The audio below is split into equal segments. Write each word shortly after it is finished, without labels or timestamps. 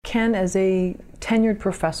Ken, as a tenured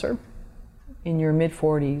professor in your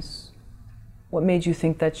mid-40s, what made you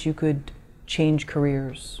think that you could change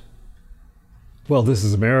careers? Well, this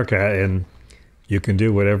is America, and you can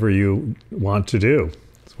do whatever you want to do.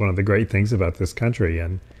 It's one of the great things about this country.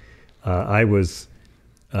 And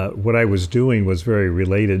what I was doing was very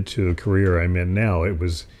related to the career I'm in now. It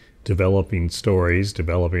was developing stories,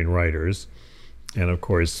 developing writers, and of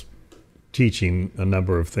course, teaching a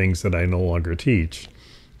number of things that I no longer teach,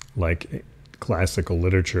 like classical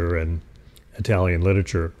literature and Italian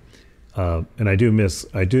literature. And I do miss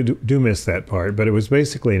that part, but it was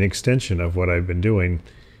basically an extension of what I've been doing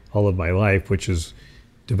all of my life, which is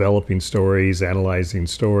developing stories, analyzing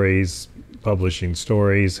stories, publishing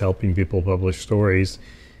stories, helping people publish stories,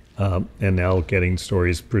 and now getting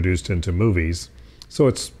stories produced into movies. So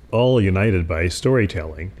it's all united by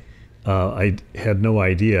storytelling. I had no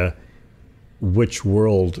idea which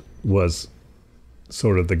world was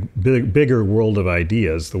sort of the bigger world of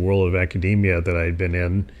ideas, the world of academia that I'd been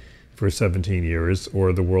in for 17 years,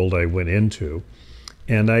 or the world I went into.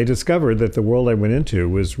 And I discovered that the world I went into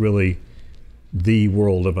was really the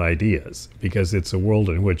world of ideas, because it's a world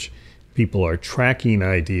in which people are tracking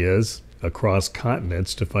ideas across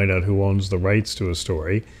continents to find out who owns the rights to a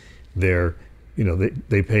story. They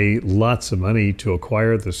pay lots of money to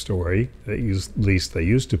acquire the story. At least they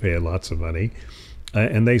used to pay lots of money.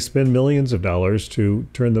 And they spend millions of dollars to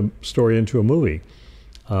turn the story into a movie.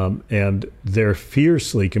 And they're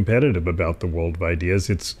fiercely competitive about the world of ideas.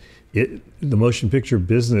 The motion picture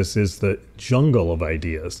business is the jungle of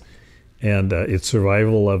ideas. And it's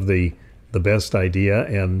survival of the best idea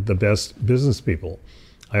and the best business people.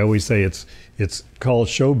 I always say it's called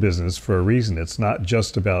show business for a reason. It's not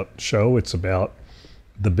just about show, it's about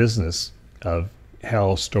the business of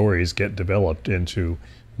how stories get developed into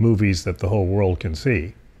movies that the whole world can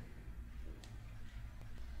see.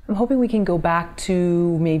 I'm hoping we can go back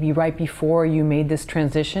to maybe right before you made this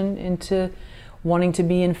transition into wanting to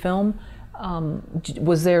be in film.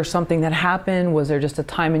 Was there something that happened? Was there just a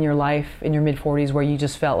time in your life, in your mid-40s, where you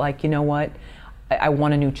just felt like, you know what, I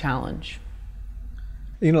want a new challenge?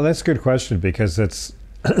 That's a good question, because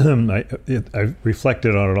I've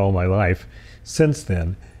reflected on it all my life since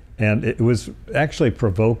then, and it was actually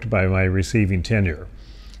provoked by my receiving tenure.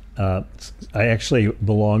 I actually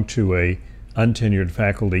belonged to a untenured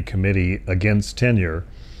faculty committee against tenure,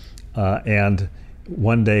 and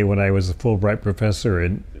one day when I was a Fulbright professor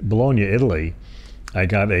in Bologna, Italy, I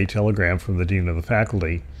got a telegram from the dean of the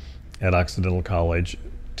faculty at Occidental College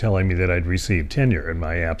telling me that I'd received tenure in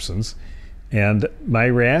my absence. And my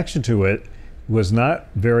reaction to it was not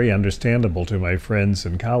very understandable to my friends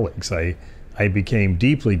and colleagues. I became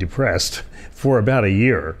deeply depressed for about a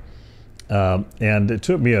year. And it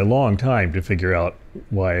took me a long time to figure out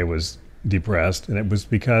why I was depressed. And it was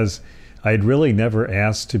because I'd really never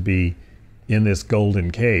asked to be in this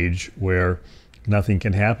golden cage where nothing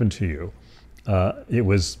can happen to you. It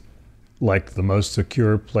was like the most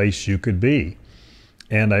secure place you could be.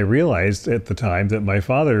 And I realized at the time that my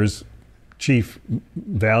father's chief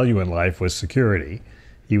value in life was security.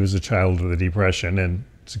 He was a child of the Depression, and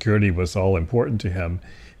security was all important to him.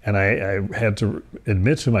 And I had to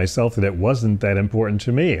admit to myself that it wasn't that important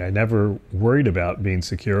to me. I never worried about being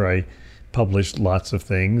secure. I published lots of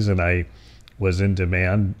things, and I was in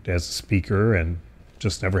demand as a speaker and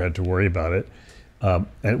just never had to worry about it.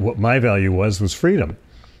 And what my value was freedom.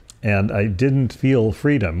 And I didn't feel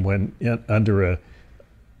freedom when under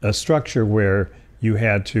a structure where you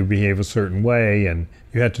had to behave a certain way, and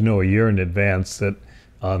you had to know a year in advance that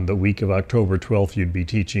on the week of October 12th, you'd be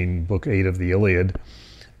teaching Book 8 of the Iliad.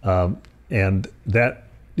 And that,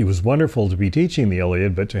 it was wonderful to be teaching the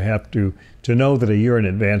Iliad, but to have to know that a year in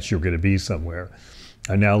advance you're going to be somewhere.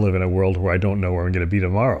 I now live in a world where I don't know where I'm going to be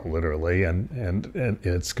tomorrow, literally, and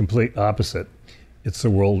it's complete opposite. It's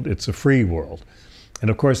a free world.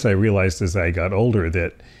 And of course I realized as I got older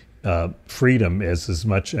that freedom is as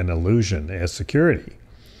much an illusion as security.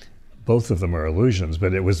 Both of them are illusions,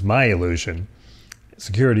 but it was my illusion.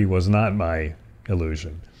 Security was not my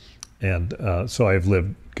illusion. And so I've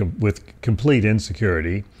lived with complete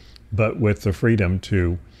insecurity, but with the freedom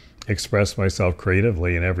to express myself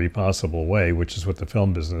creatively in every possible way, which is what the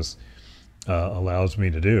film business allows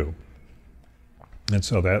me to do. And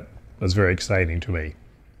so that was very exciting to me.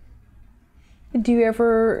 Do you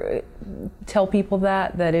ever tell people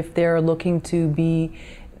that if they're looking to be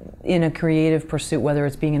in a creative pursuit, whether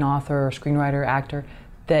it's being an author or screenwriter or actor,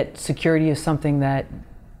 that security is something that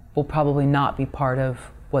will probably not be part of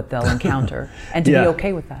what they'll encounter, and to be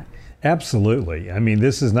okay with that? Absolutely. I mean,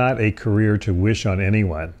 this is not a career to wish on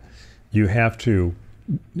anyone. You have to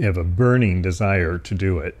have a burning desire to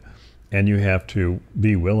do it, and you have to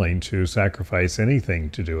be willing to sacrifice anything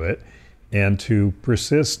to do it and to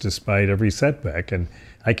persist despite every setback. And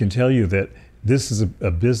I can tell you that this is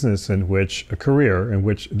a business in which, a career in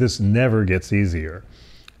which this never gets easier.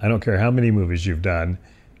 I don't care how many movies you've done,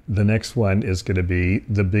 the next one is going to be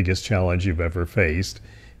the biggest challenge you've ever faced.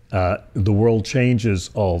 The world changes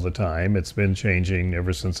all the time. It's been changing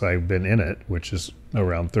ever since I've been in it, which is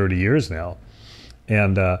around 30 years now.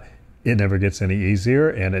 And it never gets any easier,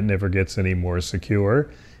 and it never gets any more secure.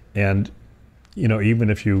 And, you know, even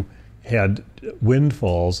if you had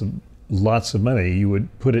windfalls, lots of money, you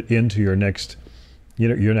would put it into your next,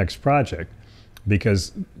 your next project,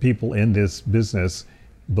 because people in this business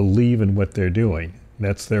believe in what they're doing.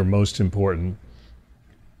 That's their most important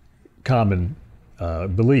common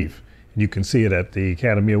belief. You can see it at the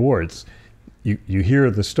Academy Awards. You hear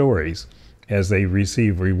the stories as they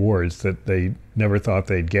receive rewards that they never thought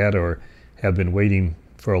they'd get or have been waiting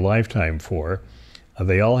for a lifetime for.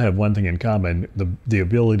 They all have one thing in common: the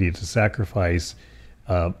ability to sacrifice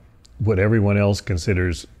what everyone else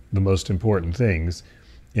considers the most important things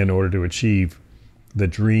in order to achieve the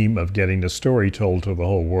dream of getting the story told to the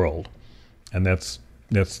whole world. And that's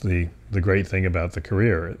the great thing about the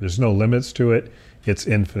career. There's no limits to it. It's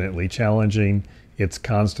infinitely challenging. It's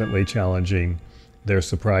constantly challenging. There's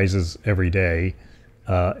surprises every day,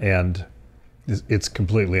 and it's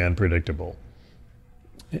completely unpredictable.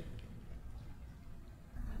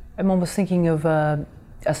 I'm almost thinking of a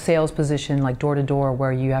sales position like door to door,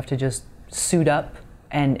 where you have to just suit up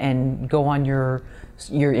and go on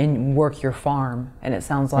work your farm. And it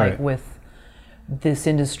sounds like with this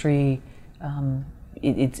industry,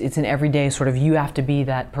 it's an everyday sort of, you have to be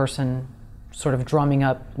that person sort of drumming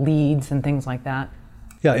up leads and things like that.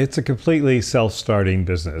 Yeah, it's a completely self-starting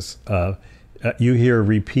business. You hear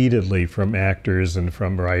repeatedly from actors and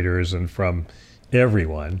from writers and from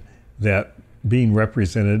everyone that being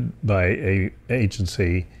represented by an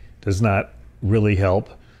agency does not really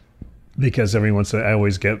help, because everyone says,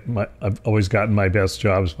 I've always gotten my best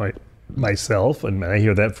jobs myself, and I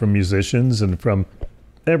hear that from musicians and from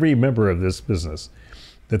every member of this business,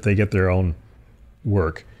 that they get their own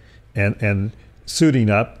work. And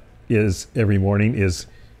suiting up every morning is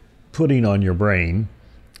putting on your brain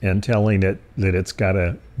and telling it that it's got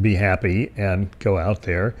to be happy and go out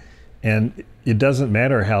there. And it doesn't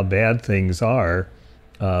matter how bad things are.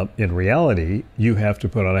 In reality, you have to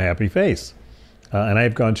put on a happy face. And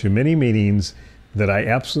I've gone to many meetings that I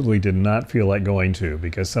absolutely did not feel like going to,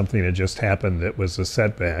 because something had just happened that was a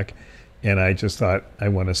setback. And I just thought, I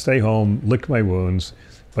want to stay home, lick my wounds.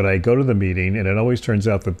 But I go to the meeting, and it always turns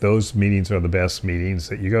out that those meetings are the best meetings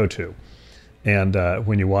that you go to. And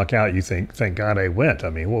when you walk out, you think, thank God I went. I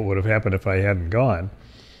mean, what would have happened if I hadn't gone?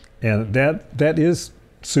 And that is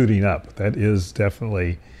suiting up. That is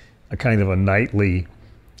definitely a kind of a nightly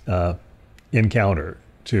encounter,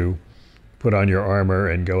 to put on your armor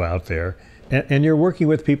and go out there. And you're working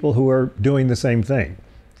with people who are doing the same thing.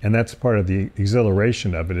 And that's part of the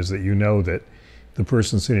exhilaration of it, is that you know that the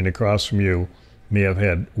person sitting across from you may have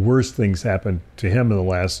had worse things happen to him in the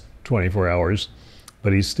last 24 hours,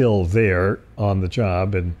 but he's still there on the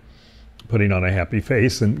job and putting on a happy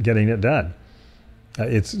face and getting it done.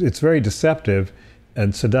 It's very deceptive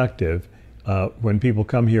and seductive. When people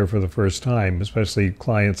come here for the first time, especially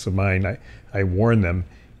clients of mine, I warn them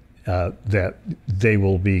that they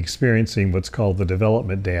will be experiencing what's called the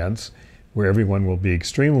development dance, where everyone will be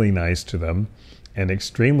extremely nice to them and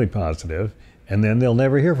extremely positive, and then they'll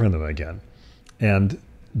never hear from them again. And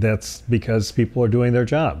that's because people are doing their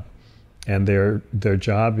job. And their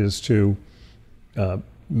job is to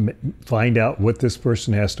find out what this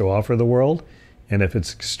person has to offer the world. And if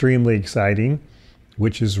it's extremely exciting,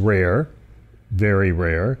 which is rare, very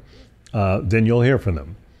rare, then you'll hear from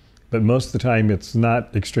them. But most of the time it's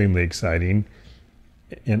not extremely exciting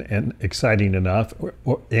and exciting enough,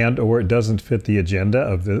 or it doesn't fit the agenda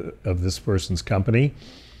of this person's company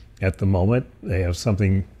at the moment. They have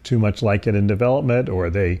something too much like it in development,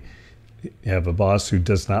 or they have a boss who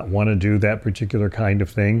does not want to do that particular kind of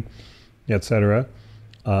thing, etc.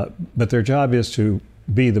 But their job is to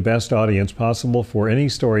be the best audience possible for any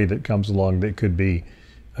story that comes along that could be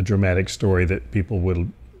a dramatic story that people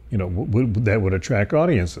would attract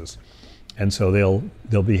audiences. And so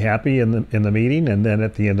they'll be happy in the meeting, and then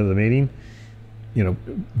at the end of the meeting,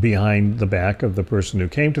 behind the back of the person who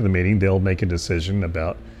came to the meeting, they'll make a decision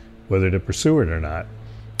about whether to pursue it or not.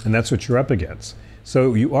 And that's what you're up against.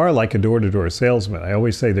 So you are like a door-to-door salesman. I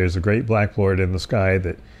always say there's a great blackboard in the sky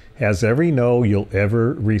that has every no you'll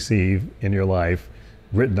ever receive in your life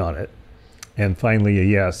written on it, and finally a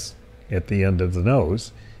yes at the end of the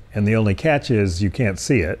nose. And the only catch is you can't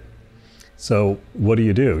see it. So what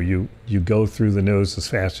do? You go through the nose as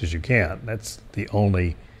fast as you can. That's the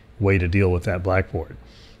only way to deal with that blackboard.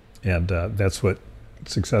 And that's what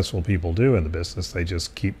successful people do in the business. They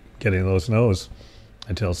just keep getting those no's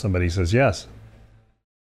until somebody says yes.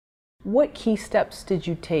 What key steps did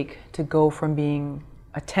you take to go from being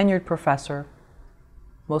a tenured professor?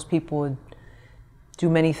 Most people would do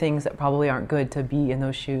many things that probably aren't good to be in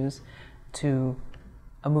those shoes, to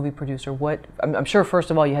a movie producer. I'm sure first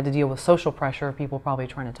of all you had to deal with social pressure, people probably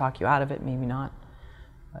trying to talk you out of it, maybe not.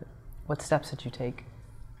 But what steps did you take?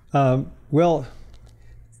 Well,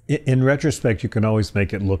 in retrospect, you can always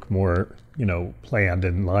make it look more, planned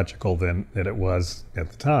and logical than it was at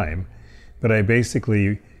the time. But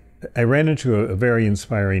I ran into a very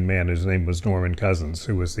inspiring man. His name was Norman Cousins,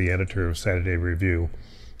 who was the editor of Saturday Review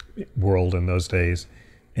World in those days.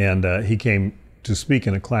 And he came to speak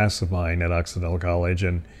in a class of mine at Occidental College,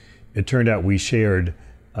 and it turned out we shared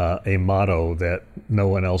a motto that no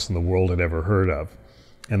one else in the world had ever heard of.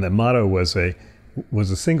 And the motto was a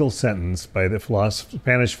single sentence by the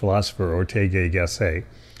Spanish philosopher Ortega y Gasset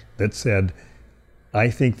that said, "I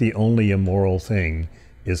think the only immoral thing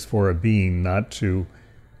is for a being not to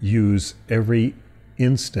use every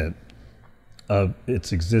instant of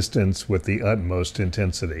its existence with the utmost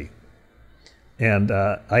intensity." And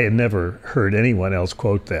I had never heard anyone else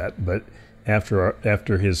quote that, but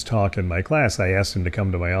after his talk in my class, I asked him to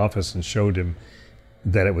come to my office and showed him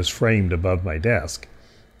that it was framed above my desk.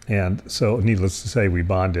 And so, needless to say, we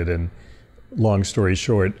bonded, and long story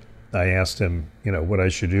short, I asked him, what I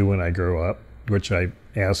should do when I grow up, which I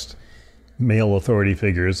asked male authority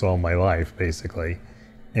figures all my life, basically.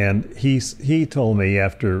 And he told me,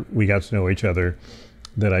 after we got to know each other,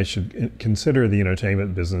 that I should consider the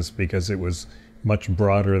entertainment business because it was much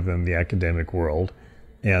broader than the academic world,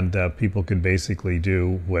 and people could basically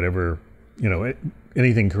do whatever,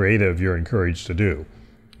 anything creative you're encouraged to do,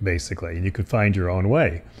 basically, and you could find your own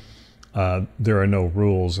way. There are no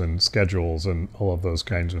rules and schedules and all of those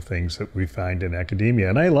kinds of things that we find in academia,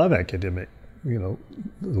 and I love academic, the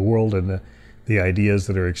world and the ideas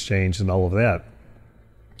that are exchanged and all of that.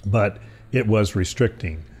 But it was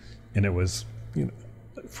restricting, and it was,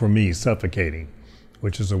 for me, suffocating,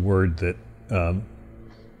 which is a word that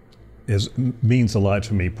means a lot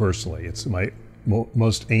to me personally. It's my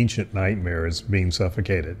most ancient nightmare, is being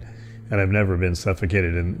suffocated, and I've never been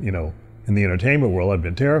suffocated in the entertainment world. I've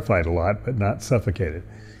been terrified a lot, but not suffocated.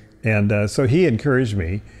 And so he encouraged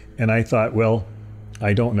me, and I thought, well,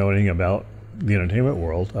 I don't know anything about the entertainment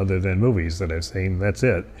world other than movies that I've seen. That's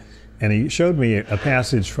it. And he showed me a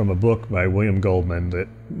passage from a book by William Goldman that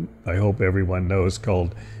I hope everyone knows,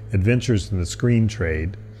 called Adventures in the Screen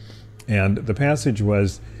Trade. And the passage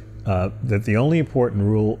was that the only important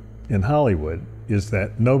rule in Hollywood is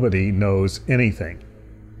that nobody knows anything.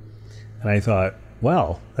 And I thought,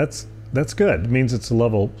 wow, that's good. It means it's a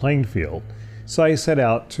level playing field. So I set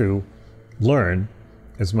out to learn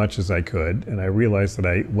as much as I could, and I realized that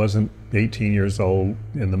I wasn't 18 years old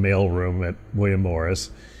in the mailroom at William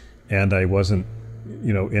Morris, and I wasn't,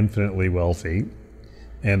 infinitely wealthy,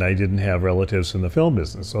 and I didn't have relatives in the film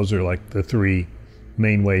business. Those are like the three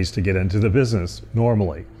main ways to get into the business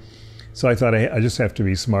normally. So I thought I just have to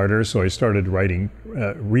be smarter, so I started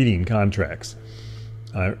reading contracts.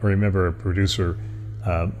 I remember a producer,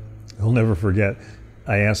 I'll never forget,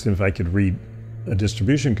 I asked him if I could read a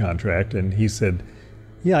distribution contract, and he said,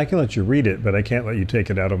 "Yeah, I can let you read it, but I can't let you take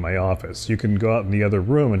it out of my office. You can go out in the other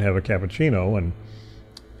room and have a cappuccino,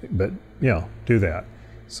 but do that."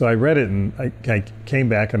 So I read it, and I came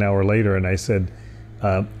back an hour later, and I said,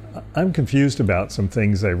 "I'm confused about some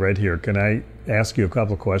things I read here. Can I ask you a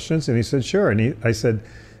couple of questions?" And he said, "Sure." And I said,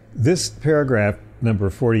 "This paragraph number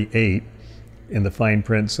 48 in the fine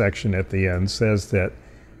print section at the end says that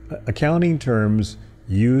accounting terms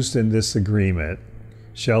used in this agreement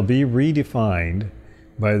shall be redefined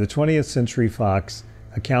by the 20th Century Fox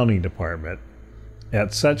accounting department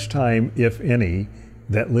at such time, if any,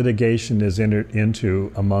 that litigation is entered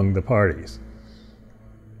into among the parties."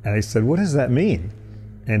 And I said, "What does that mean?"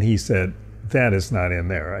 And he said, "That is not in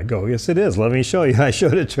there." I go, "Yes, it is. Let me show you." I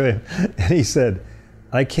showed it to him. And he said,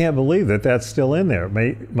 "I can't believe that that's still in there.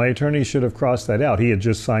 My attorney should have crossed that out. He had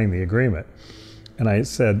just signed the agreement." And I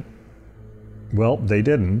said, "Well, they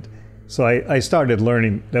didn't." So I started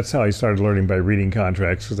learning. That's how I started learning, by reading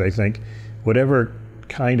contracts, because I think whatever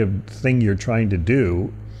kind of thing you're trying to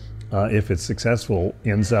do, if it's successful,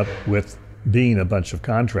 ends up with being a bunch of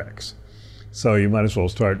contracts. So you might as well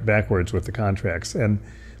start backwards with the contracts. And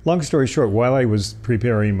long story short, while I was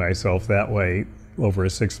preparing myself that way over a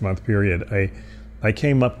 6-month period, I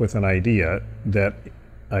came up with an idea that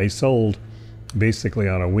I sold basically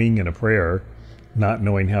on a wing and a prayer, not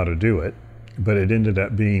knowing how to do it, but it ended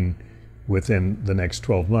up being, within the next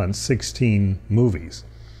 12 months, 16 movies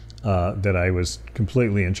that I was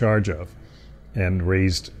completely in charge of, and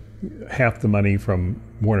raised half the money from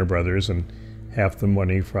Warner Brothers and half the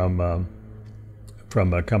money from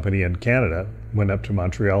a company in Canada. Went up to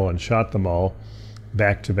Montreal and shot them all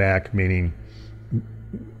back to back, meaning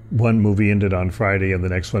one movie ended on Friday and the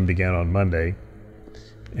next one began on Monday.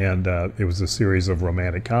 And it was a series of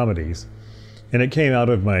romantic comedies. And it came out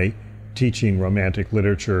of my teaching romantic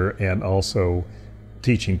literature and also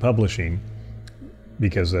teaching publishing,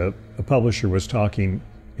 because a publisher was talking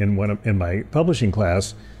in my publishing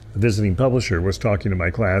class. The visiting publisher was talking to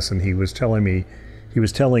my class, and he was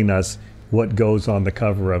telling us what goes on the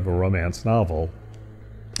cover of a romance novel.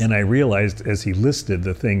 And I realized as he listed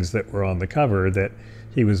the things that were on the cover that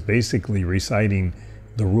he was basically reciting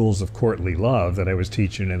the rules of courtly love that I was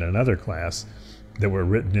teaching in another class that were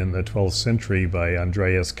written in the 12th century by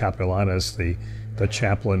Andreas Capellanus, the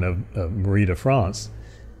chaplain of Marie de France.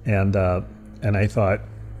 And I thought,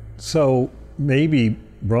 so maybe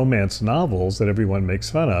romance novels that everyone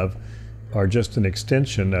makes fun of are just an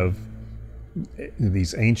extension of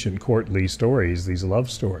these ancient courtly stories, these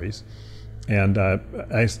love stories. And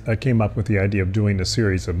I came up with the idea of doing a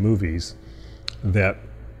series of movies that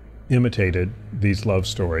imitated these love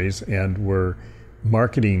stories and were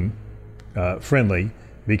marketing friendly,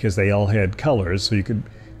 because they all had colors, so you could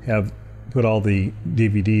put all the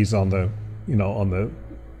DVDs on the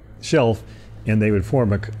shelf, and they would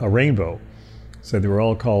form a rainbow. So they were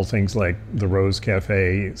all called things like The Rose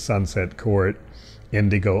Cafe, Sunset Court,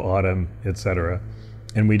 Indigo Autumn, etc.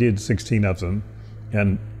 And we did 16 of them.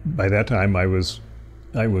 And by that time, I was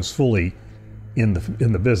fully in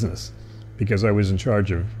the business, because I was in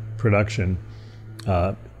charge of production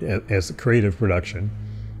as a creative production.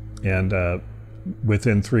 And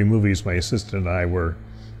within 3 movies, my assistant and I were,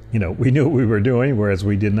 we knew what we were doing, whereas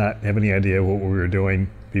we did not have any idea what we were doing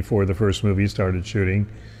before the first movie started shooting.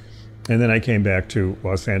 And then I came back to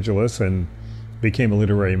Los Angeles and became a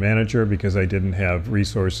literary manager, because I didn't have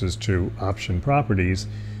resources to option properties.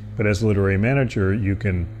 But as a literary manager, you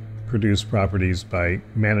can produce properties by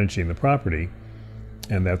managing the property.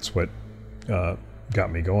 And that's what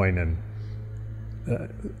got me going, and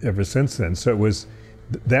ever since then. So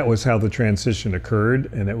that was how the transition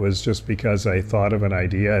occurred, and it was just because I thought of an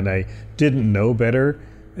idea and I didn't know better.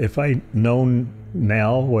 If I'd known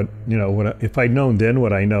now if I'd known then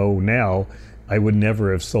what I know now, I would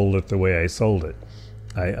never have sold it the way I sold it.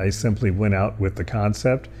 I simply went out with the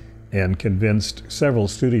concept and convinced several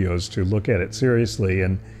studios to look at it seriously,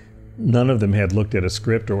 and none of them had looked at a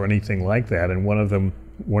script or anything like that. And one of them,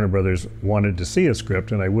 Warner Brothers, wanted to see a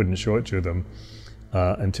script, and I wouldn't show it to them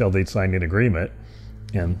until they'd signed an agreement.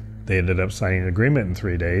 And they ended up signing an agreement in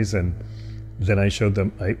 3 days, and then I showed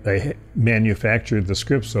them, I manufactured the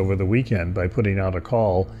scripts over the weekend by putting out a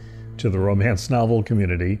call to the romance novel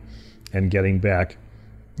community and getting back,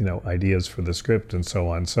 ideas for the script and so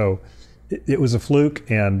on. So it was a fluke,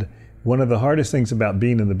 and one of the hardest things about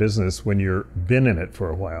being in the business when you've been in it for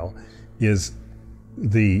a while is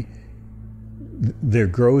there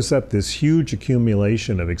grows up this huge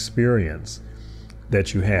accumulation of experience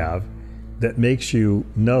that you have that makes you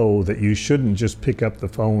know that you shouldn't just pick up the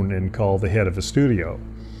phone and call the head of a studio.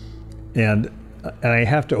 And I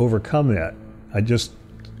have to overcome that. I just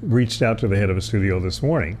reached out to the head of a studio this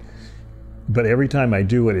morning, but every time I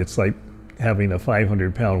do it, it's like having a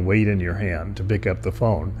 500-pound weight in your hand to pick up the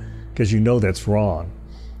phone, because you know that's wrong.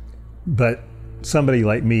 But somebody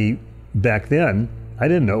like me back then, I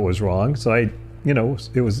didn't know it was wrong, so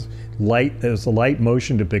it was a light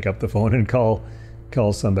motion to pick up the phone and call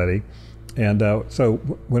somebody. And so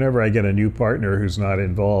whenever I get a new partner who's not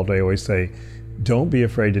involved, I always say, don't be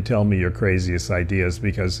afraid to tell me your craziest ideas,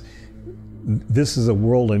 because this is a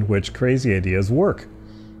world in which crazy ideas work.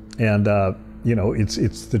 And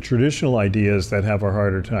it's the traditional ideas that have a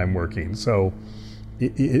harder time working. So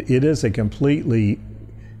it is a completely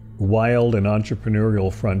wild and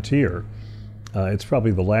entrepreneurial frontier. It's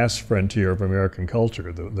probably the last frontier of American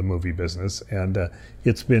culture, the movie business, and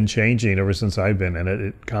it's been changing ever since I've been in it.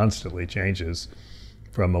 It constantly changes,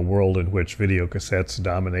 from a world in which video cassettes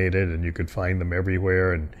dominated and you could find them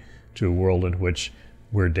everywhere, and to a world in which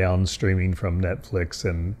we're downstreaming from Netflix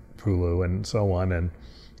and Hulu and so on. And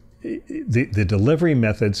the delivery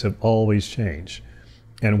methods have always changed.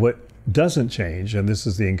 And what doesn't change, and this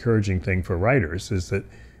is the encouraging thing for writers, is that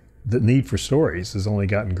the need for stories has only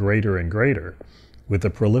gotten greater and greater. With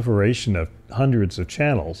the proliferation of hundreds of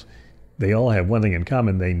channels, they all have one thing in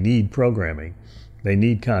common: they need programming. They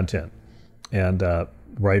need content. And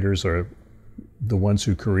writers are the ones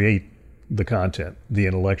who create the content, the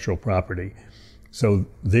intellectual property. So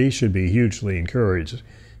they should be hugely encouraged.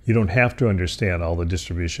 You don't have to understand all the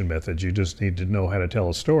distribution methods. You just need to know how to tell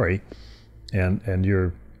a story, and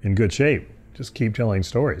you're in good shape. Just keep telling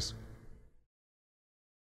stories.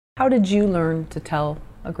 How did you learn to tell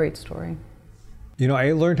a great story? You know,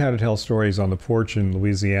 I learned how to tell stories on the porch in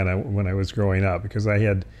Louisiana when I was growing up, because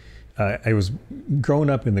I was grown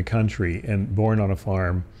up in the country and born on a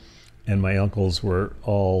farm, and my uncles were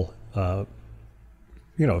all,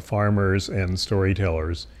 farmers and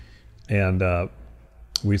storytellers. And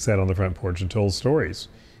we sat on the front porch and told stories.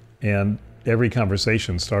 And every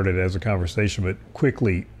conversation started as a conversation, but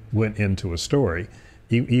quickly went into a story.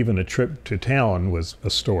 Even a trip to town was a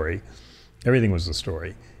story. Everything was a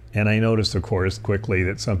story. And I noticed, of course, quickly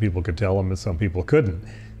that some people could tell them and some people couldn't.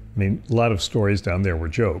 I mean, a lot of stories down there were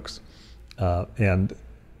jokes. And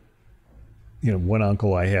one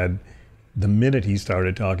uncle I had, the minute he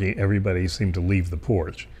started talking, everybody seemed to leave the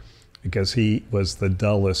porch, because he was the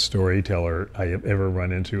dullest storyteller I have ever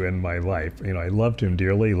run into in my life. I loved him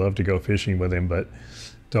dearly, loved to go fishing with him, but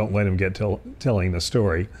don't let him get telling the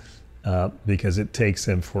story, because it takes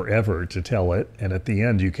him forever to tell it, and at the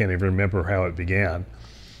end you can't even remember how it began.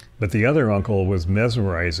 But the other uncle was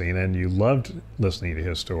mesmerizing, and you loved listening to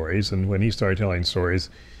his stories, and when he started telling stories,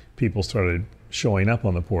 people started showing up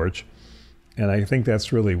on the porch. And I think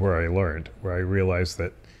that's really where I learned, where I realized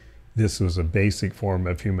that this was a basic form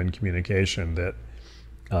of human communication that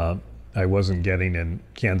I wasn't getting in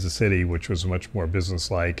Kansas City, which was much more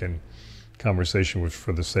businesslike, and conversation was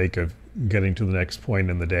for the sake of getting to the next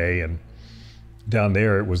point in the day. And down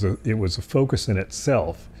there, it was a focus in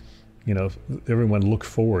itself. Everyone looked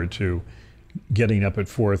forward to getting up at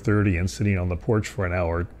 4:30 and sitting on the porch for an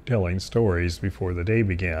hour telling stories before the day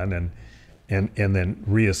began, and then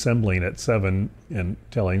reassembling at 7 and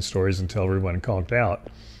telling stories until everyone conked out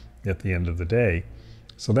at the end of the day.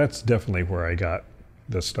 So that's definitely where I got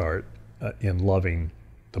the start in loving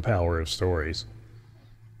the power of stories.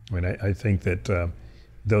 I mean, I think that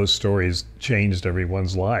those stories changed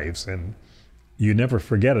everyone's lives, and you never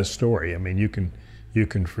forget a story. I mean, you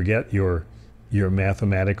can forget your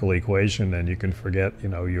mathematical equation, and you can forget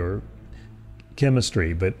your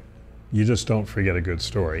chemistry, but you just don't forget a good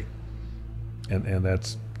story. And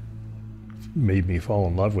that's made me fall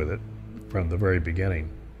in love with it from the very beginning.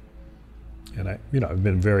 And I've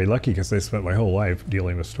been very lucky, because I spent my whole life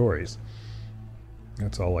dealing with stories.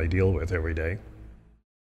 That's all I deal with every day.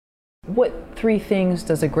 What 3 things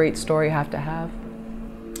does a great story have to have?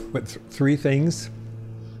 What, 3 things?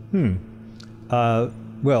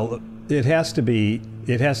 Well, it has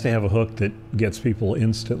to have a hook that gets people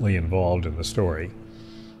instantly involved in the story.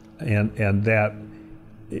 And that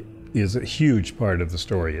is a huge part of the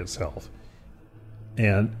story itself.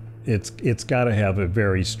 And it's got to have a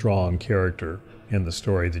very strong character in the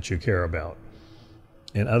story that you care about.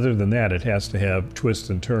 And other than that, it has to have twists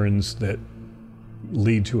and turns that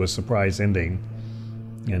lead to a surprise ending.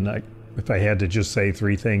 And if I had to just say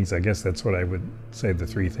 3 things, I guess that's what I would say the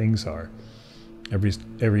 3 things are.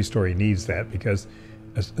 Every story needs that, because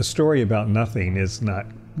a story about nothing is not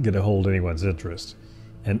going to hold anyone's interest.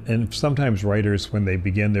 And sometimes writers, when they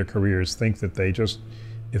begin their careers, think that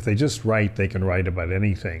if they just write, they can write about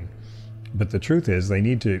anything. But the truth is, they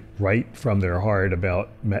need to write from their heart about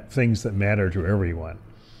things that matter to everyone.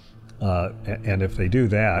 And if they do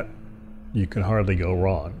that, you can hardly go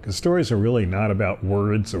wrong. Because stories are really not about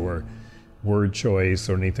words or word choice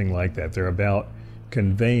or anything like that. They're about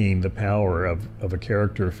conveying the power of a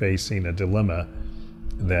character facing a dilemma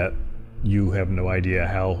that you have no idea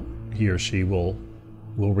how he or she will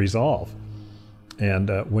resolve. And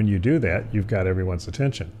when you do that, you've got everyone's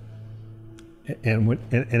attention. And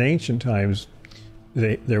in ancient times,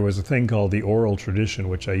 there was a thing called the oral tradition,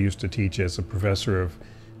 which I used to teach as a professor of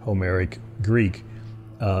Homeric Greek.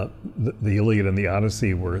 The Iliad and the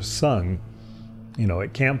Odyssey were sung,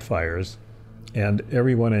 at campfires, and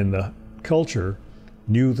everyone in the culture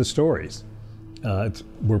knew the stories.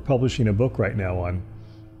 We're publishing a book right now on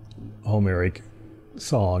Homeric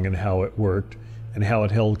song and how it worked and how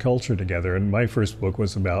it held culture together. And my first book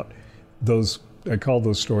was about those, I call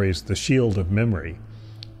those stories the shield of memory.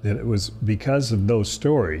 That it was because of those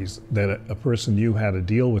stories that a person knew how to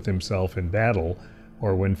deal with himself in battle,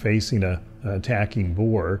 or when facing an attacking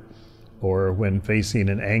boar, or when facing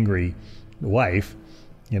an angry wife,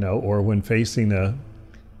 or when facing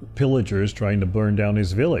pillagers trying to burn down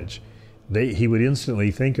his village. He would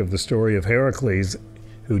instantly think of the story of Heracles,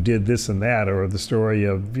 who did this and that, or the story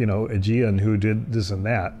of Aegean, who did this and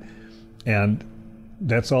that. And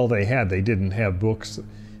that's all they had. They didn't have books,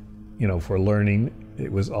 for learning.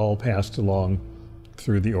 It was all passed along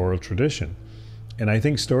through the oral tradition. And I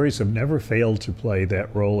think stories have never failed to play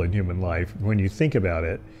that role in human life. When you think about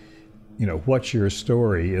it, what's your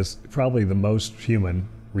story is probably the most human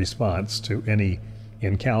response to any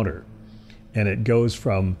encounter. And it goes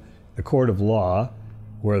from the court of law,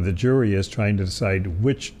 where the jury is trying to decide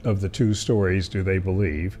which of the two stories do they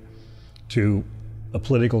believe, to a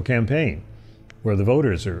political campaign, where the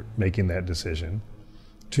voters are making that decision,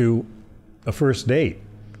 to a first date,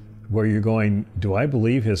 where you're going, do I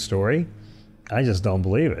believe his story? I just don't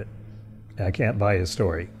believe it. I can't buy his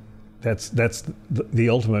story. That's the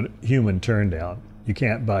ultimate human turndown. You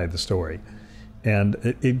can't buy the story. And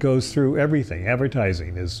it goes through everything.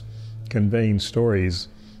 Advertising is conveying stories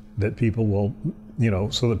that people will,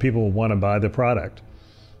 so that people will want to buy the product.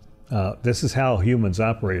 This is how humans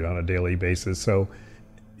operate on a daily basis. So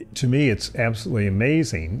to me, it's absolutely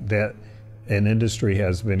amazing that an industry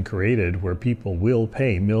has been created where people will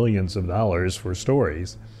pay millions of dollars for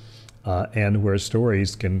stories, and where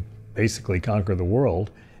stories can basically conquer the world,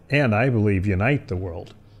 and I believe unite the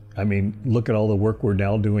world. I mean, look at all the work we're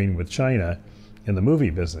now doing with China in the movie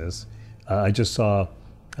business. I just saw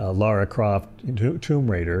Lara Croft Tomb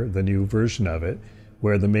Raider, the new version of it,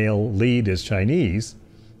 where the male lead is Chinese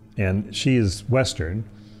and she is Western.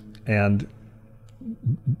 And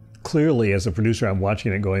clearly, as a producer, I'm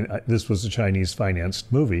watching it going, this was a Chinese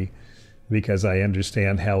financed movie, because I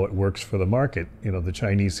understand how it works for the market. The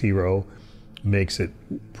Chinese hero makes it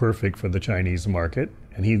perfect for the Chinese market,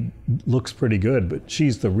 and he looks pretty good, but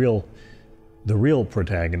she's the real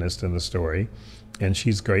protagonist in the story, and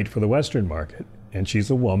she's great for the Western market. And she's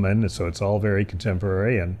a woman, so it's all very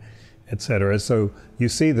contemporary, and et cetera. So you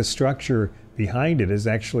see the structure behind it is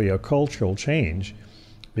actually a cultural change,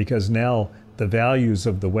 because now the values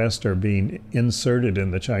of the West are being inserted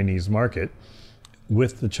in the Chinese market,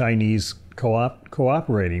 with the Chinese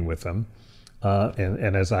cooperating with them.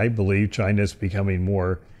 And as I believe, China is becoming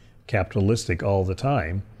more capitalistic all the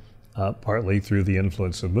time, partly through the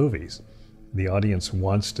influence of movies. The audience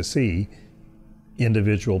wants to see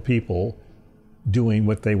individual people doing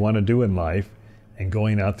what they want to do in life and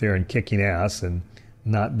going out there and kicking ass and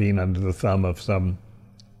not being under the thumb of some,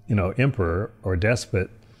 emperor or despot.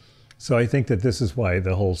 So I think that this is why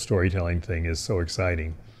the whole storytelling thing is so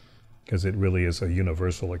exciting, because it really is a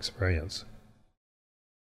universal experience.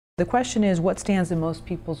 The question is, what stands in most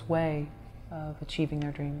people's way of achieving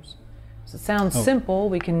their dreams? So it sounds simple,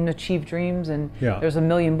 we can achieve dreams, and there's a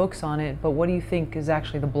million books on it, but what do you think is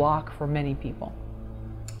actually the block for many people?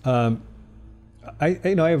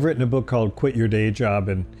 I've written a book called Quit Your Day Job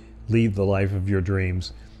and Lead the Life of Your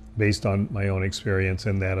Dreams, based on my own experience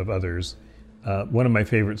and that of others. One of my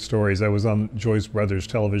favorite stories, I was on Joyce Brothers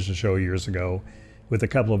television show years ago with a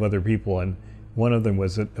couple of other people, and one of them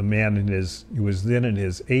was a man who was then in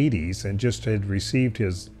his 80s and just had received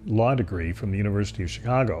his law degree from the University of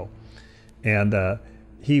Chicago. And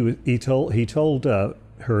he told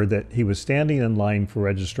her that he was standing in line for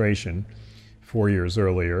registration 4 years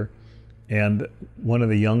earlier, and one of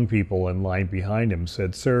the young people in line behind him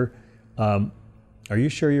said, "Sir, are you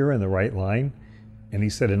sure you're in the right line?" And he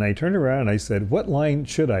said, and I turned around and I said, "What line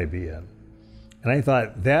should I be in?" And I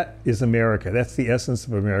thought, that is America. That's the essence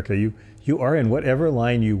of America. You are in whatever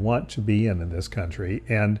line you want to be in this country.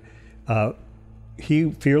 And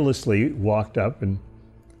he fearlessly walked up and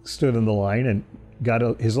stood in the line and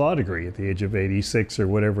got his law degree at the age of 86 or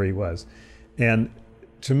whatever he was. And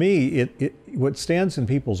to me, what stands in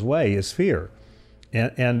people's way is fear,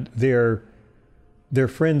 and their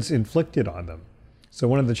friends inflicted on them. So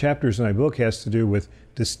one of the chapters in my book has to do with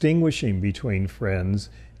distinguishing between friends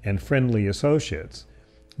and friendly associates,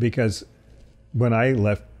 because when I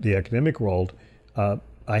left the academic world,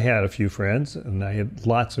 I had a few friends and I had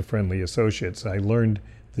lots of friendly associates. I learned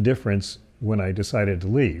the difference when I decided to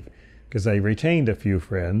leave, because I retained a few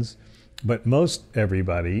friends, but most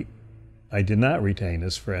everybody I did not retain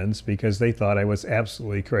as friends, because they thought I was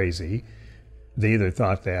absolutely crazy. They either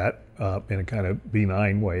thought that in a kind of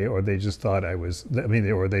benign way, or they just thought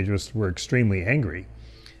or they just were extremely angry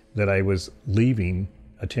that I was leaving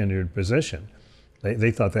a tenured position.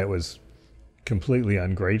 They thought that was completely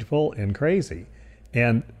ungrateful and crazy.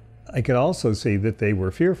 And I could also see that they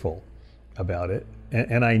were fearful about it.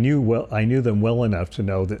 And I knew them well enough to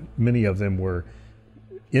know that many of them were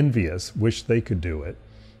envious, wished they could do it,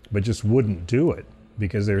 but just wouldn't do it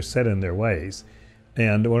because they're set in their ways.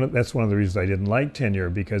 And that's one of the reasons I didn't like tenure,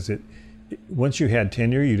 because once you had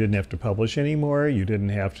tenure, you didn't have to publish anymore, you didn't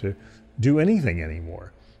have to do anything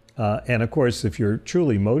anymore. And of course, if you're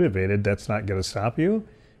truly motivated, that's not going to stop you.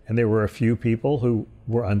 and there were a few people who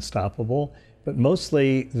were unstoppable, but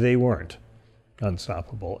mostly they weren't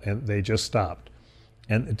unstoppable, and they just stopped.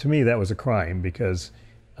 And to me, that was a crime, because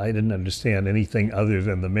I didn't understand anything other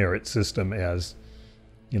than the merit system as,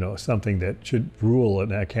 something that should rule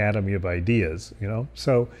an academy of ideas,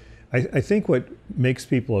 So I think what makes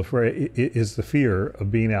people afraid is the fear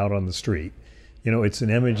of being out on the street. It's an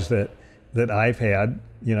image that I've had,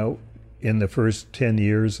 in the first 10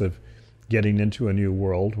 years of getting into a new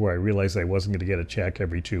world, where I realized I wasn't going to get a check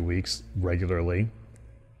every 2 weeks regularly.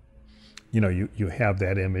 You have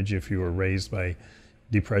that image if you were raised by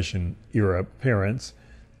Depression era parents.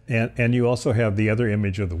 And you also have the other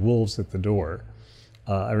image of the wolves at the door.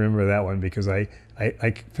 I remember that one because I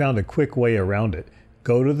found a quick way around it.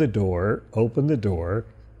 Go to the door, open the door,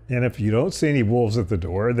 and if you don't see any wolves at the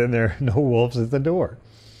door, then there are no wolves at the door.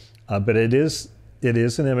 But it is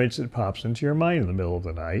an image that pops into your mind in the middle of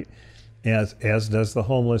the night, as does the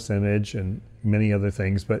homeless image and many other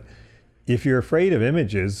things. But if you're afraid of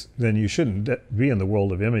images, then you shouldn't be in the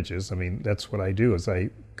world of images. I mean, that's what I do, is I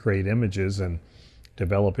create images and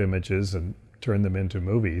develop images and turn them into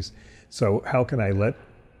movies. So how can I let,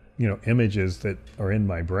 images that are in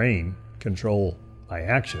my brain control my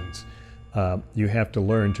actions? You have to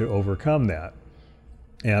learn to overcome that.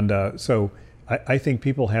 And so I think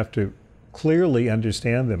people have to clearly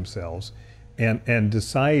understand themselves and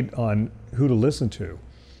decide on who to listen to.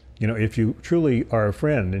 If you truly are a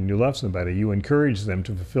friend and you love somebody, you encourage them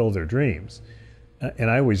to fulfill their dreams.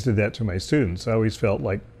 And I always did that to my students. I always felt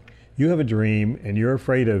like, you have a dream and you're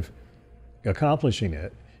afraid of accomplishing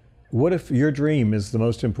it. What if your dream is the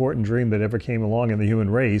most important dream that ever came along in the human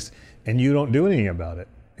race and you don't do anything about it?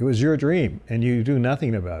 It was your dream and you do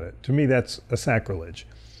nothing about it. To me, that's a sacrilege.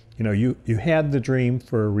 You had the dream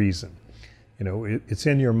for a reason. It's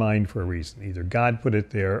in your mind for a reason. Either God put it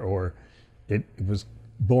there or it was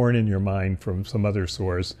born in your mind from some other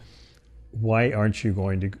source. Why aren't you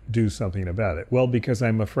going to do something about it? Well, because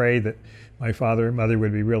I'm afraid that my father and mother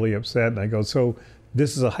would be really upset. And I go, so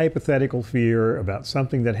this is a hypothetical fear about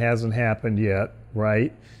something that hasn't happened yet,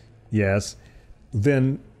 right? Yes.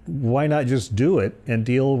 Then why not just do it and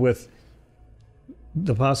deal with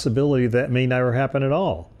the possibility that may never happen at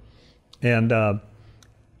all? And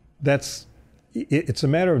it's a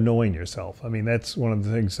matter of knowing yourself. I mean, that's one of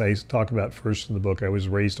the things I talk about first in the book. I was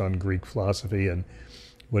raised on Greek philosophy, and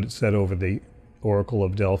what it said over the Oracle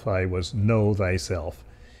of Delphi was know thyself.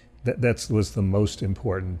 That was the most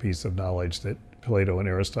important piece of knowledge that Plato and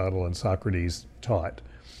Aristotle and Socrates taught.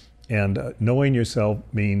 And knowing yourself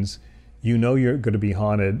means you're going to be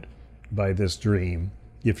haunted by this dream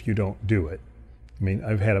if you don't do it. I mean,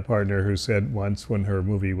 I've had a partner who said once when her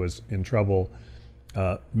movie was in trouble,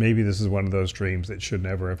 maybe this is one of those dreams that should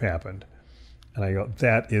never have happened. And I go,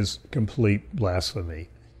 that is complete blasphemy.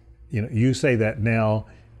 You say that now,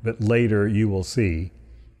 but later you will see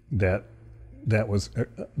that was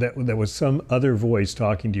some other voice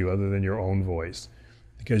talking to you other than your own voice,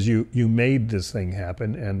 because you made this thing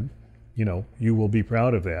happen, and you will be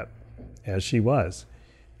proud of that, as she was.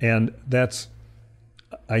 And that's,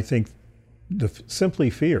 I think, simply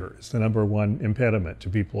fear is the number one impediment to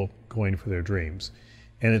people going for their dreams.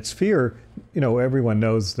 And it's fear, everyone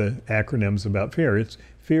knows the acronyms about fear.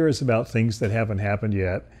 Fear is about things that haven't happened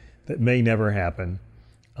yet, that may never happen,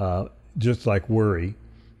 just like worry.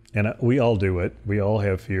 And we all do it. We all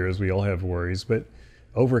have fears. We all have worries. But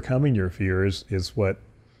overcoming your fears is what,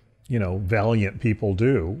 valiant people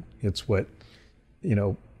do. It's what,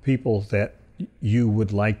 people that you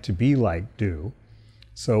would like to be like do.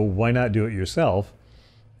 So why not do it yourself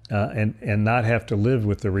and not have to live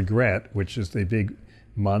with the regret, which is the big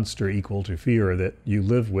monster equal to fear that you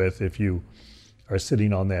live with if you are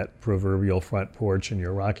sitting on that proverbial front porch in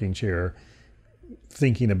your rocking chair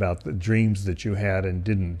thinking about the dreams that you had and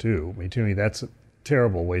didn't do. I mean, to me, that's a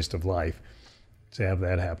terrible waste of life to have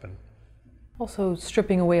that happen. Also,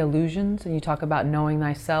 stripping away illusions, and you talk about knowing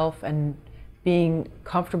thyself and being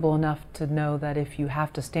comfortable enough to know that if you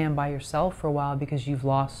have to stand by yourself for a while because you've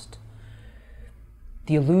lost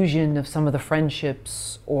the illusion of some of the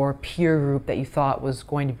friendships or peer group that you thought was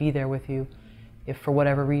going to be there with you, if for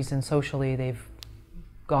whatever reason socially they've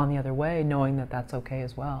gone the other way, knowing that that's okay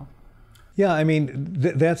as well. Yeah, I mean,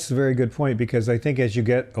 that's a very good point, because I think as you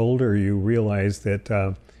get older, you realize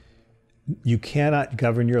that you cannot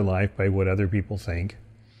govern your life by what other people think.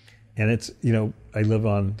 And it's, I live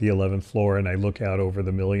on the 11th floor and I look out over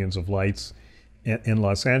the millions of lights in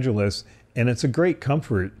Los Angeles, and it's a great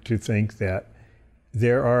comfort to think that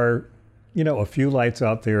there are, a few lights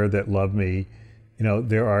out there that love me.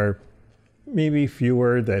 There are maybe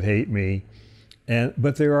fewer that hate me,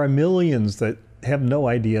 but there are millions that have no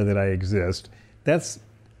idea that I exist. That's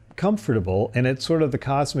comfortable, and it's sort of the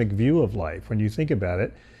cosmic view of life. When you think about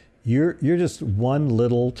it, you're just one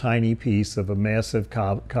little tiny piece of a massive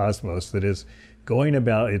cosmos that is going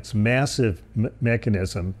about its massive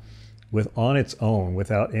mechanism on its own,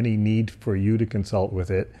 without any need for you to consult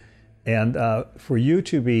with it, and for you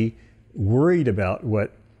to be worried about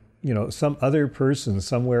what some other person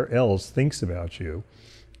somewhere else thinks about you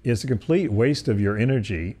is a complete waste of your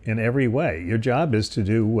energy in every way. Your job is to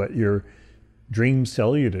do what your dreams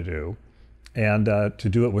tell you to do, and to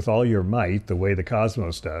do it with all your might, the way the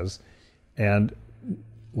cosmos does. And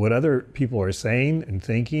what other people are saying and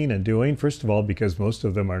thinking and doing, first of all, because most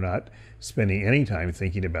of them are not spending any time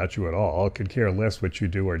thinking about you at all, could care less what you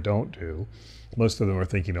do or don't do. Most of them are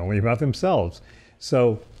thinking only about themselves.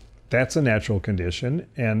 So that's a natural condition,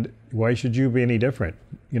 and why should you be any different?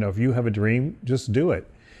 If you have a dream, just do it.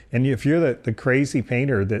 And if you're the crazy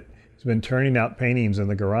painter that has been turning out paintings in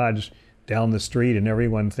the garage down the street and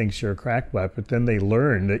everyone thinks you're a crackpot, but then they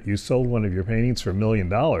learn that you sold one of your paintings for $1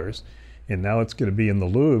 million and now it's going to be in the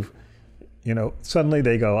Louvre, suddenly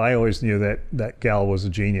they go, I always knew that gal was a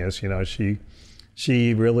genius.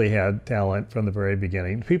 She really had talent from the very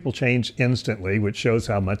beginning. People change instantly, which shows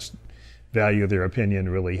how much value their opinion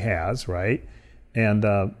really has, right? And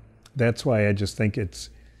that's why I just think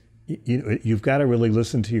you've got to really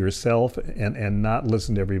listen to yourself and not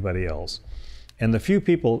listen to everybody else. And the few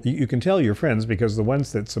people, you can tell your friends, because the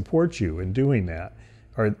ones that support you in doing that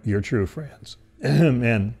are your true friends.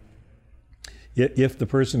 And if the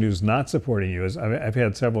person who's not supporting you I've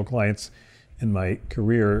had several clients in my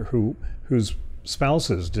career whose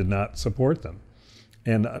spouses did not support them.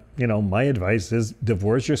 And, my advice is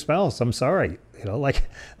divorce your spouse. I'm sorry.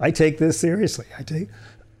 I take this seriously.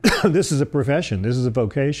 This is a profession. This is a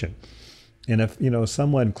vocation. And if,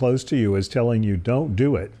 someone close to you is telling you don't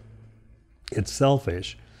do it, it's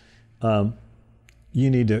selfish. You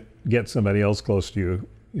need to get somebody else close to you,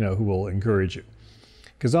 who will encourage you.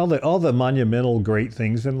 Because all the monumental great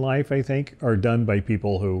things in life, I think, are done by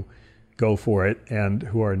people who go for it and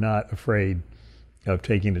who are not afraid of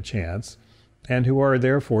taking a chance, and who are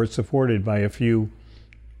therefore supported by a few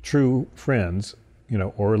true friends,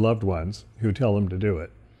 or loved ones who tell them to do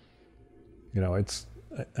it. It's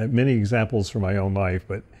many examples from my own life,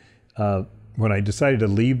 but when I decided to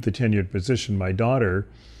leave the tenured position, my daughter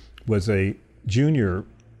was a junior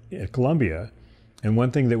at Columbia, and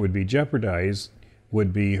one thing that would be jeopardized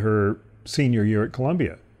would be her senior year at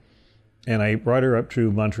Columbia. And I brought her up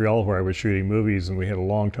to Montreal where I was shooting movies, and we had a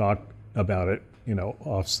long talk about it,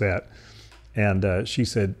 off set. And she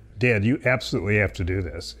said, Dad, you absolutely have to do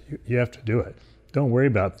this. You have to do it. Don't worry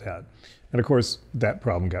about that. And of course, that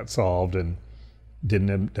problem got solved and didn't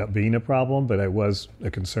end up being a problem, but it was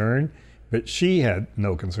a concern. But she had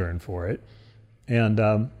no concern for it.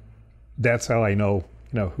 And that's how I know,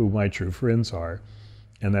 who my true friends are.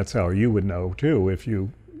 And that's how you would know, too, if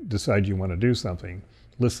you decide you want to do something.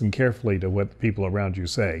 Listen carefully to what the people around you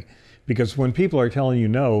say. Because when people are telling you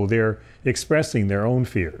no, they're expressing their own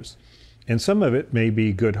fears. And some of it may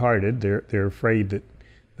be good-hearted. They're afraid that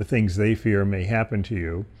the things they fear may happen to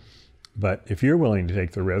you. But if you're willing to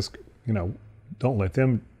take the risk, don't let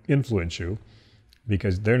them influence you,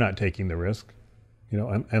 because they're not taking the risk,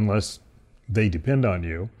 unless they depend on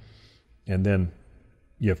you. And then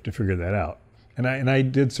you have to figure that out. And I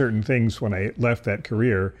did certain things when I left that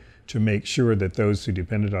career to make sure that those who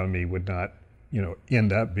depended on me would not,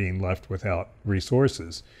 end up being left without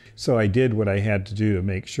resources. So I did what I had to do to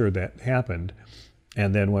make sure that happened.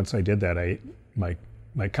 And then once I did that,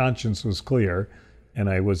 my conscience was clear, and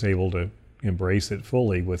I was able to embrace it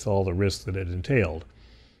fully with all the risks that it entailed.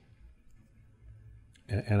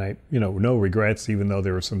 And I, no regrets, even though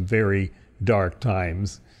there were some very dark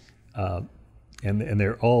times. And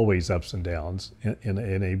there are always ups and downs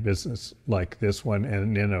in a business like this one,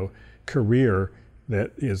 and in a career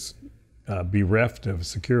that is bereft of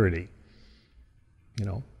security.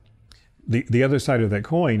 The other side of that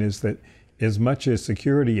coin is that as much as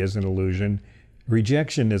security is an illusion,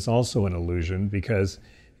 rejection is also an illusion, because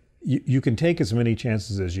you can take as many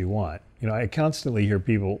chances as you want. I constantly hear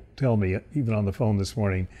people tell me, even on the phone this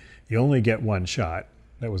morning, you only get one shot.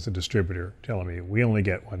 That was the distributor telling me, we only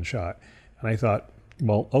get one shot. And I thought,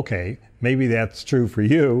 well, okay, maybe that's true for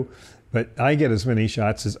you, but I get as many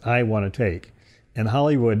shots as I want to take. And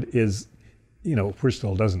Hollywood is, first of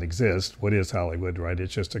all, doesn't exist. What is Hollywood, right?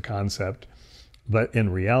 It's just a concept. But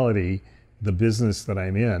in reality, the business that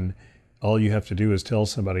I'm in, all you have to do is tell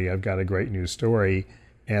somebody I've got a great new story,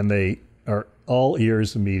 and they are all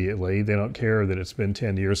ears immediately. They don't care that it's been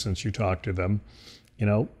 10 years since you talked to them.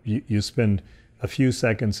 You spend a few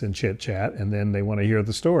seconds in chit chat, and then they want to hear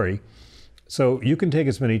the story. So you can take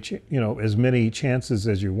as many chances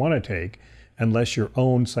as you want to take, unless your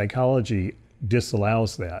own psychology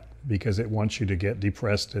disallows that, because it wants you to get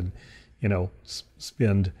depressed and,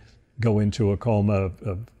 go into a coma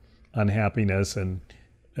of unhappiness and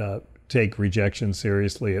take rejection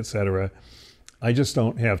seriously, etc. I just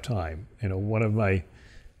don't have time. One of my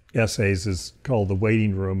essays is called The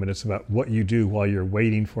Waiting Room, and it's about what you do while you're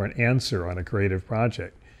waiting for an answer on a creative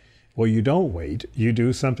project. Well, you don't wait, you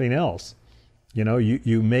do something else.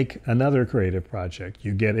 You make another creative project,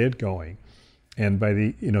 you get it going. And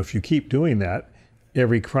if you keep doing that,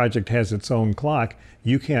 every project has its own clock.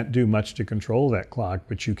 You can't do much to control that clock,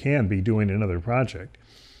 but you can be doing another project.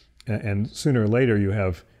 And sooner or later, you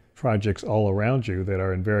have projects all around you that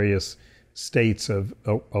are in various states of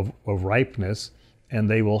ripeness, and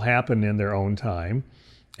they will happen in their own time.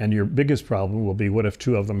 And your biggest problem will be, what if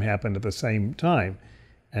two of them happen at the same time?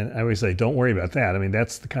 And I always say, don't worry about that. I mean,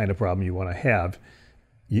 that's the kind of problem you want to have.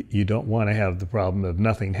 You don't want to have the problem of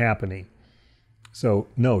nothing happening. So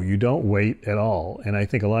no, you don't wait at all. And I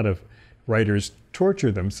think a lot of writers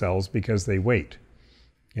torture themselves because they wait.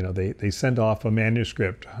 They send off a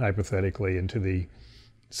manuscript, hypothetically, into the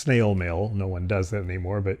snail mail. No one does that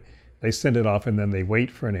anymore, but they send it off and then they wait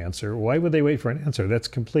for an answer. Why would they wait for an answer? That's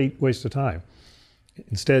a complete waste of time.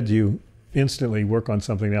 Instead, you instantly work on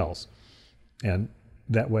something else. And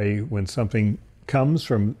that way, when something comes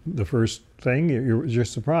from the first thing, you're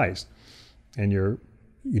surprised. And you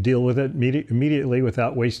deal with it immediately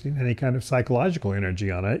without wasting any kind of psychological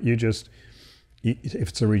energy on it. If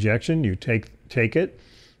it's a rejection, you take it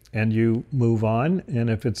and you move on. And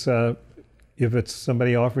if it's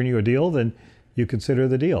somebody offering you a deal, then you consider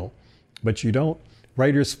the deal. But you don't.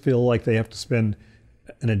 Writers feel like they have to spend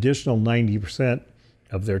an additional 90%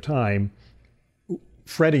 of their time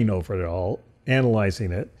fretting over it all,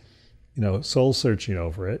 analyzing it, soul searching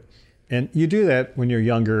over it. And you do that when you're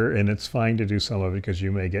younger, and it's fine to do some of it because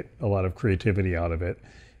you may get a lot of creativity out of it.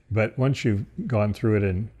 But once you've gone through it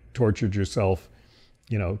and tortured yourself,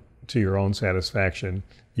 to your own satisfaction,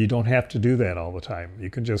 you don't have to do that all the time. You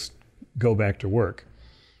can just go back to work.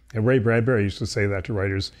 And Ray Bradbury used to say that to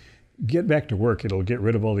writers: get back to work. It'll get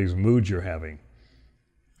rid of all these moods you're having.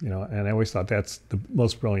 And I always thought that's the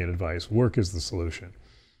most brilliant advice. Work is the solution.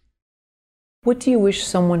 What do you wish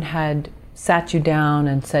someone had sat you down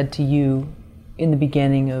and said to you in the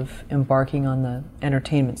beginning of embarking on the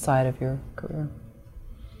entertainment side of your career?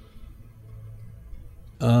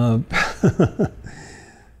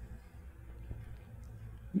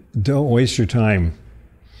 Don't waste your time.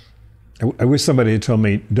 I wish somebody had told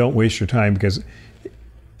me, don't waste your time, because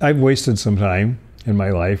I've wasted some time in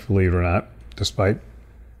my life, believe it or not, despite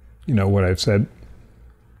what I've said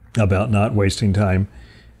about not wasting time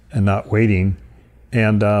and not waiting.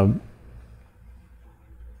 And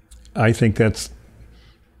I think that's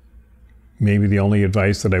maybe the only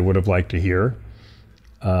advice that I would have liked to hear.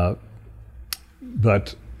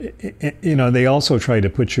 But they also try to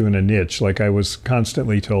put you in a niche. Like I was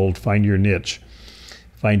constantly told, find your niche.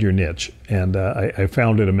 Find your niche. And I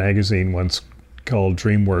founded a magazine once called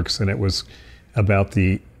DreamWorks, and it was about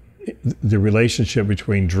the relationship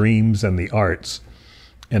between dreams and the arts.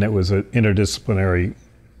 And it was an interdisciplinary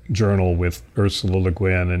journal with Ursula Le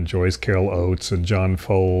Guin and Joyce Carol Oates and John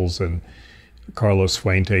Foles and Carlos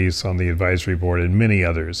Fuentes on the advisory board and many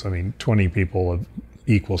others. 20 people of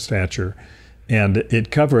equal stature. And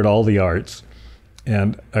it covered all the arts.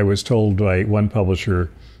 And I was told by one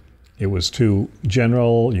publisher, it was too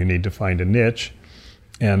general, you need to find a niche.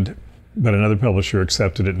 But another publisher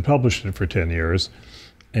accepted it and published it for 10 years.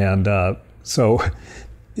 And so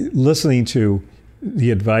listening to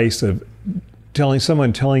the advice of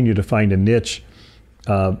someone telling you to find a niche.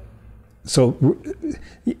 So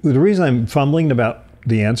the reason I'm fumbling about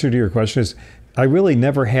the answer to your question is I really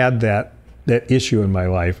never had that issue in my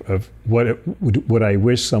life of what I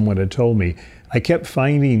wish someone had told me. I kept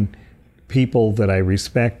finding people that I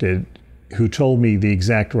respected who told me the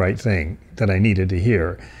exact right thing that I needed to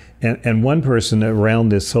hear. And one person around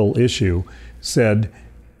this whole issue said,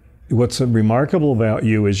 what's remarkable about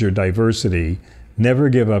you is your diversity. Never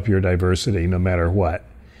give up your diversity, no matter what.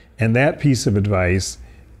 And that piece of advice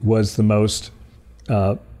was the most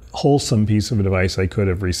wholesome piece of advice I could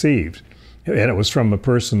have received. And it was from a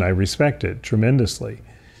person I respected tremendously.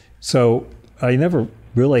 So I never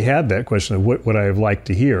really had that question of what would I have liked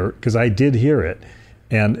to hear, because I did hear it.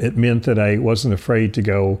 And it meant that I wasn't afraid to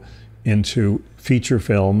go into feature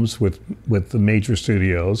films with the major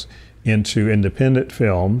studios, into independent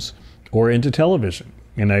films, or into television.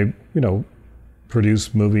 And I,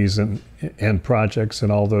 produced movies and projects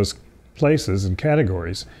and all those places and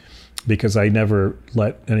categories because I never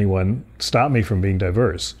let anyone stop me from being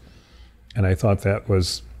diverse. And I thought that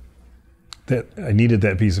I needed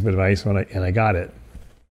that piece of advice and I got it.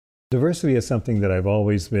 Diversity is something that I've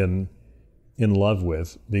always been in love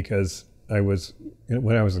with because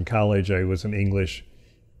when I was in college, I was an English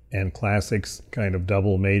and classics kind of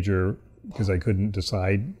double major because I couldn't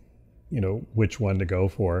decide, which one to go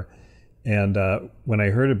for. And when I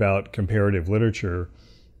heard about comparative literature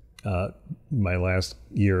my last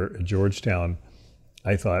year at Georgetown,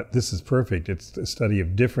 I thought, this is perfect. It's a study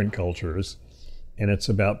of different cultures, and it's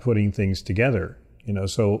about putting things together.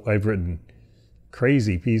 So I've written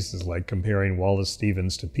crazy pieces like comparing Wallace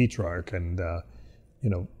Stevens to Petrarch and,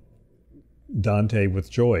 Dante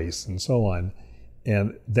with Joyce and so on.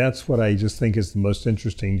 And that's what I just think is the most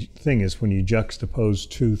interesting thing, is when you juxtapose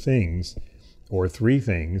two things or three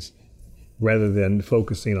things rather than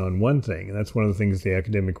focusing on one thing. And that's one of the things the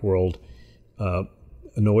academic world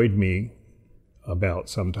annoyed me about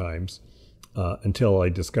sometimes until I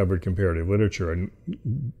discovered comparative literature and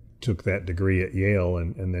took that degree at Yale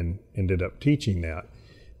and then ended up teaching that.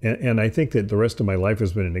 And I think that the rest of my life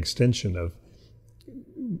has been an extension of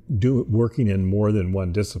working in more than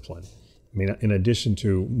one discipline. I mean, in addition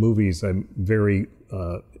to movies, I'm very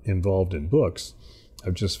involved in books.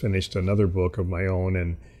 I've just finished another book of my own,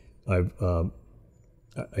 and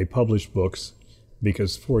I publish books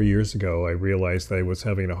because 4 years ago I realized that I was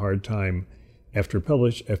having a hard time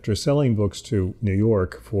after selling books to New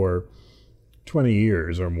York for 20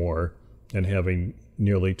 years or more and having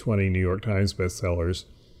nearly 20 New York Times bestsellers.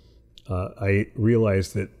 I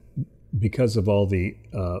realized that because of all the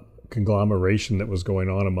conglomeration that was going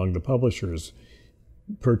on among the publishers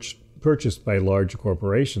purchased by large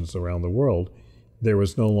corporations around the world, there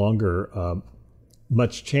was no longer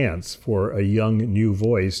much chance for a young new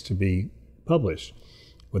voice to be published.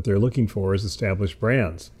 What they're looking for is established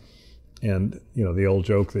brands. And, the old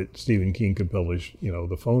joke that Stephen King could publish,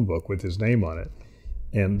 the phone book with his name on it.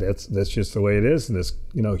 And that's just the way it is in this,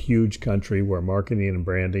 huge country where marketing and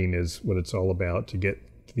branding is what it's all about to get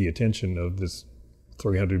the attention of this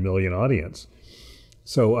 300 million audience.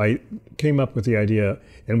 So I came up with the idea,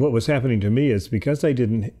 and what was happening to me is because I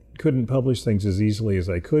couldn't publish things as easily as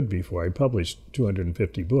I could before. I published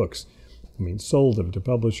 250 books, sold them to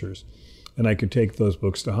publishers, and I could take those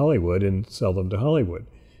books to Hollywood and sell them to Hollywood.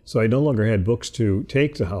 So I no longer had books to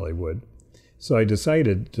take to Hollywood. So I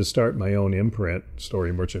decided to start my own imprint,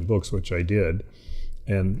 Story Merchant Books, which I did,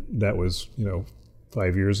 and that was,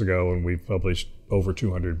 5 years ago, and we've published over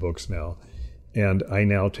 200 books now. And I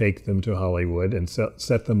now take them to Hollywood and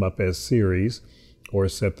set them up as series or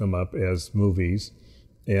set them up as movies.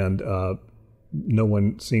 And no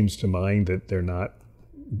one seems to mind that they're not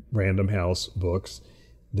Random House books.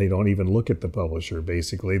 They don't even look at the publisher,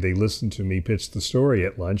 basically. They listen to me pitch the story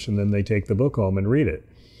at lunch, and then they take the book home and read it.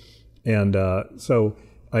 And so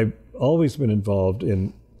I've always been involved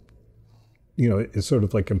in, it's sort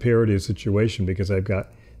of like a comparative situation because I've got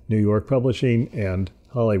New York publishing and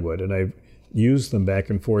Hollywood, and I've used them back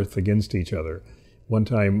and forth against each other. One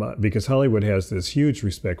time, because Hollywood has this huge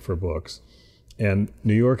respect for books, and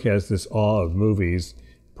New York has this awe of movies,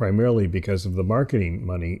 primarily because of the marketing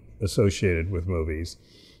money associated with movies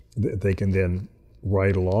that they can then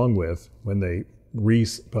ride along with when they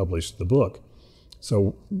republish the book.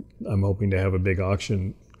 So I'm hoping to have a big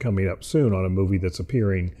auction coming up soon on a movie that's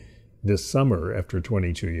appearing this summer after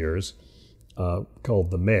 22 years,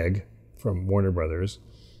 called The Meg from Warner Brothers.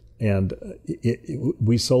 And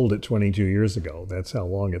we sold it 22 years ago. That's how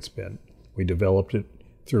long it's been. We developed it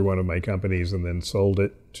through one of my companies and then sold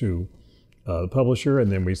it to the publisher,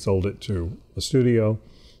 and then we sold it to a studio.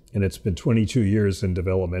 And it's been 22 years in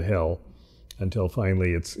development hell until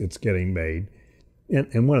finally it's getting made.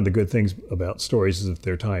 And one of the good things about stories is that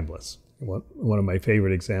they're timeless. One of my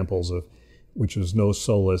favorite examples of which was no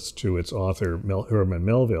solace to its author, Herman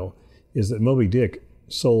Melville, is that Moby Dick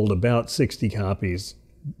sold about 60 copies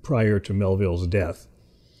prior to Melville's death.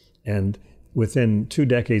 And within 2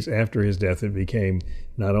 decades after his death, it became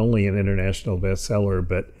not only an international bestseller,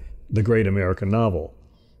 but the great American novel.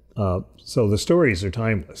 So the stories are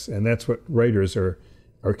timeless, and that's what writers are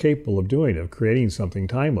capable of doing, of creating something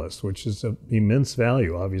timeless, which is of immense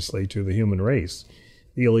value, obviously, to the human race.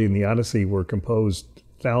 The Iliad and the Odyssey were composed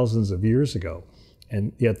thousands of years ago,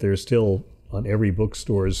 and yet they're still on every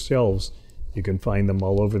bookstore's shelves. You can find them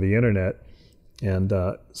all over the internet. And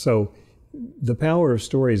so the power of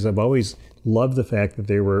stories, I've always loved the fact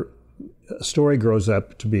that a story grows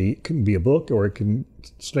up can be a book, or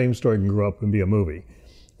same story can grow up and be a movie.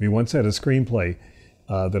 We once had a screenplay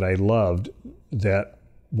that I loved that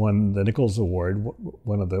won the Nichols Award,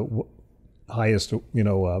 one of the highest,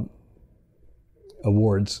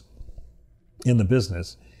 awards in the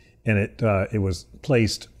business, and it was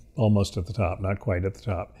placed almost at the top, not quite at the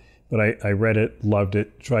top. But I read it, loved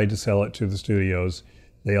it, tried to sell it to the studios.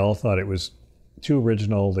 They all thought it was too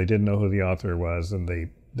original. They didn't know who the author was, and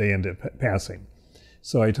they ended up passing.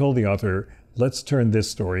 So I told the author, let's turn this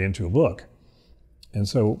story into a book. And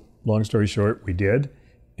so, long story short, we did.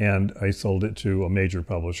 And I sold it to a major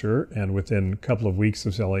publisher. And within a couple of weeks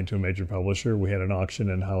of selling to a major publisher, we had an auction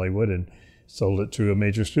in Hollywood and sold it to a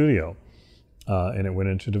major studio. And it went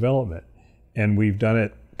into development. And we've done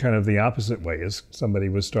it kind of the opposite way. As somebody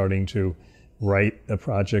was starting to write a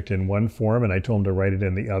project in one form, and I told him to write it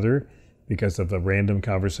in the other because of the random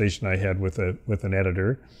conversation I had with an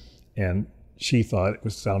editor. And she thought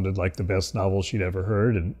it sounded like the best novel she'd ever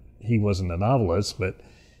heard. And he wasn't a novelist, but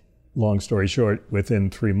long story short, within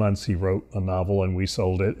 3 months, he wrote a novel and we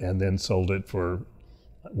sold it, and then sold it for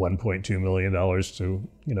 $1.2 million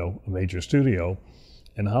to, a major studio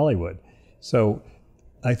in Hollywood. So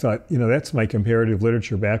I thought, that's my comparative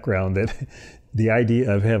literature background, that the idea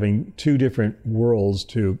of having two different worlds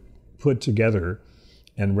to put together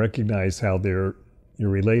and recognize how you're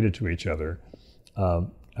related to each other.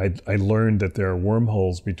 I learned that there are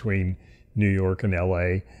wormholes between New York and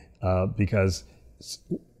LA because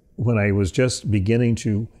when I was just beginning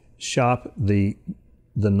to shop the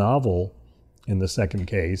novel in the second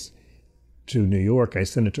case to New York, I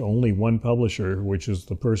sent it to only one publisher, which is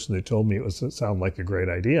the person that told me it sounded like a great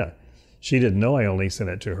idea. She didn't know I only sent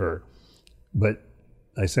it to her, but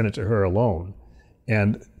I sent it to her alone.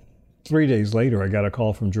 And 3 days later, I got a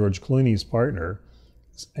call from George Clooney's partner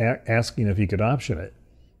asking if he could option it.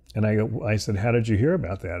 And I said, how did you hear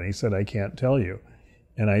about that? And he said, I can't tell you.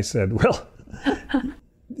 And I said, well,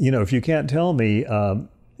 if you can't tell me,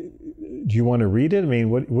 do you want to read it? I mean,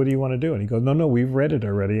 what do you want to do? And he goes, no, we've read it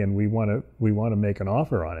already, and we want to make an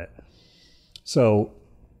offer on it. So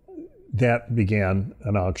that began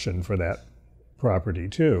an auction for that property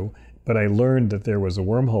too. But I learned that there was a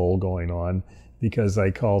wormhole going on because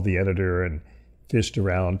I called the editor and fished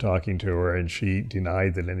around talking to her, and she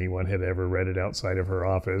denied that anyone had ever read it outside of her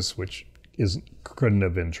office, which couldn't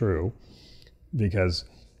have been true because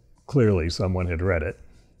clearly someone had read it.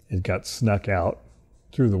 It got snuck out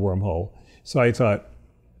through the wormhole. So I thought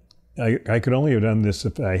I could only have done this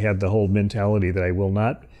if I had the whole mentality that I will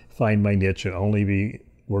not find my niche and only be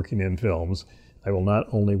working in films. I will not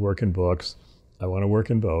only work in books. I want to work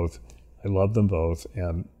in both. I love them both.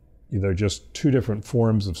 And they're just two different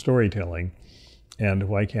forms of storytelling. And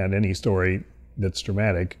why can't any story that's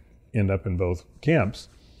dramatic end up in both camps?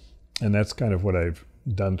 And that's kind of what I've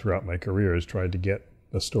done throughout my career, is tried to get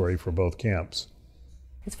a story for both camps.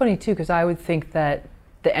 It's funny too, because I would think that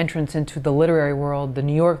the entrance into the literary world, the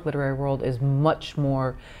New York literary world, is much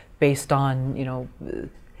more based on,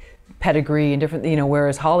 pedigree and different,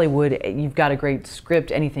 whereas Hollywood, you've got a great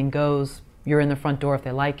script, anything goes, you're in the front door if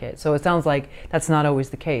they like it. So it sounds like that's not always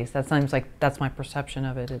the case. That sounds like that's my perception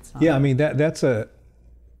of it. It's not. Yeah, I mean, that's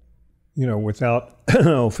without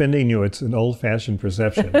offending you, it's an old-fashioned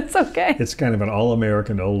perception. It's okay. It's kind of an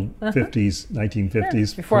all-American old 50s,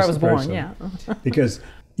 1950s. Yeah, before I was born, yeah. Because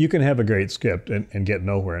you can have a great script and get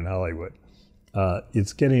nowhere in Hollywood.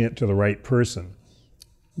 It's getting it to the right person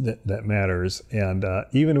that matters. And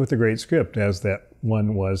even with a great script, as that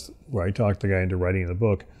one was where I talked the guy into writing the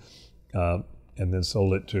book, and then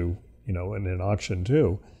sold it to, in an auction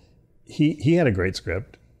too, he had a great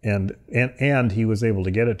script. And he was able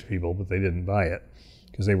to get it to people, but they didn't buy it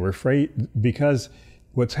because they were afraid. Because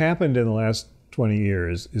what's happened in the last 20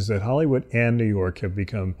 years is that Hollywood and New York have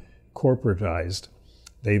become corporatized.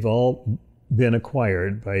 They've all been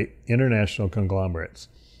acquired by international conglomerates.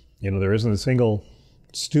 There isn't a single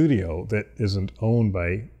studio that isn't owned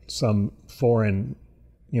by some foreign,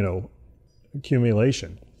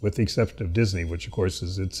 accumulation, with the exception of Disney, which of course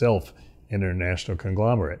is itself an international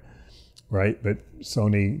conglomerate. Right, but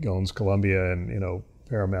Sony owns Columbia, and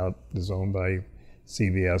Paramount is owned by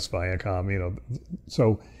CBS, Viacom.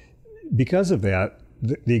 So because of that,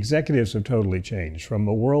 the executives have totally changed from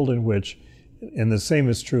a world in which, and the same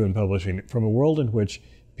is true in publishing, from a world in which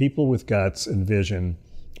people with guts and vision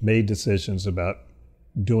made decisions about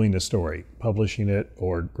doing the story, publishing it,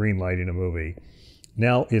 or greenlighting a movie.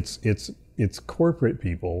 Now it's corporate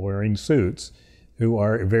people wearing suits who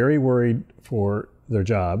are very worried for their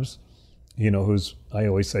jobs. Whose I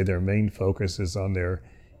always say their main focus is on their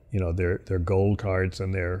gold cards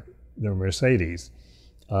and their Mercedes,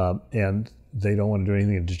 and they don't want to do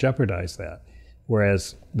anything to jeopardize that.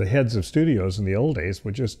 Whereas the heads of studios in the old days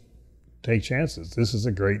would just take chances. This is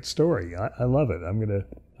a great story. I love it. I'm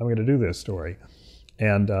gonna do this story,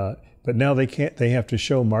 And but now they can't. They have to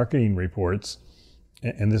show marketing reports,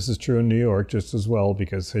 and this is true in New York just as well,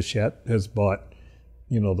 because Hachette has bought,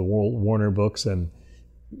 the Warner Books, and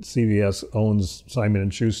CBS owns Simon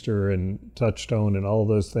and Schuster and Touchstone and all of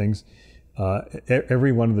those things.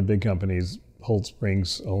 Every one of the big companies, Holt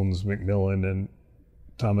Springs owns Macmillan and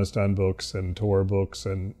Thomas Dunn Books and Tor Books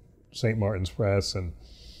and St. Martin's Press and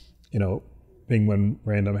Penguin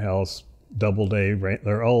Random House, Doubleday.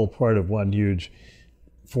 They're all part of one huge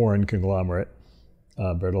foreign conglomerate,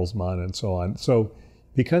 Bertelsmann and so on. So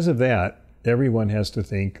because of that, everyone has to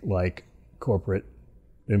think like corporate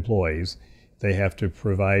employees. They have to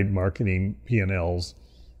provide marketing P&Ls,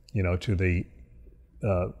 to the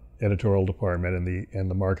editorial department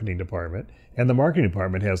and the marketing department. And the marketing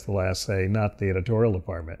department has the last say, not the editorial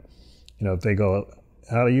department. If they go,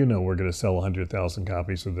 how do you know we're going to sell 100,000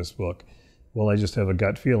 copies of this book? Well, I just have a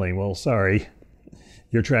gut feeling. Well, sorry,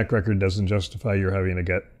 your track record doesn't justify your having a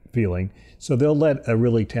gut feeling. So they'll let a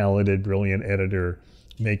really talented, brilliant editor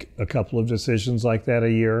make a couple of decisions like that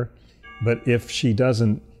a year. But if she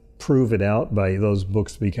doesn't prove it out by those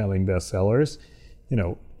books becoming bestsellers,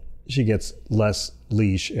 she gets less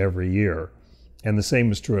leash every year. And the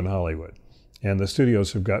same is true in Hollywood. And the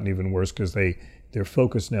studios have gotten even worse because they're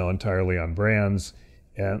focused now entirely on brands.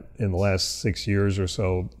 And in the last 6 years or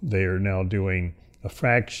so, they are now doing a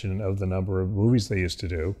fraction of the number of movies they used to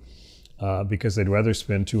do, because they'd rather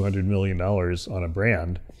spend $200 million on a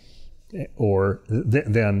brand or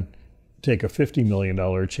than take a $50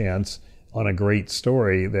 million chance on a great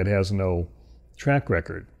story that has no track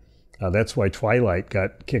record. That's why Twilight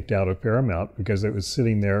got kicked out of Paramount, because it was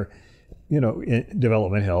sitting there, in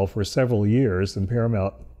development hell for several years, and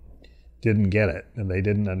Paramount didn't get it, and they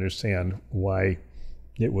didn't understand why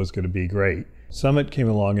it was going to be great. Summit came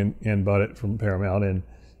along and bought it from Paramount and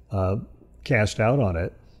cashed out on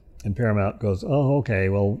it. And Paramount goes, oh, okay,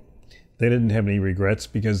 well, they didn't have any regrets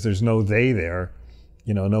because there's no they there.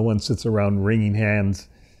 No one sits around wringing hands.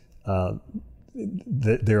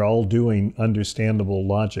 They're all doing understandable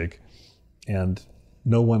logic, and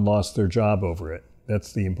no one lost their job over it.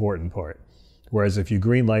 That's the important part. Whereas if you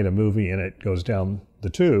greenlight a movie and it goes down the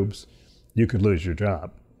tubes, you could lose your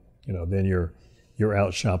job. Then you're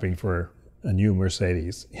out shopping for a new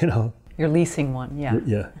Mercedes, You're leasing one, yeah.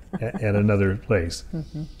 Yeah, at another place.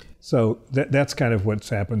 Mm-hmm. So that's kind of what's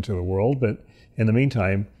happened to the world. But in the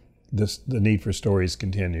meantime, the need for stories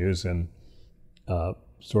continues, and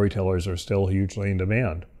storytellers are still hugely in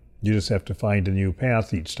demand. You just have to find a new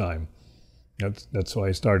path each time. That's why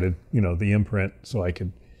I started, the imprint, so I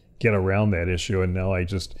could get around that issue. And now I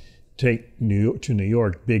just take to New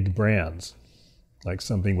York big brands, like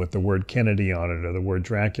something with the word Kennedy on it or the word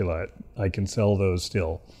Dracula. I can sell those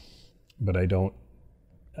still, but I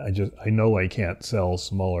know I can't sell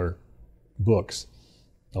smaller books.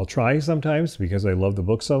 I'll try sometimes because I love the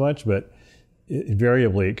book so much, but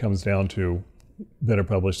invariably it comes down to better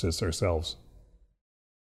publish this ourselves.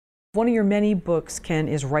 One of your many books, Ken,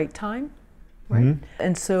 is Right Time, right? Mm-hmm.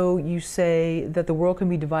 And so you say that the world can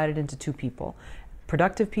be divided into two people,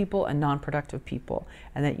 productive people and non-productive people,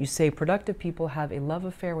 and that you say productive people have a love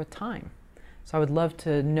affair with time. So I would love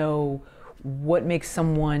to know what makes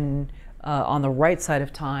someone on the right side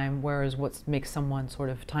of time, whereas what makes someone sort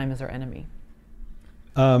of time as their enemy.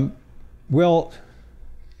 Well,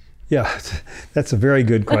 yeah, that's a very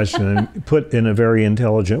good question, and put in a very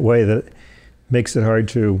intelligent way that makes it hard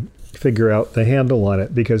to figure out the handle on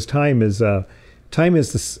it, because time is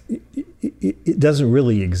this. It doesn't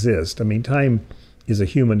really exist. I mean, time is a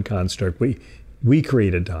human construct. We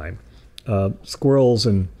created time. Squirrels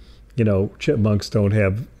and chipmunks don't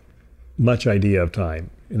have much idea of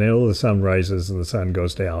time. And they know the sun rises and the sun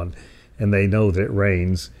goes down, and they know that it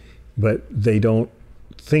rains, but they don't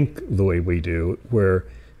think the way we do, where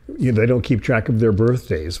they don't keep track of their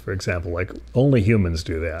birthdays, for example. Like, only humans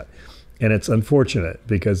do that. And it's unfortunate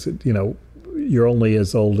because, you're only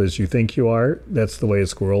as old as you think you are. That's the way a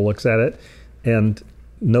squirrel looks at it. And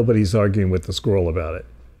nobody's arguing with the squirrel about it,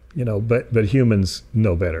 but humans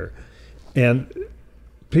know better. And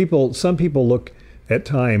some people look at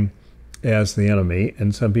time as the enemy,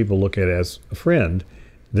 and some people look at it as a friend.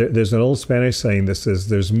 There's an old Spanish saying that says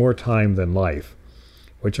there's more time than life,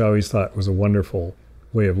 which I always thought was a wonderful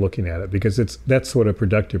way of looking at it, because that's what a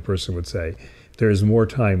productive person would say. There is more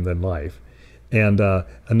time than life. And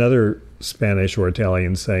another Spanish or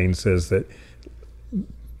Italian saying says that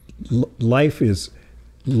life is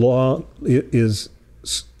long, is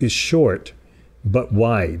short, but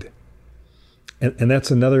wide. And that's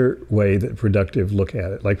another way that productive look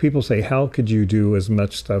at it. Like, people say, how could you do as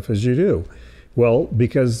much stuff as you do? Well,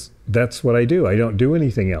 because that's what I do. I don't do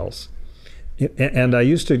anything else. And I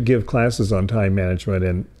used to give classes on time management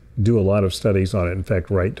and do a lot of studies on it. In fact,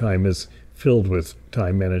 Right Time is filled with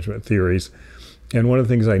time management theories. And one of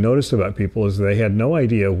the things I noticed about people is they had no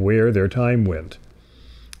idea where their time went.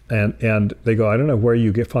 And they go, I don't know where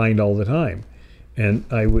you find all the time. And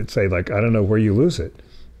I would say, like, I don't know where you lose it.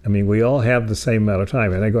 I mean, we all have the same amount of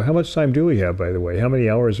time. And I go, how much time do we have, by the way? How many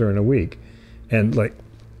hours are in a week? And like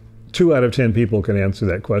 2 out of 10 people can answer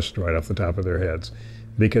that question right off the top of their heads,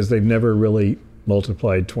 because they've never really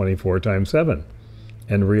multiplied 24 times 7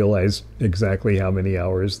 and realized exactly how many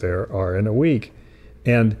hours there are in a week.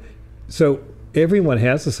 And so everyone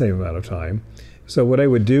has the same amount of time. So what I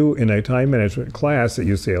would do in a time management class at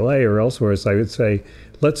UCLA or elsewhere is I would say,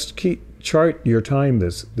 let's chart your time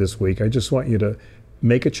this week. I just want you to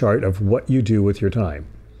make a chart of what you do with your time.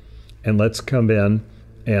 And let's come in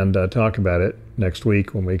and talk about it next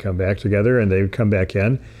week when we come back together. And they would come back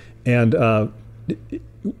in. And that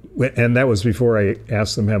was before I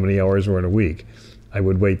asked them how many hours were in a week. I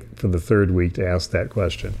would wait for the third week to ask that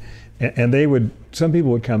question. And some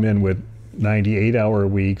people would come in with 98-hour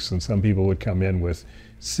weeks, and some people would come in with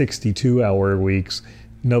 62-hour weeks.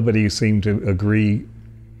 Nobody seemed to agree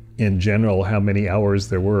in general how many hours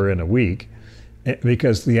there were in a week,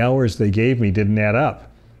 because the hours they gave me didn't add up.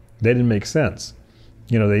 They didn't make sense.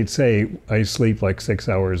 You know, they'd say, I sleep like 6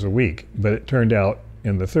 hours a week, but it turned out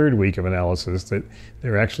in the third week of analysis that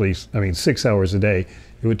they're actually, 6 hours a day.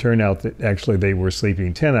 It would turn out that actually they were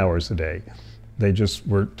sleeping 10 hours a day. They just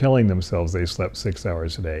were telling themselves they slept 6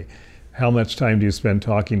 hours a day. How much time do you spend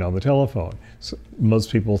talking on the telephone? So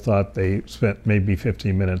most people thought they spent maybe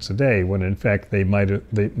 15 minutes a day, when in fact they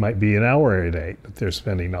might be an hour a day that they're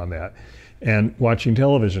spending on that. And watching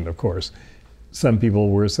television, of course. Some people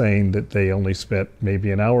were saying that they only spent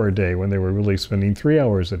maybe an hour a day when they were really spending 3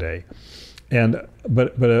 hours a day.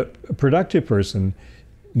 But a productive person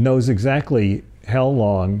knows exactly how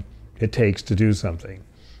long it takes to do something.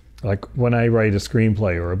 Like when I write a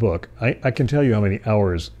screenplay or a book, I can tell you how many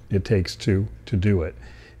hours it takes to do it.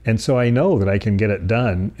 And so I know that I can get it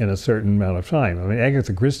done in a certain amount of time. I mean,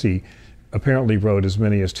 Agatha Christie apparently wrote as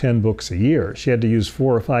many as 10 books a year. She had to use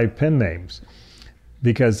 4 or 5 pen names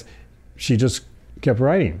because she just kept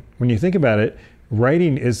writing. When you think about it,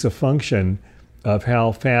 writing is a function of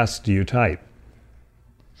how fast do you type.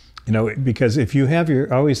 You know, because if you have I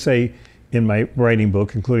always say in my writing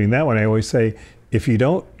book, including that one, I always say, if you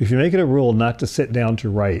make it a rule not to sit down to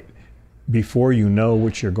write before you know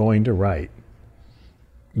what you're going to write,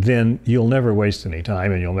 then you'll never waste any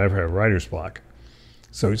time and you'll never have writer's block.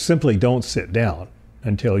 So simply don't sit down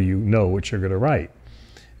until you know what you're going to write.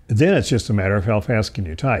 Then it's just a matter of how fast can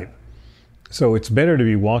you type. So it's better to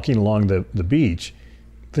be walking along the beach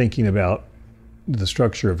thinking about the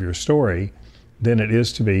structure of your story than it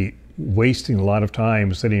is to be wasting a lot of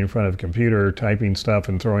time sitting in front of a computer, typing stuff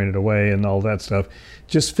and throwing it away and all that stuff.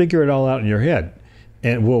 Just figure it all out in your head.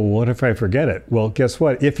 And well, what if I forget it? Well, guess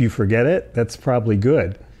what? If you forget it, that's probably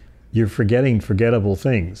good. You're forgetting forgettable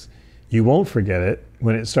things. You won't forget it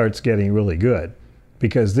when it starts getting really good,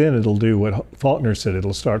 because then it'll do what Faulkner said,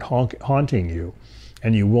 it'll start haunting you,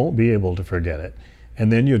 and you won't be able to forget it.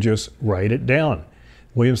 And then you'll just write it down.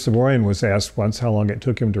 William Saroyan was asked once how long it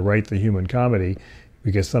took him to write The Human Comedy,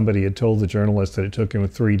 because somebody had told the journalist that it took him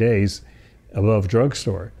 3 days above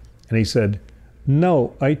drugstore. And he said,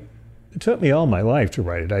 no, it took me all my life to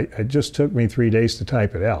write it. It just took me 3 days to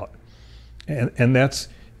type it out. And that's,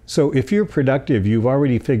 so if you're productive, you've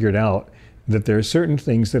already figured out that there are certain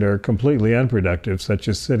things that are completely unproductive, such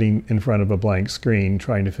as sitting in front of a blank screen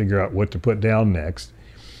trying to figure out what to put down next,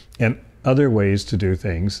 and other ways to do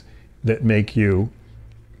things that make you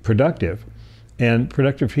productive. And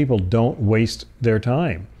productive people don't waste their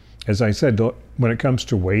time. As I said, when it comes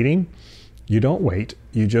to waiting, you don't wait,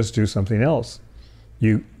 you just do something else.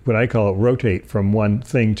 You, what I call it, rotate from one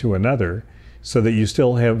thing to another, so that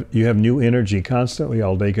you have new energy constantly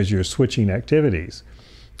all day because you're switching activities.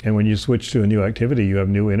 And when you switch to a new activity, you have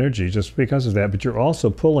new energy just because of that, but you're also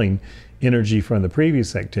pulling energy from the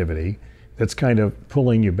previous activity that's kind of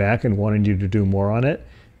pulling you back and wanting you to do more on it.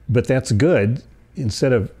 But that's good.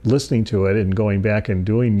 Instead of listening to it and going back and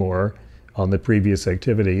doing more on the previous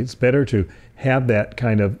activity, it's better to have that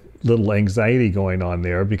kind of little anxiety going on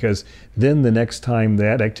there, because then the next time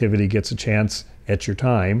that activity gets a chance at your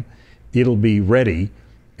time, it'll be ready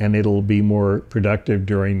and it'll be more productive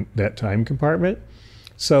during that time compartment.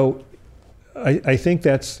 So I think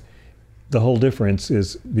that's the whole difference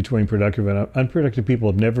is between productive and unproductive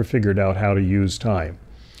people have never figured out how to use time.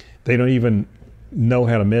 They don't even know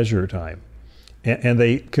how to measure time. And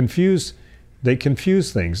they confuse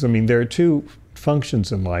things. I mean, there are two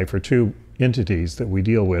functions in life, or two entities that we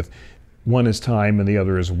deal with. one is time and the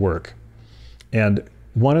other is work. And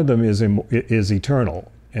one of them is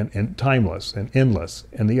eternal and timeless and endless,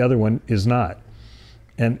 and the other one is not.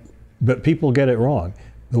 But people get it wrong.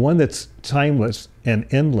 The one that's timeless and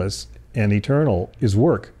endless and eternal is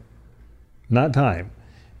work, not time,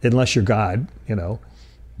 unless you're God, you know.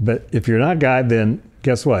 But if you're not God, then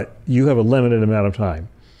guess what? You have a limited amount of time.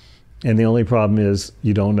 And the only problem is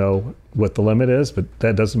you don't know what the limit is, but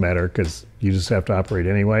that doesn't matter because you just have to operate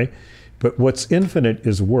anyway. But what's infinite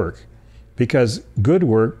is work, because good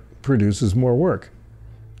work produces more work.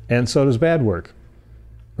 And so does bad work,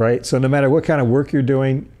 right? So no matter what kind of work you're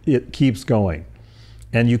doing, it keeps going.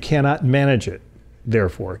 And you cannot manage it,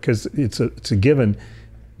 therefore, because it's a given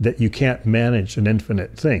that you can't manage an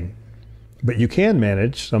infinite thing. But you can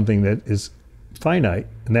manage something that is finite,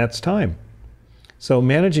 and that's time. So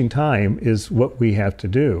managing time is what we have to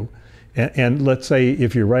do. And let's say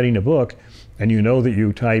if you're writing a book and you know that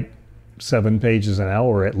you type 7 pages an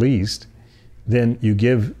hour at least, then you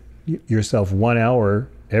give yourself 1 hour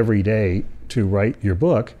every day to write your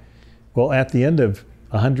book. Well, at the end of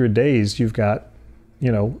 100 days, you've got,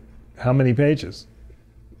 you know, how many pages?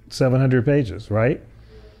 700 pages, right?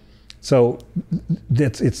 So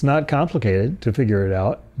it's not complicated to figure it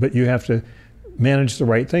out, but you have to manage the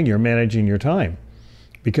right thing. You're managing your time,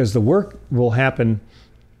 because the work will happen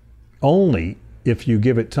only if you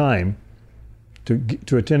give it time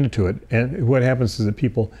to attend to it. And what happens is that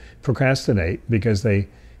people procrastinate because they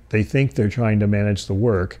think they're trying to manage the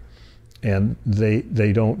work, and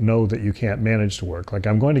they don't know that you can't manage the work. Like,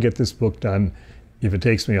 I'm going to get this book done if it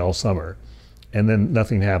takes me all summer, and then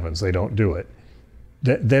nothing happens. They don't do it.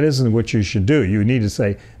 That isn't what you should do. You need to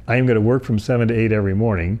say, I'm going to work from 7 to 8 every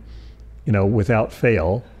morning, you know, without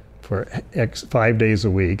fail for 5 days a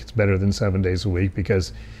week. It's better than 7 days a week,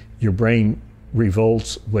 because your brain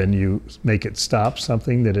revolts when you make it stop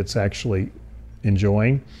something that it's actually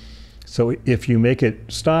enjoying. So if you make it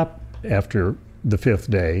stop after the 5th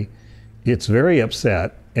day, it's very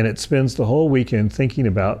upset, and it spends the whole weekend thinking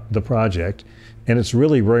about the project, and it's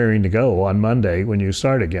really raring to go on Monday when you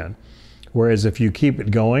start again. Whereas if you keep it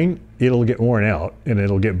going, it'll get worn out and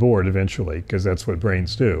it'll get bored eventually, because that's what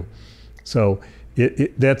brains do. So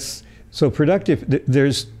that's so productive.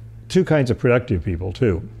 There's 2 kinds of productive people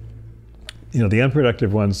too. You know, the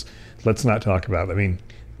unproductive ones, let's not talk about. I mean,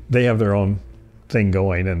 they have their own thing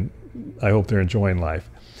going, and I hope they're enjoying life.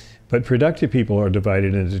 But productive people are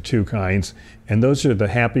divided into 2 kinds, and those are the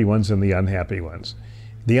happy ones and the unhappy ones.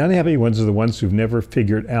 The unhappy ones are the ones who've never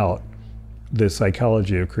figured out the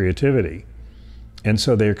psychology of creativity. And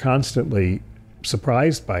so they're constantly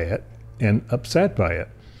surprised by it and upset by it.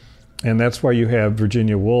 And that's why you have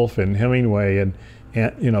Virginia Woolf and Hemingway and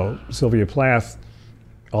you know, Sylvia Plath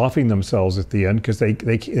offing themselves at the end, because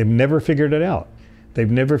they've never figured it out.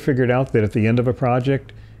 They've never figured out that at the end of a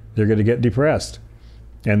project, they're going to get depressed.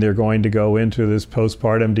 And they're going to go into this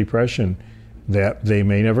postpartum depression that they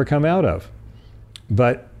may never come out of.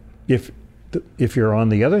 But if you're on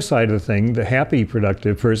the other side of the thing, the happy,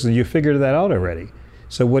 productive person, you figured that out already.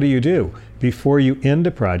 So what do? Before you end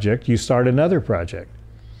a project, you start another project.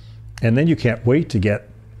 And then you can't wait to get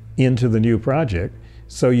into the new project,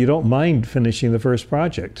 so you don't mind finishing the first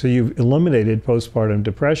project. So you've eliminated postpartum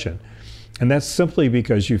depression. And that's simply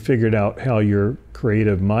because you figured out how your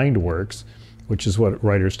creative mind works, which is what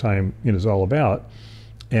Writer's Time, you know, is all about.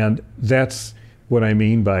 And that's what I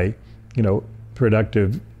mean by, you know,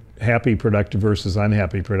 happy, productive versus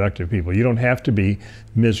unhappy, productive people. You don't have to be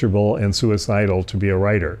miserable and suicidal to be a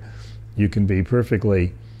writer. You can be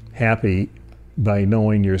perfectly happy by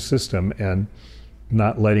knowing your system and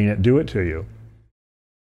not letting it do it to you.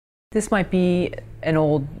 This might be an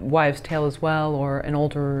old wives' tale as well, or an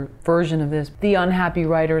older version of this. The unhappy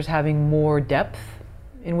writers having more depth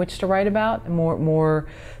in which to write about, more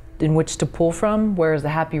in which to pull from, whereas the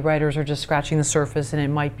happy writers are just scratching the surface, and it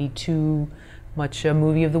might be too much a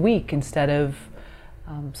movie of the week instead of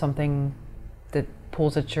something that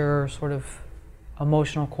pulls at your sort of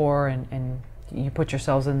emotional core, and you put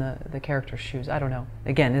yourselves in the character's shoes. I don't know.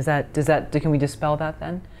 Again, can we dispel that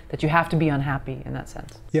then? That you have to be unhappy in that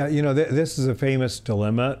sense? Yeah, you know, this is a famous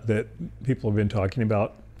dilemma that people have been talking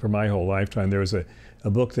about for my whole lifetime. There was a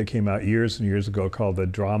book that came out years and years ago called The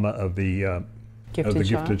Drama of the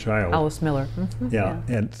Gifted Child. Alice Miller. Mm-hmm. Yeah,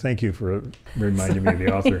 and thank you for reminding me of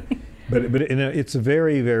the author. But it's a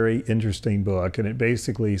very, very interesting book, and it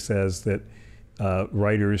basically says that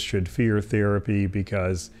writers should fear therapy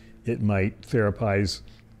because it might therapize,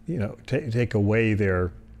 you know, take away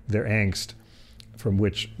their angst, from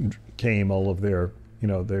which came all of their, you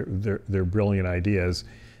know, their brilliant ideas,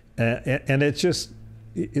 and it's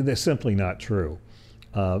simply not true.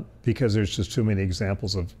 because there's just too many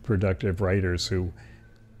examples of productive writers who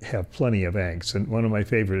have plenty of angst. And one of my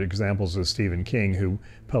favorite examples is Stephen King, who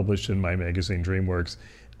published in my magazine DreamWorks.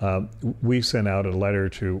 We sent out a letter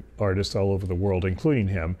to artists all over the world, including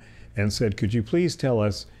him, and said, could you please tell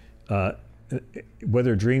us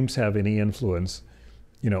whether dreams have any influence,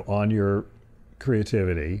 on your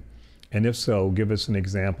creativity, and if so, give us an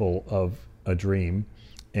example of a dream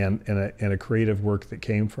and a creative work that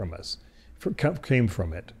came from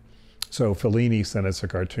it. So Fellini sent us a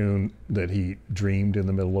cartoon that he dreamed in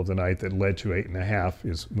the middle of the night that led to 8½,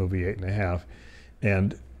 his movie 8½,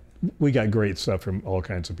 and we got great stuff from all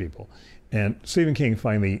kinds of people. And Stephen King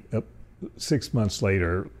finally, 6 months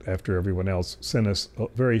later, after everyone else, sent us a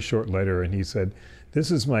very short letter, and he said,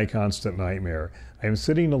 this is my constant nightmare. I'm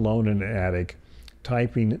sitting alone in an attic,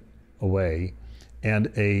 typing away,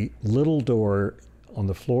 and a little door on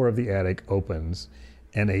the floor of the attic opens,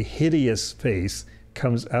 and a hideous face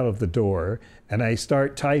comes out of the door, and I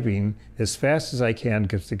start typing as fast as I can,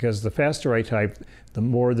 because the faster I type, the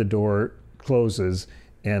more the door closes,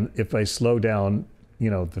 and if I slow down,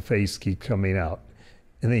 the face keeps coming out.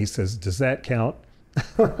 And then he says, does that count?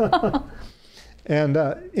 And,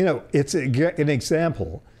 it's an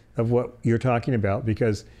example of what you're talking about,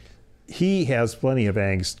 because he has plenty of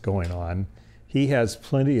angst going on. He has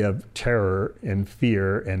plenty of terror and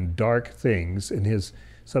fear and dark things in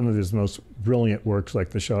some of his most brilliant works,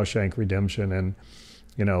 like The Shawshank Redemption and,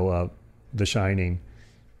 The Shining.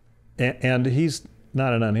 And he's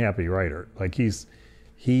not an unhappy writer. Like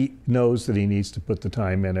he knows that he needs to put the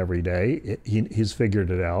time in every day. He's figured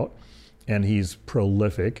it out, and he's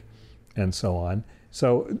prolific, and so on.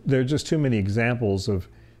 So there are just too many examples of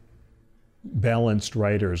balanced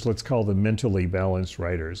writers. Let's call them mentally balanced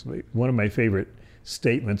writers. One of my favorite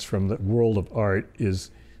statements from the world of art is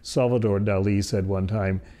Salvador Dali said one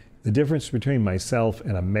time, the difference between myself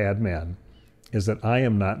and a madman is that I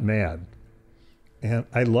am not mad. And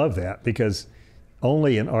I love that, because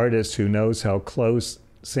only an artist who knows how close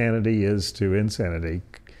sanity is to insanity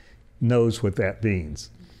knows what that means.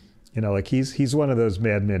 Like he's one of those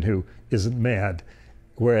madmen who isn't mad,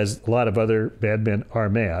 whereas a lot of other madmen are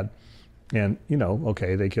mad. And,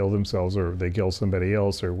 okay, they kill themselves or they kill somebody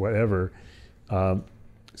else or whatever.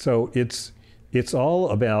 So it's all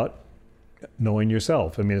about knowing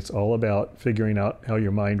yourself. I mean, it's all about figuring out how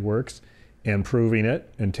your mind works and proving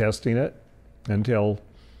it and testing it until,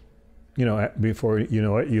 before you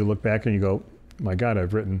know it, you look back and you go, my God,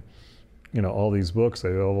 I've written, all these books, I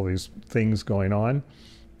have all these things going on,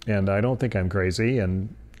 and I don't think I'm crazy.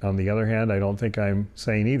 And on the other hand, I don't think I'm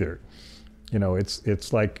sane either.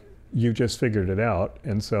 It's like you just figured it out.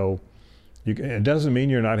 And so it doesn't mean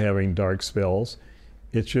you're not having dark spells.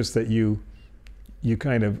 It's just that you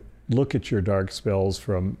kind of look at your dark spells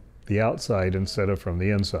from the outside instead of from the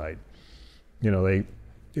inside.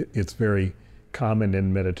 It's very common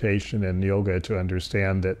in meditation and yoga to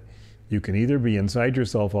understand that you can either be inside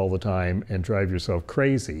yourself all the time and drive yourself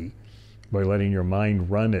crazy by letting your mind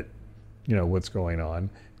run it, what's going on,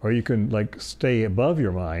 or you can stay above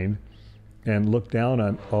your mind and look down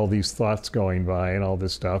on all these thoughts going by and all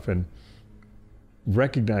this stuff and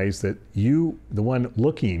recognize that you, the one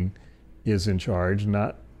looking, is in charge,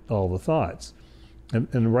 not all the thoughts. And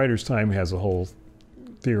the Writer's Time has a whole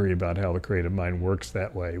theory about how the creative mind works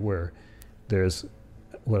that way, where there's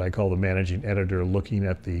what I call the managing editor looking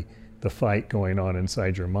at the fight going on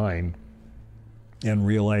inside your mind and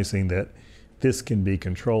realizing that this can be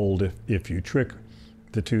controlled if you trick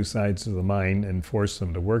the two sides of the mind and force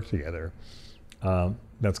them to work together.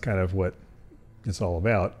 That's kind of what it's all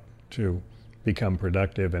about, to become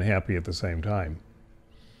productive and happy at the same time.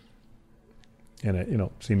 And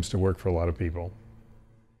it seems to work for a lot of people.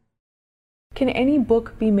 Can any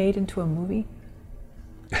book be made into a movie?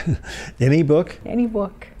 Any book? Any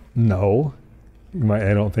book. No,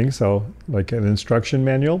 I don't think so. Like an instruction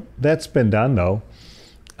manual? That's been done, though.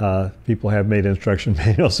 People have made instruction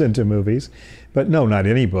manuals into movies. But no, not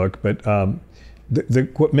any book. But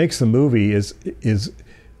what makes the movie is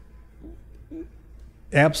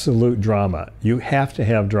absolute drama. You have to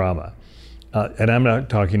have drama. And I'm not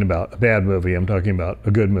talking about a bad movie. I'm talking about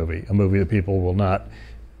a good movie, a movie that people will not,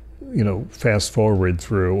 fast forward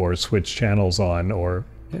through or switch channels on.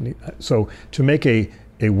 So to make a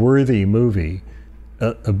worthy movie,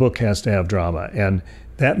 a book has to have drama. And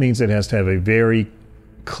that means it has to have a very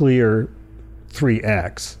clear 3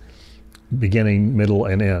 acts, beginning, middle,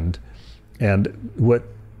 and end. And what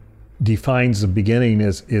defines the beginning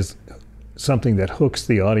is something that hooks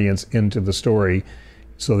the audience into the story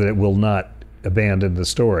so that it will not abandon the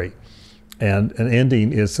story. And an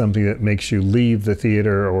ending is something that makes you leave the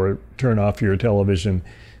theater or turn off your television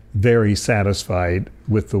very satisfied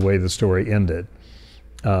with the way the story ended.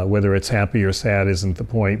 Whether it's happy or sad isn't the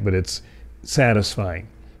point, but it's satisfying,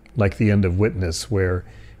 like the end of Witness, where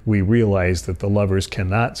we realize that the lovers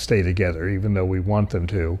cannot stay together, even though we want them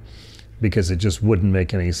to, because it just wouldn't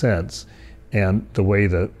make any sense. And the way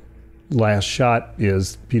the last shot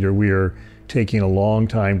is Peter Weir taking a long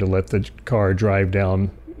time to let the car drive down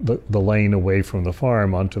the lane away from the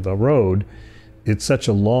farm onto the road, it's such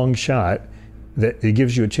a long shot that it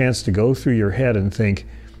gives you a chance to go through your head and think,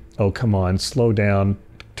 oh, come on, slow down,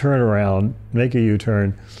 turn around, make a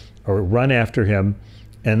U-turn, or run after him.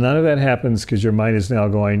 And none of that happens because your mind is now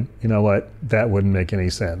going, you know what, that wouldn't make any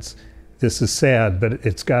sense. This is sad, but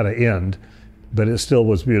it's got to end, but it still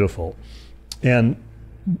was beautiful. And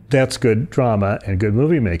that's good drama and good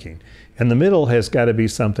movie making. And the middle has got to be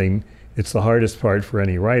something, it's the hardest part for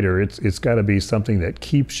any writer, it's got to be something that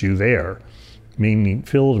keeps you there, meaning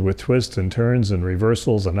filled with twists and turns and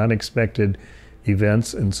reversals and unexpected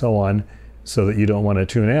events and so on, so that you don't want to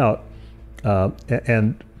tune out.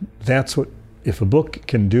 And that's what, if a book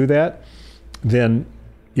can do that, then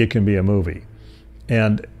it can be a movie.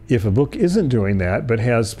 And if a book isn't doing that, but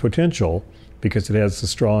has potential, because it has a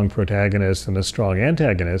strong protagonist and a strong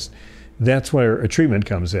antagonist, that's where a treatment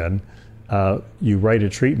comes in. You write a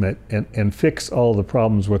treatment and fix all the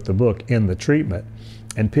problems with the book in the treatment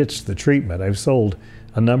and pitch the treatment. I've sold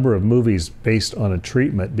a number of movies based on a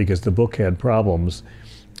treatment because the book had problems,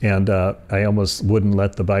 and I almost wouldn't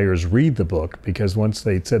let the buyers read the book, because once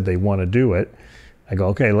they said they want to do it, I go,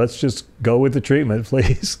 okay, let's just go with the treatment,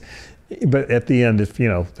 please. But at the end, if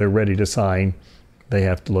they're ready to sign, they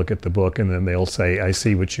have to look at the book and then they'll say, I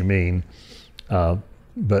see what you mean,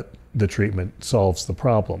 but the treatment solves the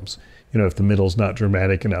problems. If the middle's not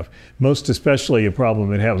dramatic enough. Most especially a problem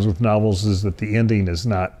that happens with novels is that the ending is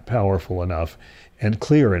not powerful enough and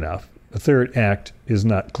clear enough. The third act is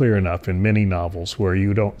not clear enough in many novels, where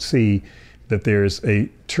you don't see that there's a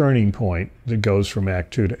turning point that goes from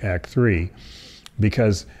Act 2 to Act 3,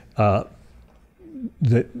 because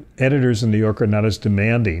the editors in New York are not as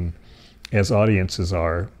demanding as audiences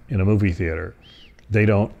are in a movie theater. They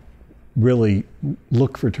don't really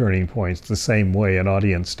look for turning points the same way an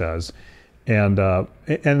audience does. And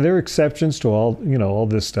there are exceptions to all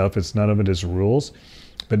this stuff. None of it is rules,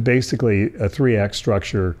 but basically a 3-act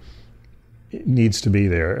structure needs to be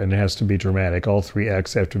there, and it has to be dramatic. All 3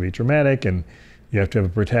 acts have to be dramatic, and you have to have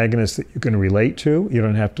a protagonist that you can relate to. You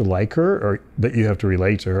don't have to like her, but you have to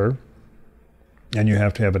relate to her. And you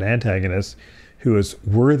have to have an antagonist who is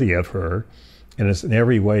worthy of her and is in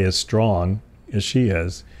every way as strong as she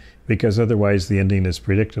is, because otherwise the ending is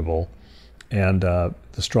predictable. And the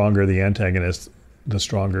stronger the antagonist, the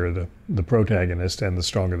stronger the protagonist, and the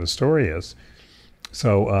stronger the story is.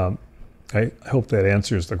 So I hope that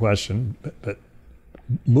answers the question. But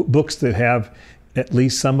books that have at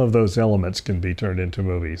least some of those elements can be turned into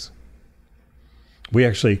movies.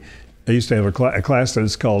 I used to have a class that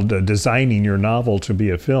is called Designing Your Novel to be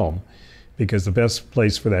a Film, because the best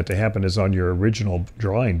place for that to happen is on your original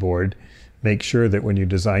drawing board. Make sure that when you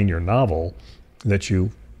design your novel that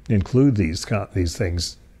you include these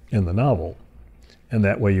things in the novel, and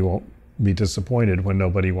that way you won't be disappointed when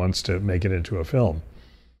nobody wants to make it into a film.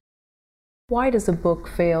 Why does a book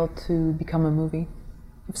fail to become a movie?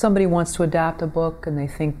 If somebody wants to adapt a book and they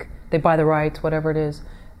think they buy the rights, whatever it is,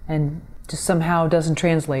 and just somehow doesn't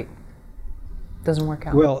translate, doesn't work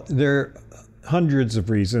out. Well, there are hundreds of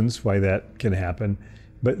reasons why that can happen,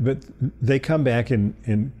 but they come back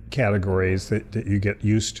in categories that you get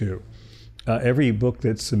used to. Every book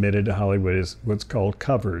that's submitted to Hollywood is what's called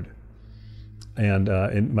covered. And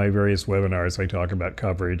in my various webinars, I talk about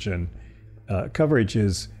coverage. And coverage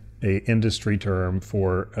is an industry term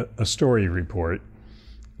for a story report,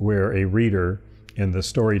 where a reader in the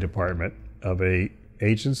story department of a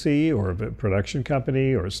agency or of a production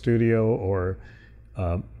company or a studio or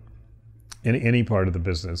any part of the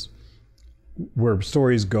business, where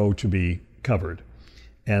stories go to be covered.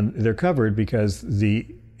 And they're covered because the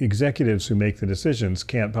executives who make the decisions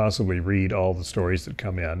can't possibly read all the stories that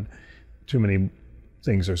come in. Too many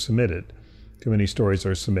things are submitted. Too many stories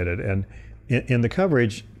are submitted. And in the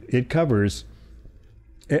coverage, it covers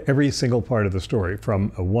every single part of the story,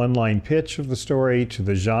 from a one-line pitch of the story to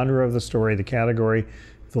the genre of the story, the category,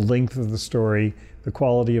 the length of the story, the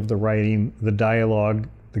quality of the writing, the dialogue,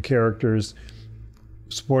 the characters,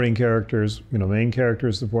 supporting characters, main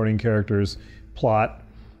characters, supporting characters, plot,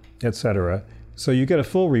 etc. So you get a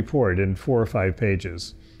full report in 4 or 5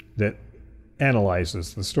 pages that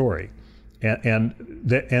analyzes the story, and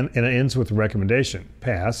it ends with a recommendation: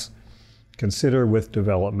 pass, consider with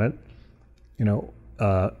development,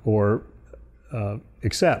 or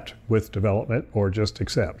accept with development, or just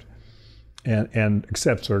accept. And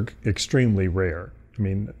accepts are extremely rare. I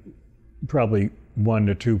mean, probably 1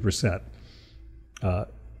 to 2%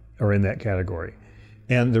 are in that category.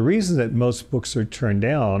 And the reason that most books are turned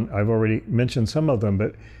down, I've already mentioned some of them,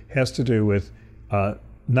 but has to do with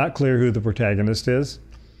not clear who the protagonist is,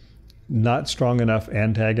 not strong enough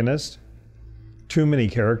antagonist, too many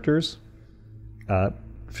characters,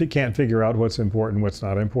 if you can't figure out what's important, what's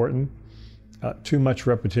not important, too much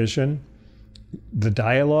repetition. The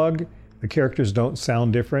dialogue, the characters don't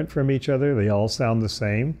sound different from each other, they all sound the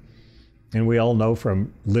same. And we all know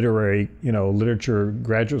from literature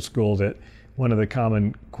graduate school that one of the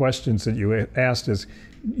common questions that you asked is,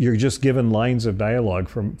 you're just given lines of dialogue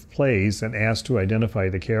from plays and asked to identify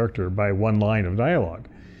the character by one line of dialogue.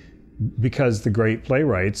 Because the great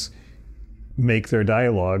playwrights make their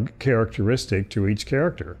dialogue characteristic to each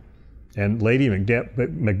character. And Lady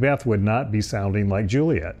Macbeth would not be sounding like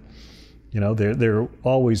Juliet. There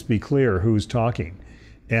always be clear who's talking.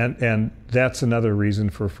 And that's another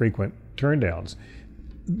reason for frequent turndowns.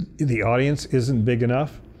 The audience isn't big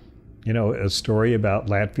enough. A story about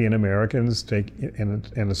Latvian Americans in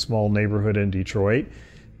a small neighborhood in Detroit,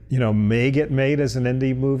 may get made as an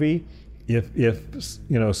indie movie if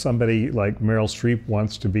somebody like Meryl Streep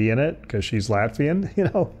wants to be in it because she's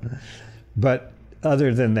Latvian, But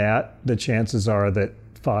other than that, the chances are that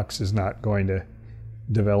Fox is not going to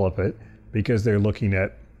develop it because they're looking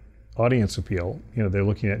at audience appeal. They're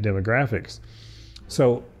looking at demographics.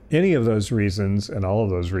 So any of those reasons and all of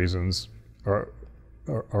those reasons are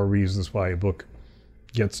reasons why a book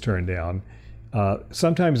gets turned down.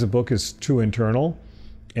 Sometimes a book is too internal,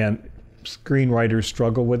 and screenwriters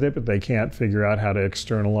struggle with it, but they can't figure out how to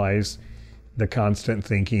externalize the constant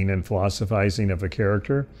thinking and philosophizing of a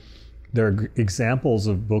character. There are examples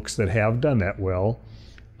of books that have done that well,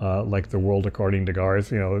 like The World According to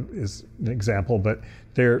Garth, is an example, but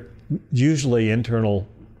they're usually internal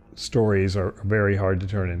stories are very hard to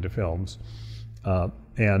turn into films.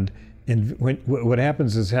 And what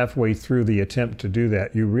happens is halfway through the attempt to do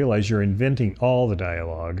that, you realize you're inventing all the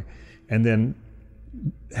dialogue, and then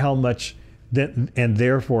and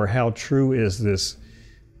therefore how true is this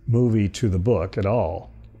movie to the book at all?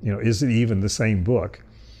 Is it even the same book?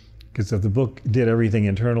 Because if the book did everything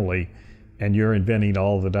internally and you're inventing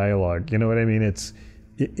all the dialogue, you know what I mean?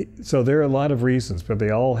 So there are a lot of reasons, but they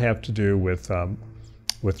all have to do with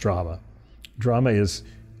drama. Drama is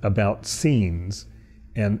about scenes,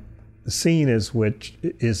 and the scene is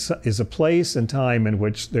a place and time in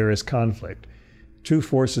which there is conflict. Two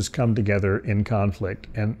forces come together in conflict,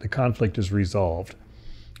 and the conflict is resolved.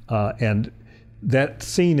 And that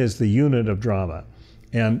scene is the unit of drama.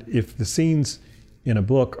 And if the scenes in a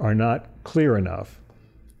book are not clear enough,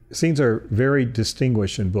 scenes are very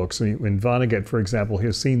distinguished in books. I mean, in Vonnegut, for example,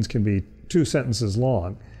 his scenes can be 2 sentences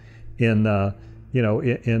long. In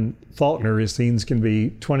Faulkner, his scenes can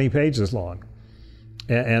be 20 pages long.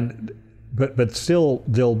 But still,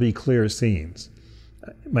 there'll be clear scenes.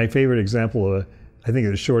 My favorite example, I think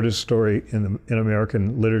the shortest story in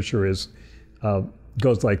American literature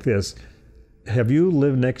goes like this. Have you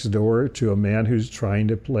lived next door to a man who's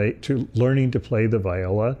learning to play the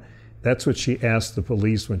viola? That's what she asked the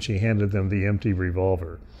police when she handed them the empty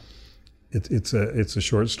revolver. It's a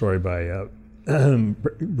short story by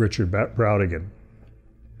Richard Brautigan.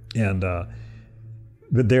 And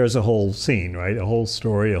but there's a whole scene, right? A whole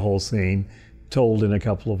story, a whole scene told in a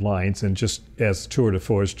couple of lines, and just as tour de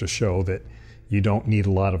force to show that you don't need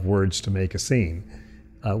a lot of words to make a scene.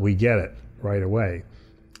 We get it right away.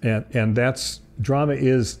 And drama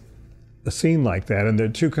is a scene like that. And there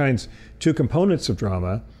are two components of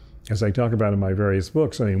drama, as I talk about in my various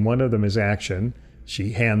books. I mean, one of them is action.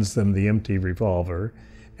 She hands them the empty revolver.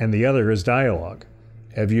 And the other is dialogue.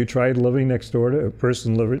 Have you tried living next door to a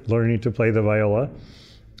person learning to play the viola?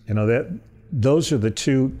 Those are the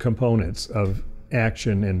two components of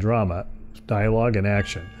action and drama, dialogue and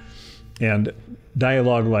action. And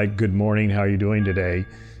dialogue like, good morning, how are you doing today,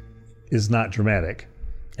 is not dramatic.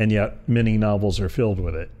 And yet many novels are filled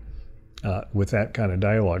with it, with that kind of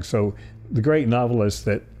dialogue. So the great novelists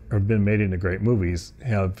that have been made into great movies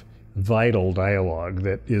have vital dialogue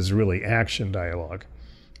that is really action dialogue.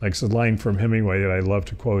 Like it's a line from Hemingway that I love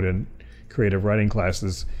to quote in creative writing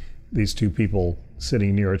classes. These two people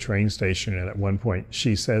sitting near a train station, and at one point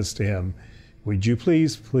she says to him, would you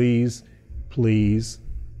please, please, please,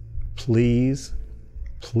 please,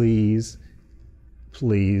 please,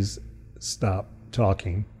 please stop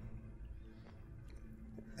talking.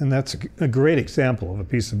 And that's a great example of a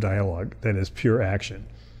piece of dialogue that is pure action.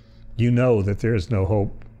 you know that there is no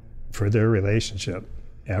hope for their relationship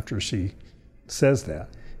after she says that.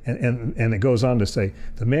 And it goes on to say,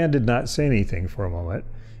 the man did not say anything for a moment.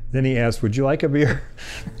 Then he asked, would you like a beer?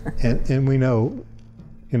 and we know,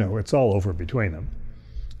 it's all over between them.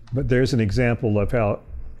 But there's an example of how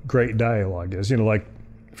great dialogue is. Like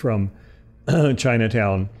from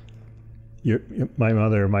Chinatown, my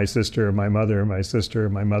mother, my sister, my mother, my sister,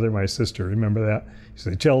 my mother, my sister. Remember that? You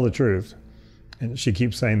say, tell the truth. And she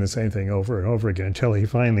keeps saying the same thing over and over again until he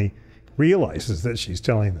finally realizes that she's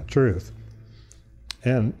telling the truth.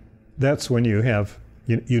 And that's when you have,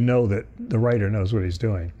 you know that the writer knows what he's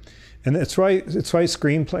doing. And it's why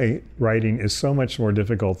screenplay writing is so much more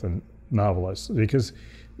difficult than novelists, because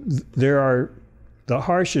there are the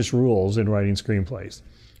harshest rules in writing screenplays.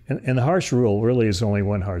 And the harsh rule really is only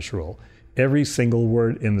one harsh rule. Every single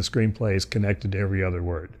word in the screenplay is connected to every other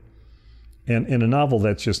word. And in a novel,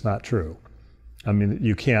 that's just not true. I mean,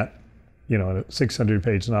 you can't, in a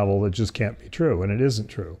 600-page novel, that just can't be true, and it isn't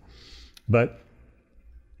true. But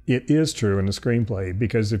it is true in a screenplay,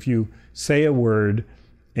 because if you say a word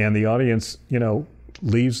and the audience,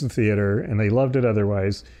 leaves the theater and they loved it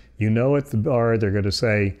otherwise, at the bar they're going to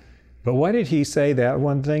say, but why did he say that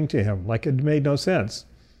one thing to him? Like it made no sense.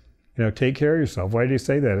 Take care of yourself. Why did he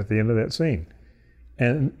say that at the end of that scene?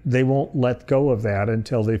 And they won't let go of that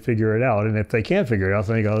until they figure it out. And if they can't figure it out,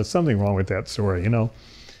 then they go, there's something wrong with that story,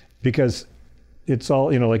 because it's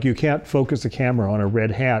all, like you can't focus a camera on a red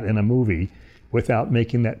hat in a movie without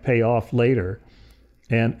making that pay off later.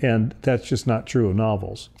 And that's just not true of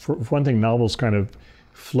novels. For one thing, novels kind of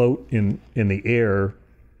float in the air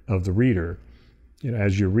of the reader.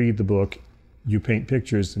 As you read the book, you paint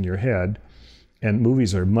pictures in your head, and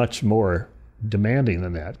movies are much more demanding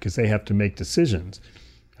than that, because they have to make decisions.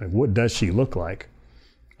 Like, what does she look like?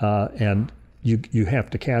 And you have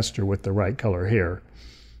to cast her with the right color hair.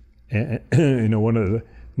 And one of the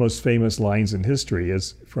most famous lines in history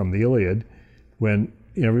is from the Iliad, when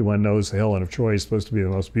everyone knows Helen of Troy is supposed to be the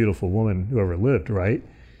most beautiful woman who ever lived, right?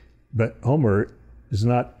 But Homer is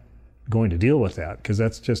not going to deal with that, because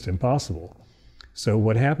that's just impossible. So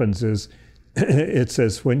what happens is, it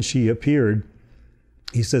says, when she appeared,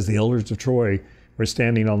 he says the elders of Troy were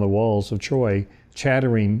standing on the walls of Troy,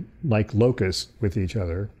 chattering like locusts with each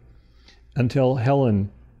other, until a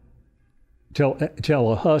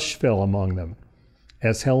hush fell among them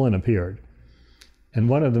as Helen appeared. And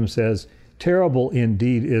one of them says, terrible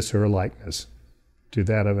indeed is her likeness to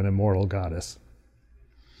that of an immortal goddess.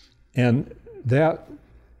 And that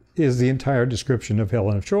is the entire description of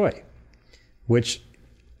Helen of Troy, which,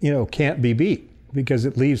 can't be beat, because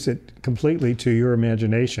it leaves it completely to your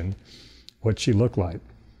imagination what she looked like.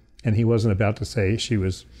 And he wasn't about to say she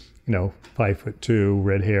was, 5'2",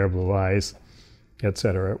 red hair, blue eyes,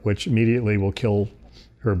 etc., which immediately will kill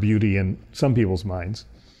her beauty in some people's minds.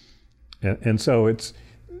 And so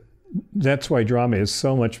that's why drama is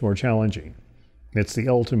so much more challenging. It's the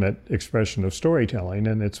ultimate expression of storytelling,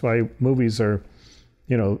 and it's why movies are,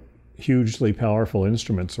 hugely powerful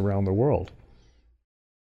instruments around the world.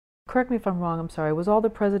 Correct me if I'm wrong, I'm sorry. Was All the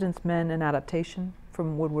President's Men an adaptation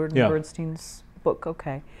from Woodward and Bernstein's book?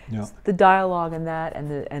 Okay. Yeah. The dialogue in that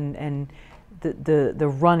and the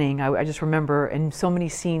running, I just remember in so many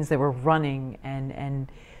scenes they were running,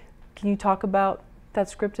 and can you talk about that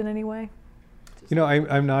script in any way?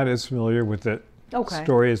 I'm not as familiar with the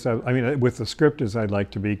story as with the script as I'd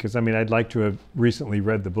like to be, because I'd like to have recently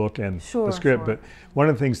read the book and the script. But one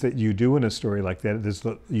of the things that you do in a story like that is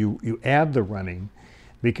you add the running,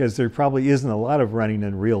 because there probably isn't a lot of running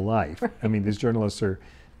in real life. Right. These journalists are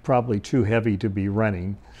probably too heavy to be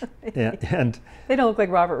running, and they don't look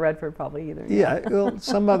like Robert Redford probably either. Yeah, well,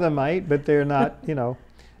 some of them might, but they're not.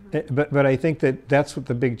 But I think that's what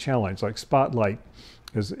the big challenge. Like Spotlight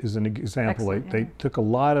is an example. They took a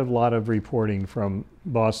lot of reporting from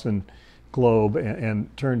Boston Globe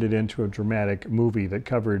and turned it into a dramatic movie that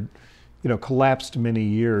covered, collapsed many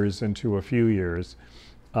years into a few years.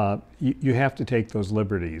 You have to take those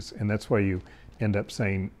liberties, and that's why you end up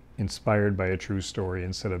saying inspired by a true story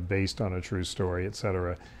instead of based on a true story,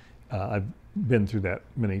 etc. I've been through that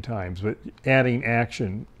many times, but adding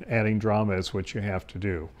action, adding drama is what you have to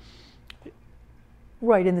do.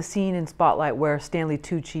 Right, in the scene in Spotlight where Stanley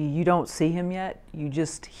Tucci, you don't see him yet, you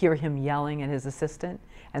just hear him yelling at his assistant,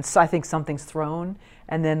 and so I think something's thrown,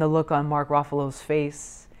 and then the look on Mark Ruffalo's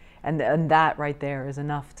face, and that right there is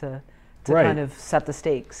enough to kind of set the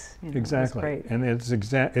stakes. Exactly, and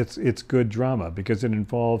it's good drama because it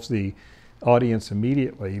involves the audience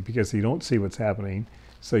immediately, because you don't see what's happening,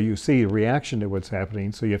 so you see a reaction to what's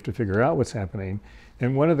happening, so you have to figure out what's happening.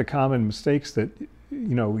 And one of the common mistakes that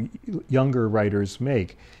younger writers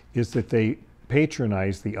make, is that they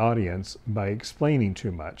patronize the audience by explaining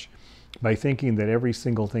too much, by thinking that every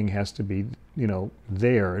single thing has to be,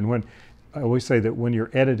 there. And when I always say that when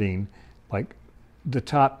you're editing, like the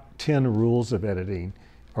top 10 rules of editing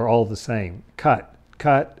are all the same. Cut,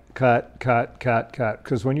 cut, cut, cut, cut, cut.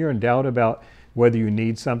 Because when you're in doubt about whether you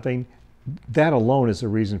need something, that alone is a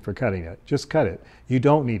reason for cutting it. Just cut it. You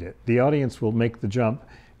don't need it. The audience will make the jump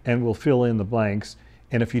and will fill in the blanks.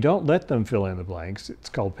 And if you don't let them fill in the blanks, it's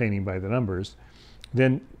called painting by the numbers,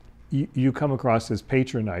 then you come across as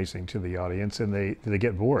patronizing to the audience, and they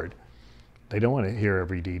get bored. They don't want to hear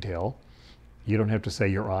every detail. You don't have to say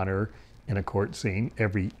Your Honor in a court scene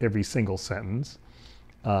every single sentence.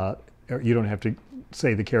 Or you don't have to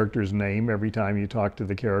say the character's name every time you talk to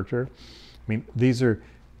the character. I mean, these are,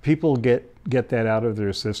 people get that out of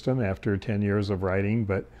their system after 10 years of writing,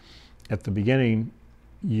 but at the beginning,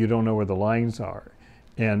 you don't know where the lines are.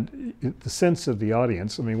 And the sense of the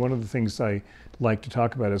audience, I mean, one of the things I like to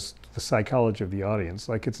talk about is the psychology of the audience.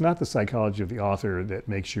 Like, it's not the psychology of the author that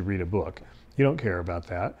makes you read a book. You don't care about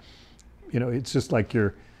that. It's just like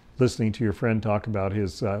you're listening to your friend talk about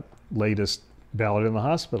his latest ballad in the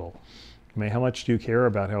hospital. I mean, how much do you care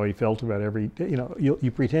about how he felt about every,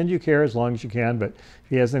 you pretend you care as long as you can, but if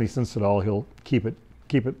he has any sense at all, he'll keep it,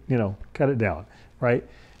 cut it down, right?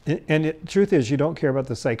 And the truth is, you don't care about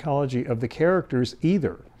the psychology of the characters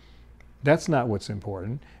either. That's not what's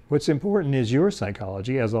important. What's important is your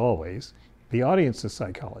psychology, as always, the audience's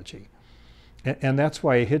psychology. And that's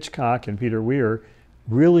why Hitchcock and Peter Weir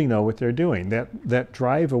really know what they're doing. That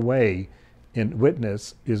drive away in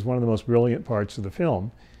Witness is one of the most brilliant parts of the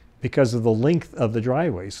film because of the length of the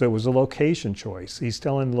driveway. So it was a location choice. He's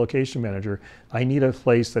telling the location manager, I need a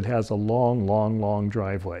place that has a long, long, long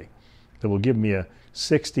driveway that will give me a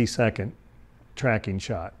 60-second tracking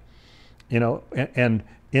shot. And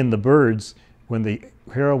in The Birds, when the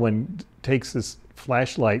heroine takes this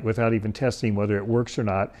flashlight without even testing whether it works or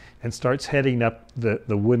not and starts heading up the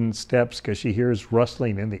wooden steps because she hears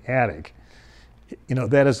rustling in the attic,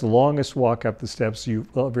 that is the longest walk up the steps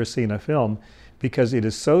you've ever seen in a film, because it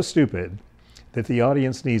is so stupid that the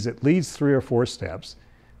audience needs at least 3 or 4 steps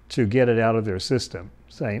to get it out of their system,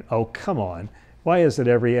 saying, oh, come on. Why is it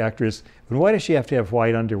every actress, and why does she have to have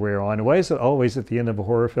white underwear on? And why is it always at the end of a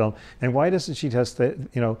horror film? And why doesn't she test that,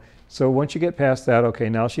 So once you get past that, okay,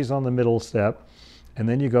 now she's on the middle step. And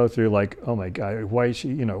then you go through like, oh my God, why is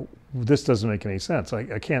she, this doesn't make any sense.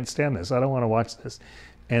 I can't stand this. I don't want to watch this.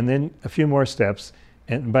 And then a few more steps.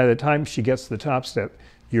 And by the time she gets to the top step,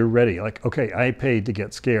 you're ready. Like, okay, I paid to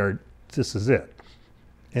get scared. This is it.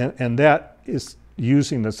 And that is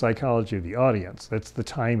using the psychology of the audience. That's the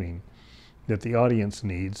timing that the audience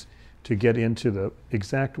needs to get into the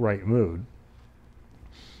exact right mood.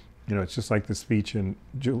 It's just like the speech in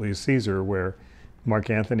Julius Caesar where Mark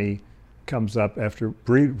Antony comes up after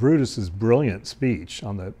Brutus's brilliant speech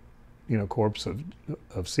on the corpse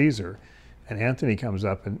of Caesar, and Antony comes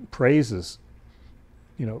up and praises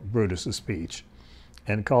Brutus's speech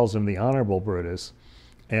and calls him the Honorable Brutus.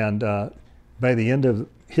 And by the end of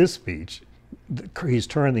his speech, he's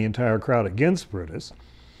turned the entire crowd against Brutus,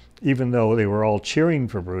 even though they were all cheering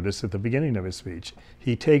for Brutus at the beginning of his speech.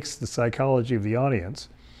 He takes the psychology of the audience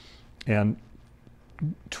and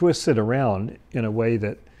twists it around in a way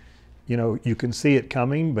that, you can see it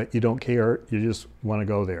coming, but you don't care. You just want to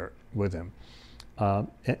go there with him.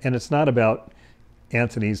 And it's not about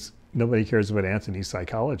nobody cares about Antony's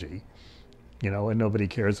psychology, and nobody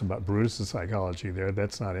cares about Brutus's psychology there.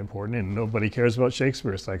 That's not important. And nobody cares about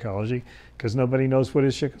Shakespeare's psychology because nobody knows what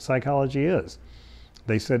his psychology is.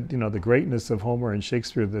 They said, the greatness of Homer and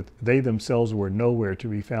Shakespeare, that they themselves were nowhere to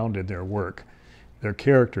be found in their work. Their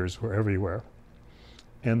characters were everywhere.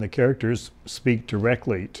 And the characters speak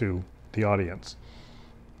directly to the audience.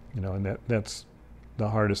 And that's the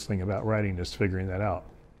hardest thing about writing, is figuring that out.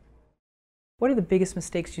 What are the biggest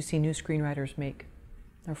mistakes you see new screenwriters make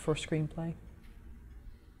their first screenplay?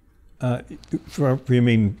 You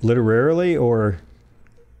mean literarily or?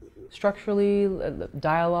 Structurally,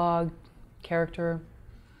 dialogue, character,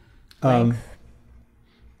 length?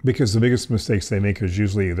 Because the biggest mistakes they make is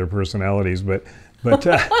usually their personalities, but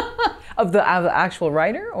of the actual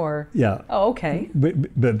writer, or? Yeah. Oh, okay. But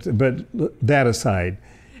that aside,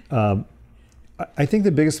 I think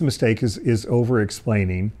the biggest mistake is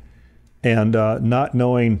over-explaining and not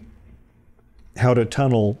knowing how to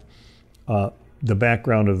tunnel the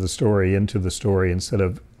background of the story into the story instead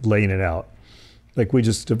of laying it out. Like, we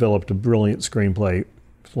just developed a brilliant screenplay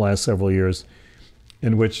for the last several years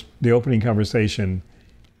in which the opening conversation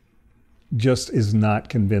just is not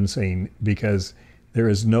convincing because there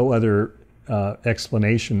is no other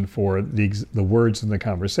explanation for the words in the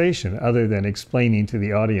conversation other than explaining to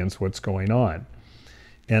the audience what's going on.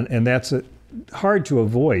 And that's a hard to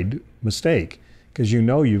avoid mistake, because you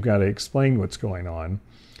know you've got to explain what's going on.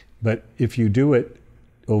 But if you do it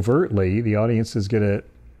overtly, the audience is going to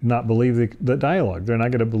not believe the dialogue. They're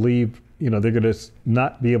not going to believe, they're going to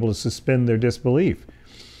not be able to suspend their disbelief.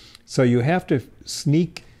 So you have to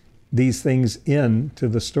sneak these things into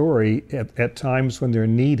the story at times when they're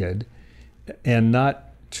needed, and not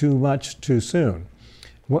too much too soon.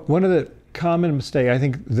 One of the common mistake, I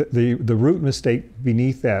think the root mistake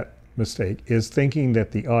beneath that mistake is thinking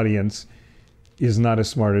that the audience is not as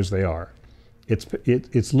smart as they are.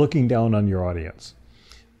 It's looking down on your audience.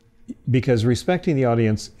 Because respecting the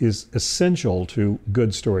audience is essential to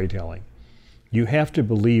good storytelling. You have to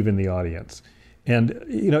believe in the audience. And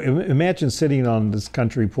imagine sitting on this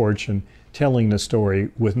country porch and telling the story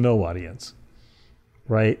with no audience,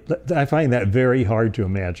 right? I find that very hard to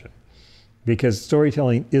imagine, because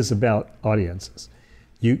storytelling is about audiences.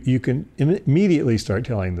 You can immediately start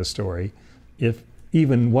telling the story if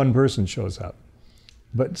even one person shows up.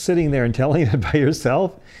 But sitting there and telling it by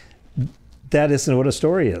yourself, that isn't what a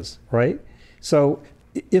story is, right? So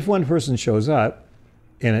if one person shows up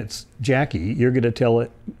and it's Jackie, you're going to tell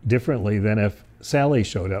it differently than if Sally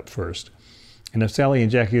showed up first. And if Sally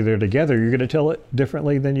and Jackie are there together, you're going to tell it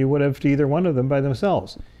differently than you would have to either one of them by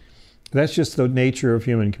themselves. That's just the nature of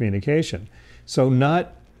human communication. So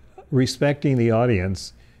not respecting the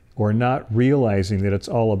audience or not realizing that it's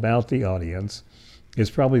all about the audience is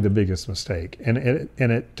probably the biggest mistake. And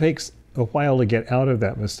it takes a while to get out of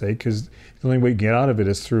that mistake, because the only way to get out of it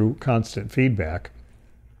is through constant feedback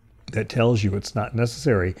that tells you it's not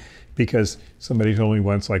necessary. Because somebody told me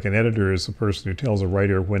once, like, an editor is the person who tells a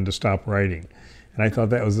writer when to stop writing. And I thought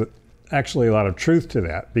that was actually a lot of truth to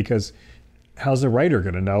that, because how's a writer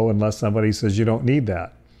going to know unless somebody says you don't need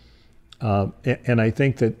that? And I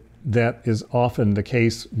think that is often the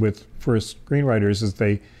case for screenwriters, is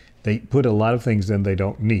they put a lot of things in they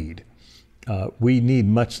don't need. We need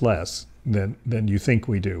much less than you think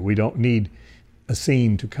we do. We don't need a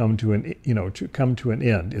scene to come to an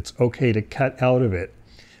end. It's okay to cut out of it.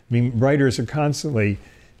 I mean, writers are constantly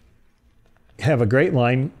have a great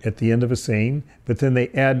line at the end of a scene, but then they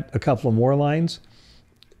add a couple of more lines.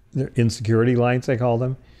 They're insecurity lines, I call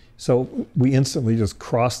them. So we instantly just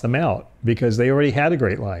cross them out because they already had a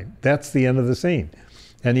great line. That's the end of the scene.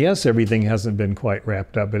 And yes, everything hasn't been quite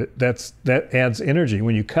wrapped up, but that adds energy.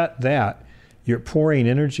 When you cut that, you're pouring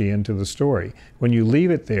energy into the story. When you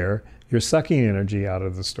leave it there, you're sucking energy out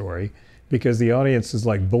of the story, because the audience is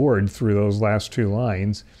like bored through those last two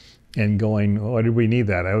lines and going, "Why did we need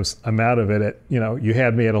that? I'm out of it at, you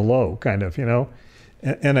had me at a low," kind of,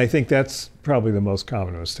 And I think that's probably the most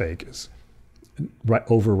common mistake, is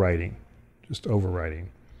overwriting, just overwriting.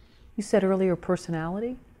 You said earlier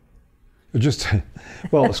personality?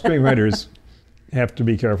 Well, screenwriters have to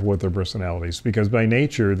be careful with their personalities, because by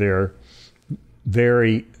nature they're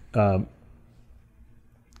very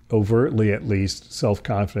overtly, at least,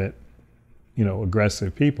 self-confident,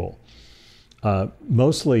 aggressive people.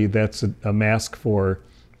 Mostly that's a mask for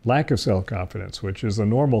lack of self-confidence, which is a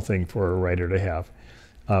normal thing for a writer to have.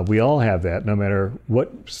 We all have that. No matter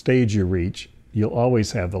what stage you reach, you'll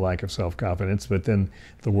always have the lack of self-confidence, but then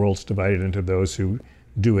the world's divided into those who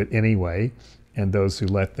do it anyway and those who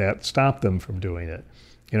let that stop them from doing it.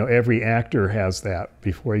 Every actor has that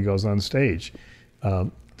before he goes on stage.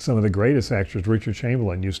 Some of the greatest actors, Richard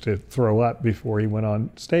Chamberlain, used to throw up before he went on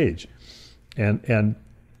stage.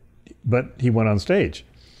 But he went on stage.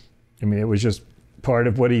 I mean, it was just part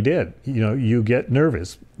of what he did. You get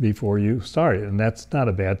nervous before you start, and that's not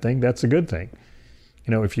a bad thing. That's a good thing.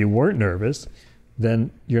 If you weren't nervous,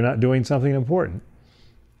 then you're not doing something important.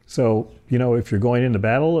 So, if you're going into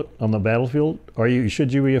battle on the battlefield,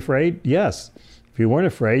 should you be afraid? Yes. If you weren't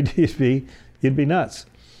afraid, you'd be nuts.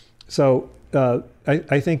 So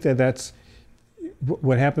I think that's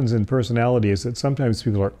what happens in personality, is that sometimes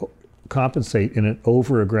people compensate in an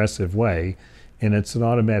over-aggressive way, and it's an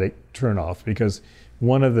automatic turnoff, because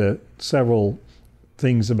one of the several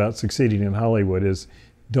things about succeeding in Hollywood is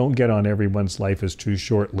don't get on everyone's life is too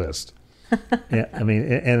short list. I mean,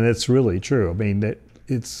 and it's really true. I mean,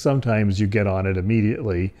 it's sometimes you get on it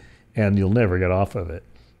immediately and you'll never get off of it.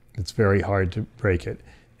 It's very hard to break it.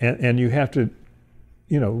 And you have to,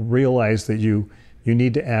 realize that you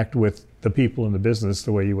need to act with the people in the business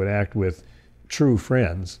the way you would act with true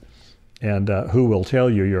friends, and who will tell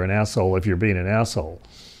you you're an asshole if you're being an asshole.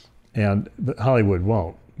 But Hollywood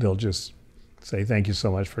won't. They'll just say, "Thank you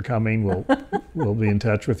so much for coming. We'll be in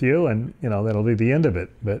touch with you," and that'll be the end of it.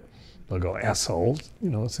 But they'll go, asshole,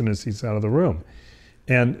 as soon as he's out of the room.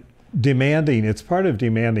 And demanding, it's part of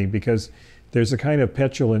demanding because there's a kind of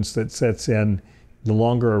petulance that sets in the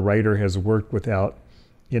longer a writer has worked without,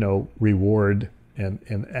 reward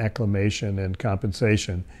and acclamation and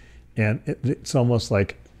compensation. And it's almost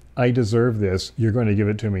like, I deserve this, you're going to give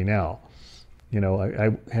it to me now.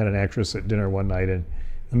 I had an actress at dinner one night, and in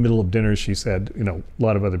the middle of dinner she said, a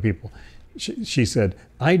lot of other people, she said,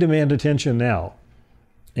 I demand attention now.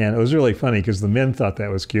 And it was really funny because the men thought that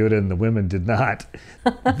was cute and the women did not.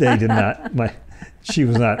 They did not. She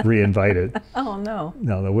was not re-invited. Oh, no.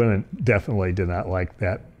 No, the women definitely did not like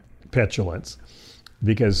that petulance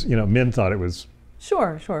because, men thought it was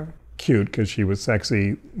Sure. cute because she was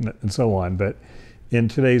sexy and so on. But in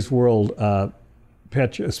today's world,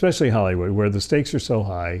 especially Hollywood, where the stakes are so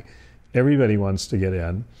high, everybody wants to get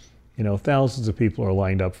in. Thousands of people are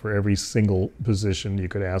lined up for every single position you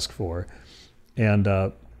could ask for.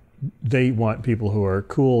 And they want people who are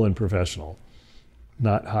cool and professional,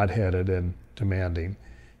 not hot-headed and demanding.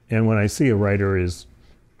 And when I see a writer is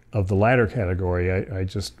of the latter category, I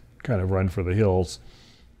just kind of run for the hills.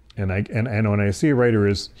 And when I see a writer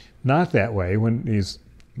is not that way, when he's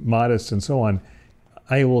modest and so on,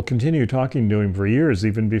 I will continue talking to him for years,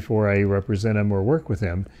 even before I represent him or work with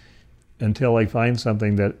him, until I find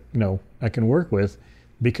something that I can work with,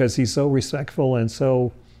 because he's so respectful and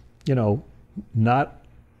so not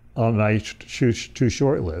on my too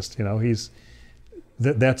short list.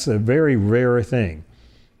 That's a very rare thing,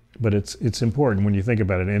 but it's important when you think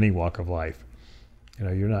about it in any walk of life.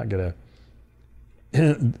 You're not gonna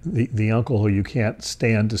the uncle who you can't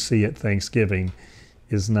stand to see at Thanksgiving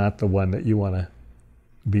is not the one that you want to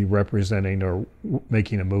be representing or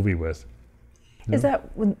making a movie with. Is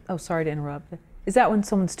that when, sorry to interrupt. Is that when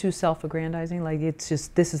someone's too self-aggrandizing? Like it's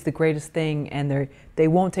just, this is the greatest thing, and they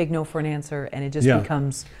won't take no for an answer, and it just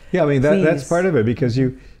becomes, yeah, I mean, that's part of it, because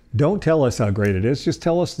you don't tell us how great it is, just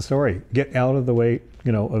tell us the story. Get out of the way,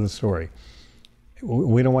 of the story.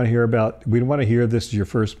 We don't want to hear this is your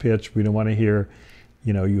first pitch. We don't want to hear,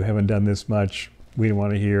 you haven't done this much. We don't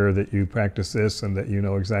want to hear that you practice this and that you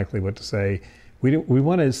know exactly what to say. We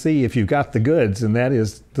want to see if you've got the goods, and that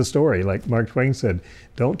is the story. Like Mark Twain said,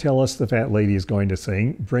 don't tell us the fat lady is going to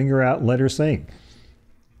sing. Bring her out and let her sing.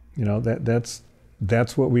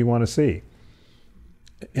 That's what we want to see.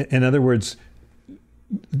 In other words,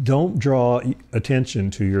 don't draw attention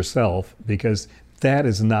to yourself, because that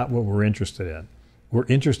is not what we're interested in. We're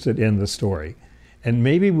interested in the story. And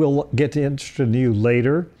maybe we'll get interested in you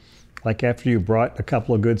later, like after you brought a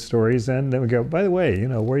couple of good stories in, then we go, by the way,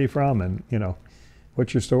 where are you from? And,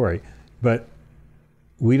 what's your story? But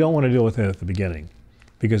we don't want to deal with that at the beginning,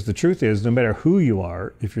 because the truth is, no matter who you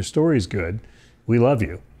are, if your story's good, we love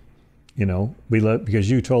you. We love because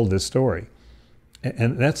you told this story.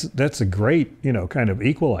 And that's a great, kind of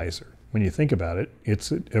equalizer when you think about it.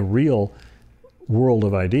 It's a real world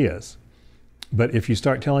of ideas. But if you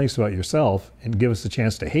start telling us about yourself and give us a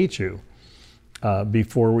chance to hate you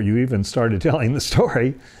before you even started telling the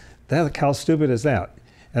story, how stupid is that?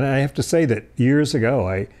 And I have to say that years ago,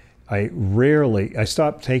 I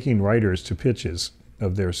stopped taking writers to pitches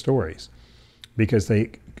of their stories, because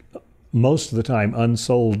they, most of the time,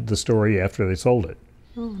 unsold the story after they sold it.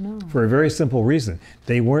 Oh, no. For a very simple reason.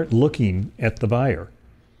 They weren't looking at the buyer.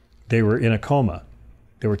 They were in a coma.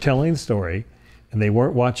 They were telling the story, and they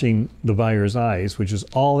weren't watching the buyer's eyes, which is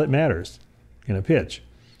all that matters in a pitch.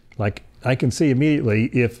 Like, I can see immediately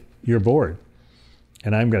if you're bored,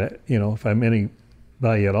 and I'm going to, if I'm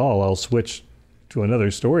anybody at all, I'll switch to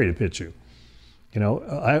another story to pitch you.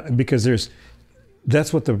 Because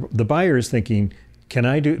that's what the buyer is thinking.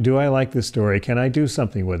 Do I like this story? Can I do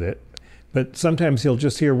something with it? But sometimes he'll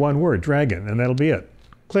just hear one word, dragon, and that'll be it.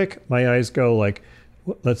 Click, my eyes go like,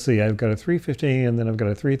 let's see, I've got a 3:15 and then I've got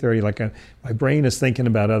a 3:30. Like my brain is thinking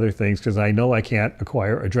about other things because I know I can't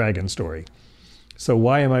acquire a dragon story. So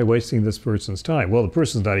why am I wasting this person's time? Well, the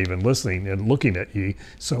person's not even listening and looking at you,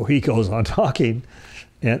 so he goes on talking.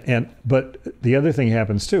 But the other thing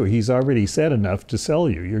happens too. He's already said enough to sell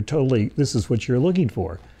you. This is what you're looking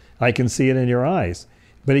for. I can see it in your eyes.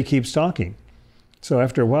 But he keeps talking. So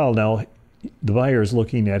after a while now, the buyer is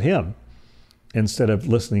looking at him. Instead of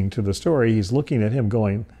listening to the story, he's looking at him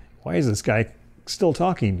going, why is this guy still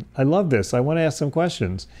talking? I love this. I want to ask some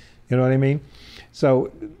questions. You know what I mean?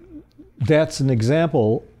 So that's an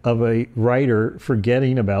example of a writer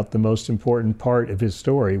forgetting about the most important part of his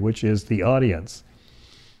story, which is the audience.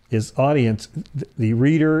 His audience, the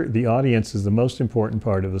reader, the audience is the most important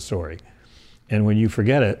part of the story. And when you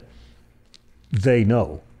forget it, they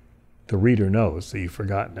know. The reader knows that you've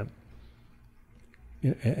forgotten him.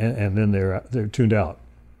 And then they're tuned out.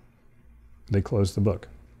 they close the book.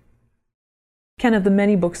 Ken, of the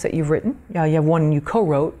many books that you've written, you have one you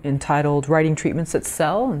co-wrote entitled Writing Treatments That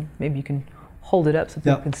Sell, and maybe you can hold it up so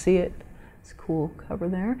people can see it. It's a cool cover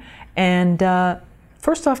there. And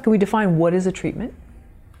first off, can we define what is a treatment?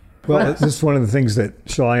 Well, this is one of the things that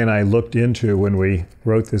Shalai and I looked into when we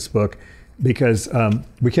wrote this book, because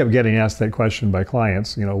we kept getting asked that question by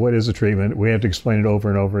clients, what is a treatment? We have to explain it over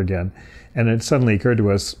and over again. And it suddenly occurred to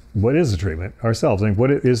us, what is a treatment ourselves? And what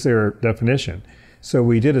is their definition? So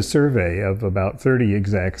we did a survey of about 30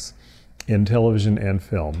 execs in television and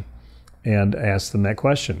film and asked them that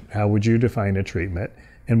question. How would you define a treatment?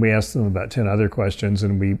 And we asked them about 10 other questions,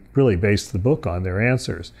 and we really based the book on their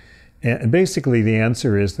answers. And basically the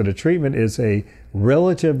answer is that a treatment is a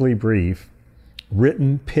relatively brief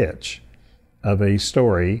written pitch of a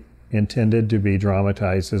story intended to be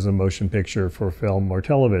dramatized as a motion picture for film or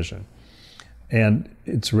television. And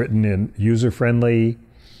it's written in user-friendly,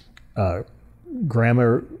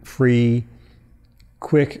 grammar-free,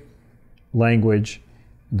 quick language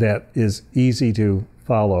that is easy to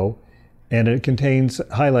follow, and it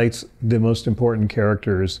highlights the most important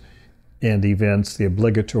characters and events, the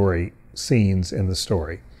obligatory scenes in the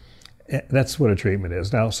story. That's what a treatment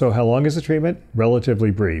is. Now, so how long is a treatment?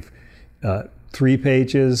 Relatively brief. 3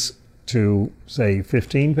 pages to, say,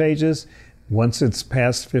 15 pages. Once it's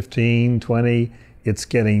past 15, 20, it's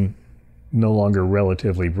getting no longer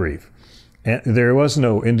relatively brief. And there was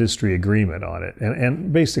no industry agreement on it.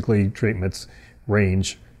 And basically, treatments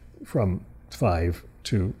range from 5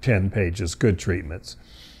 to 10 pages, good treatments.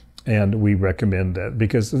 And we recommend that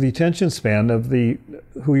because of the attention span of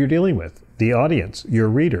who you're dealing with, the audience, your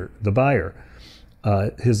reader, the buyer.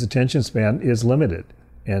 His attention span is limited,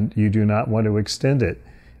 and you do not want to extend it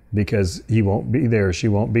because he won't be there, she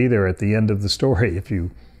won't be there at the end of the story if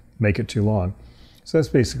you make it too long. So that's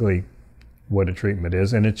basically what a treatment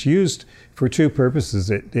is, and it's used for 2 purposes.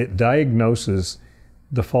 It diagnoses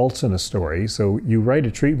the faults in a story, so you write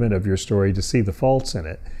a treatment of your story to see the faults in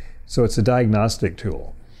it. So it's a diagnostic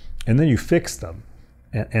tool. And then you fix them,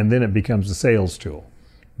 and then it becomes a sales tool.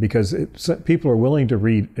 Because people are willing to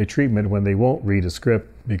read a treatment when they won't read a script,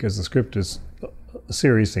 because the script is a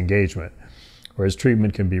serious engagement, whereas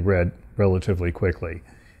treatment can be read relatively quickly.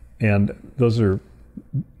 And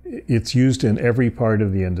it's used in every part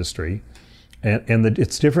of the industry. And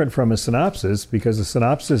it's different from a synopsis, because a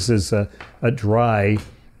synopsis is a dry,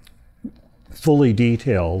 fully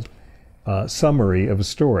detailed summary of a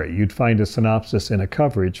story. You'd find a synopsis in a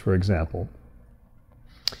coverage, for example.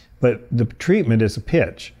 But the treatment is a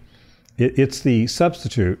pitch. It's the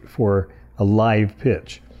substitute for a live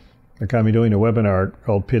pitch. Like I'm doing a webinar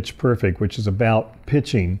called Pitch Perfect, which is about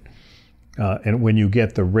pitching, and when you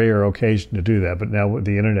get the rare occasion to do that. But now with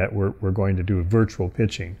the internet, we're going to do virtual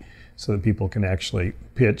pitching so that people can actually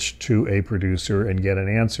pitch to a producer and get an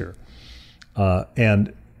answer.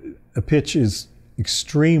 And a pitch is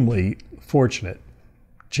extremely fortunate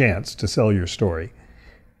chance to sell your story.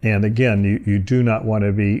 And again, you do not want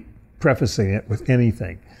to be prefacing it with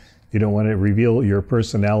anything. You don't want to reveal your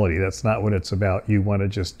personality. That's not what it's about. You want to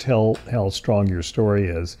just tell how strong your story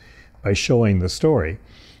is by showing the story.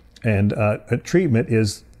 And a treatment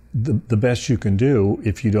is the best you can do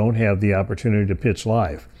if you don't have the opportunity to pitch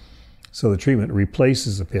live. So the treatment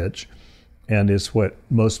replaces a pitch, and is what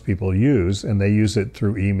most people use, and they use it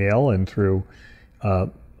through email and through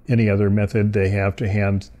any other method they have to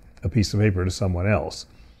hand a piece of paper to someone else.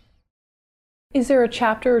 Is there a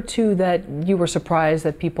chapter or 2 that you were surprised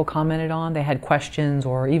that people commented on? They had questions,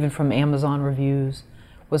 or even from Amazon reviews.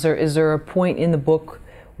 Is there a point in the book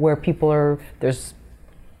where it's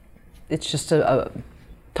just a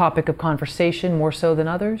topic of conversation more so than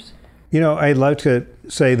others? I'd like to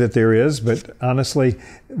say that there is, but honestly,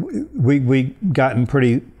 we gotten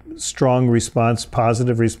pretty strong response,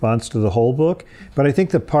 positive response to the whole book. But I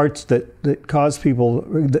think the parts that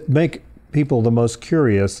make people the most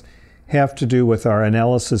curious have to do with our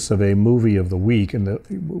analysis of a movie of the week. And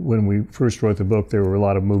when we first wrote the book, there were a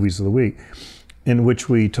lot of movies of the week in which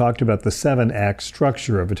we talked about the 7-act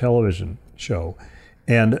structure of a television show.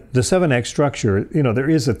 And the 7-act structure, there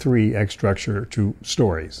is a 3-act structure to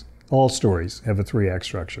stories. All stories have a 3-act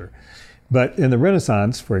structure. But in the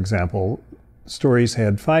Renaissance, for example, stories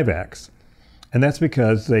had 5 acts. And that's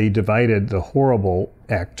because they divided the horrible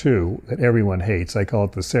Act 2 that everyone hates. I call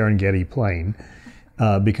it the Serengeti Plain.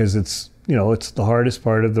 Because it's the hardest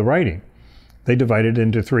part of the writing. They divided it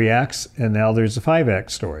into 3 acts, and now there's a 5-act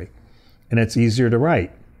story. And it's easier to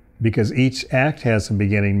write because each act has a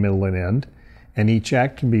beginning, middle, and end, and each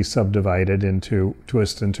act can be subdivided into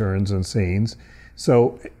twists and turns and scenes.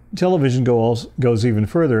 So television goes even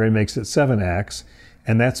further and makes it 7 acts,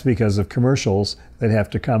 and that's because of commercials that have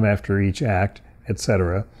to come after each act,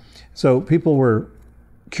 etc. So people were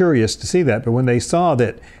curious to see that, but when they saw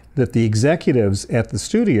that the executives at the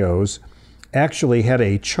studios actually had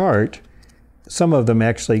a chart, some of them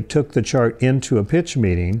actually took the chart into a pitch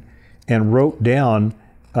meeting and wrote down,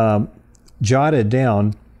 jotted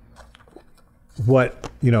down what,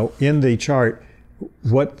 in the chart,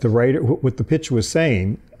 what the pitch was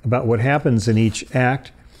saying about what happens in each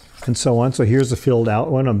act and so on. So here's a filled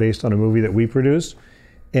out one based on a movie that we produced,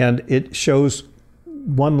 and it shows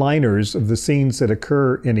one-liners of the scenes that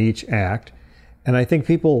occur in each act. And I think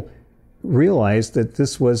people realized that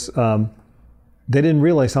this was, they didn't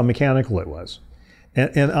realize how mechanical it was.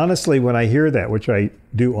 And honestly, when I hear that, which I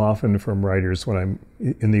do often from writers when I'm,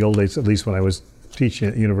 in the old days, at least when I was teaching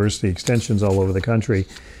at university extensions all over the country,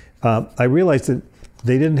 I realized that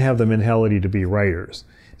they didn't have the mentality to be writers.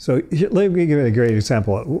 So let me give you a great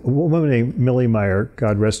example. A woman named Millie Meyer,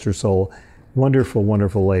 God rest her soul, wonderful,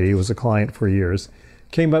 wonderful lady, was a client for years,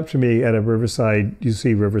 came up to me at a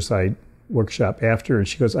UC Riverside workshop after, and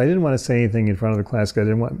she goes, I didn't want to say anything in front of the class because I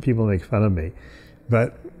didn't want people to make fun of me.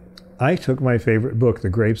 But I took my favorite book, The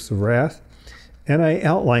Grapes of Wrath, and I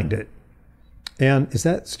outlined it. And is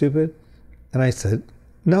that stupid? And I said,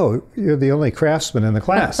 no, you're the only craftsman in the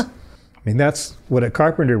class. I mean, that's what a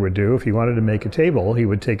carpenter would do. If he wanted to make a table, he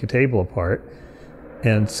would take a table apart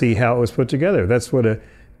and see how it was put together. That's what a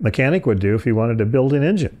mechanic would do if he wanted to build an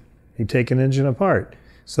engine. He'd take an engine apart.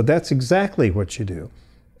 So that's exactly what you do.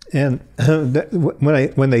 And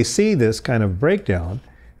when they see this kind of breakdown,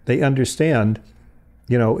 they understand,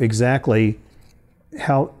 exactly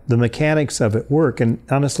how the mechanics of it work. And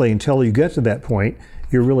honestly, until you get to that point,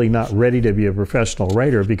 you're really not ready to be a professional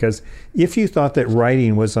writer, because if you thought that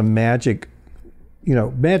writing was a magic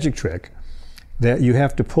trick that you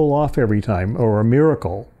have to pull off every time, or a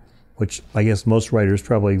miracle, which I guess most writers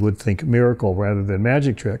probably would think miracle rather than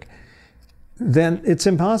magic trick, then it's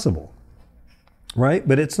impossible, right?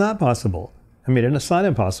 But it's not possible. I mean, it's not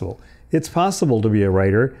impossible. It's possible to be a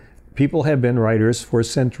writer. People have been writers for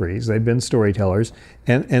centuries. They've been storytellers,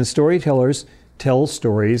 and storytellers tell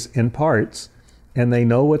stories in parts, and they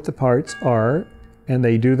know what the parts are, and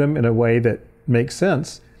they do them in a way that makes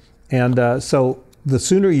sense. And so the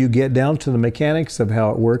sooner you get down to the mechanics of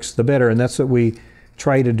how it works, the better. And that's what we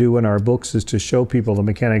try to do in our books, is to show people the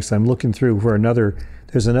mechanics. I'm looking through for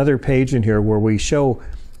there's another page in here where we show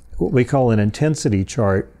what we call an intensity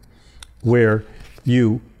chart, where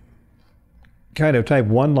you kind of type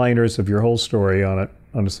one-liners of your whole story on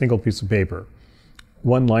a single piece of paper.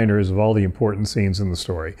 One-liners of all the important scenes in the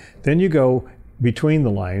story. Then you go between the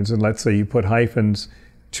lines, and let's say you put hyphens,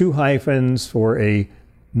 2 hyphens for a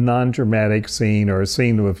non-dramatic scene or a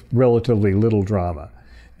scene with relatively little drama,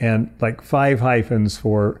 and like 5 hyphens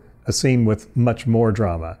for a scene with much more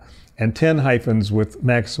drama, and 10 hyphens with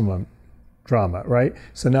maximum drama, right?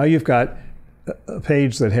 So now you've got a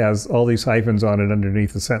page that has all these hyphens on it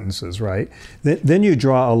underneath the sentences, right? Then you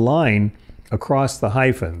draw a line across the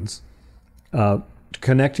hyphens,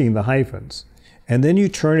 connecting the hyphens. And then you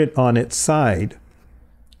turn it on its side.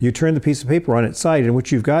 You turn the piece of paper on its side, and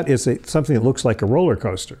what you've got is something that looks like a roller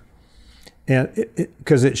coaster. And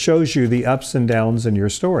because it shows you the ups and downs in your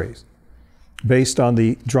stories based on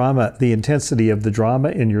the drama, the intensity of the drama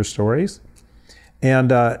in your stories.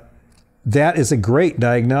 And that is a great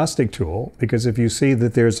diagnostic tool, because if you see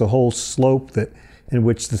that there's a whole slope in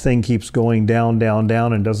which the thing keeps going down, down,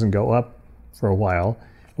 down, and doesn't go up for a while,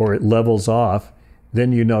 or it levels off,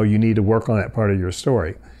 then you know you need to work on that part of your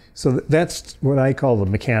story. So that's what I call the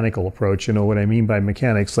mechanical approach. You know what I mean by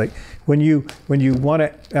mechanics? Like when you want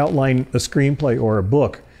to outline a screenplay or a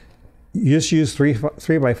book, you just use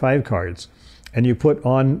 3x5 cards, and you put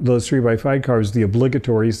on those 3x5 cards the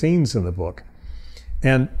obligatory scenes in the book.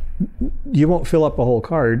 And you won't fill up a whole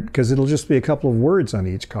card, because it'll just be a couple of words on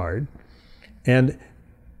each card. And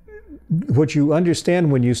what you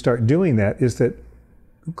understand when you start doing that is that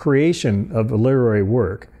creation of a literary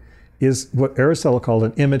work is what Aristotle called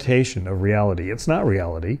an imitation of reality. It's not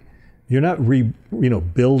reality. You're not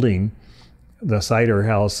building the cider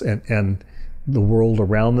house and the world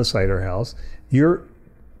around the cider house. You're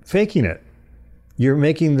faking it. You're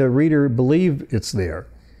making the reader believe it's there.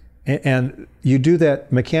 And you do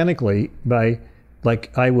that mechanically by,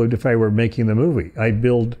 like I would if I were making the movie. I'd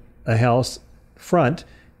build a house front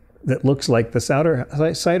that looks like the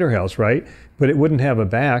cider house, right? But it wouldn't have a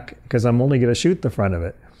back, because I'm only going to shoot the front of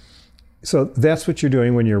it. So that's what you're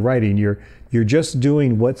doing when you're writing. You're just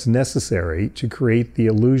doing what's necessary to create the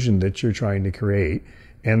illusion that you're trying to create.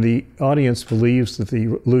 And the audience believes that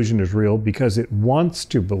the illusion is real because it wants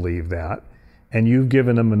to believe that. And you've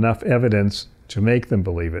given them enough evidence to make them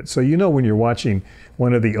believe it. So when you're watching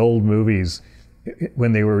one of the old movies,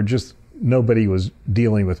 when they were just, nobody was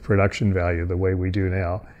dealing with production value the way we do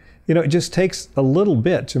now, it just takes a little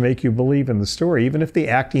bit to make you believe in the story, even if the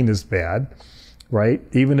acting is bad, right?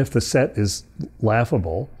 Even if the set is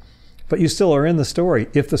laughable, but you still are in the story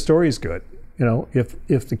if the story is good.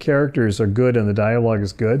 If the characters are good and the dialogue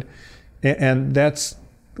is good. And that's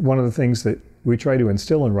one of the things that we try to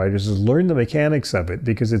instill in writers, is learn the mechanics of it,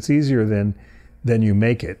 because it's easier than you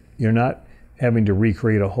make it. You're not having to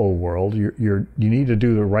recreate a whole world. You need to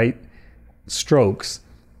do the right strokes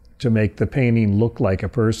to make the painting look like a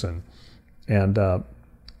person. And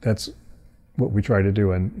that's what we try to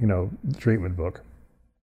do in the treatment book.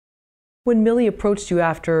 When Millie approached you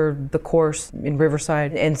after the course in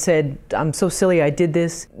Riverside and said, "I'm so silly, I did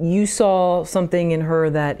this," you saw something in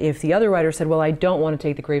her that if the other writer said, "Well, I don't want to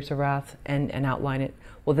take the Grapes of Wrath and outline it,"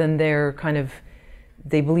 well, then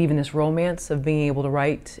they believe in this romance of being able to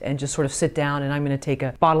write and just sort of sit down and I'm going to take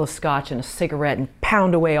a bottle of scotch and a cigarette and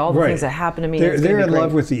pound away all the things that happen to me. They're in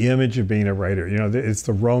love with the image of being a writer. It's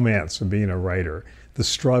the romance of being a writer, the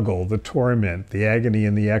struggle, the torment, the agony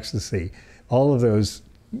and the ecstasy, all of those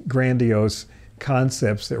grandiose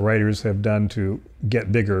concepts that writers have done to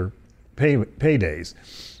get bigger paydays.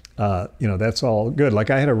 That's all good. Like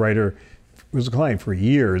I had a writer who was a client for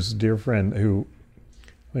years, a dear friend, who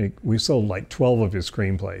we sold like 12 of his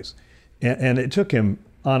screenplays. And it took him,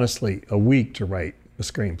 honestly, a week to write a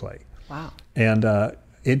screenplay. Wow. And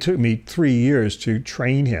it took me 3 years to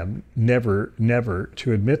train him never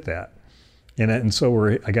to admit that. And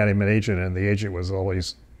so I got him an agent, and the agent was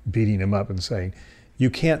always beating him up and saying, "You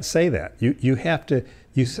can't say that. You have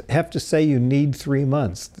to say you need 3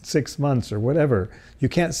 months, 6 months, or whatever. You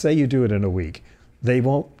can't say you do it in a week. They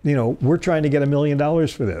won't. We're trying to get $1 million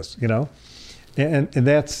for this. And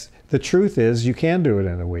that's the truth. Is you can do it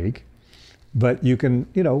in a week, but you can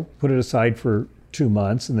put it aside for 2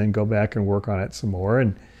 months and then go back and work on it some more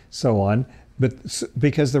and so on. But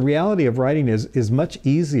because the reality of writing is much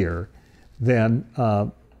easier than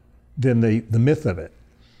the myth of it.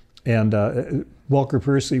 And Walker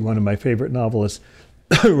Percy, one of my favorite novelists,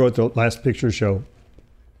 who wrote The Last Picture Show,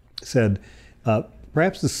 said,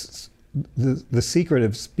 perhaps the secret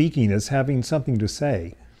of speaking is having something to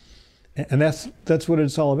say. And that's what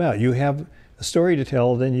it's all about. You have a story to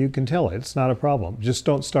tell, then you can tell it. It's not a problem. Just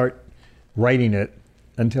don't start writing it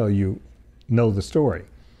until you know the story.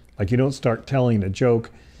 Like you don't start telling a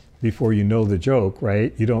joke before you know the joke,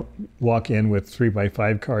 right? You don't walk in with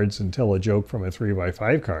 3x5 cards and tell a joke from a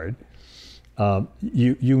 3x5 card.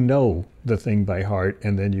 You know the thing by heart,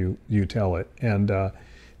 and then you tell it. And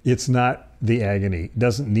it's not the agony. It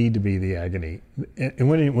doesn't need to be the agony. And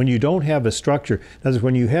when you don't have a structure, that is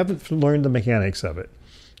when you haven't learned the mechanics of it,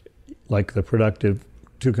 like the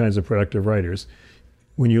two kinds of productive writers.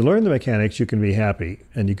 When you learn the mechanics, you can be happy,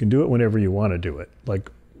 and you can do it whenever you want to do it.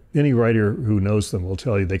 Like any writer who knows them will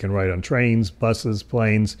tell you they can write on trains, buses,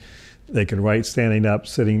 planes. They can write standing up,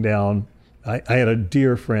 sitting down. I had a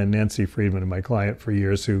dear friend, Nancy Friedman, my client for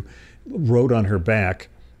years, who wrote on her back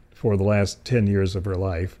for the last 10 years of her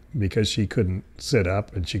life because she couldn't sit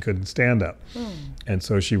up and she couldn't stand up. And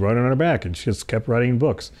so she wrote on her back and she just kept writing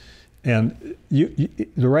books. And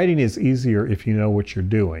the writing is easier if you know what you're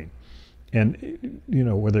doing. And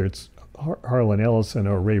whether it's Harlan Ellison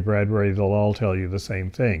or Ray Bradbury, they'll all tell you the same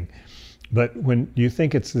thing. But when you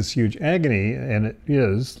think it's this huge agony, and it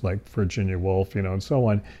is, like Virginia Woolf, and so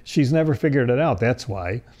on, she's never figured it out. That's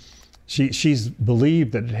why. She's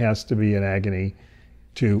believed that it has to be an agony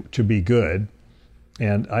to be good.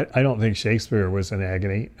 And I don't think Shakespeare was in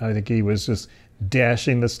agony. I think he was just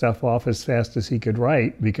dashing the stuff off as fast as he could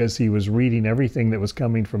write because he was reading everything that was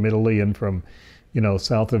coming from Italy and from,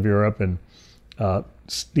 south of Europe, and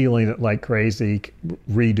stealing it like crazy,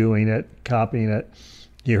 redoing it, copying it.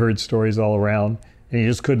 He heard stories all around, and he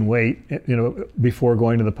just couldn't wait, before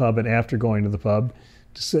going to the pub and after going to the pub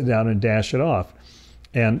to sit down and dash it off.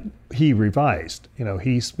 And he revised.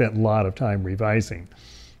 He spent a lot of time revising.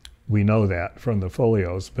 We know that from the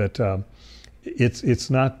folios, but it's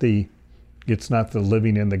not the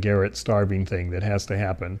living in the garret starving thing that has to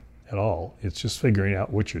happen at all. It's just figuring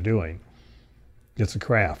out what you're doing. It's a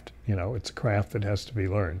craft. It's a craft that has to be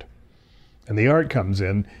learned. And the art comes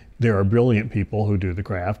in. There are brilliant people who do the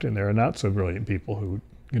craft, and there are not so brilliant people who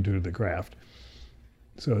can do the craft.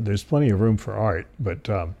 So there's plenty of room for art, but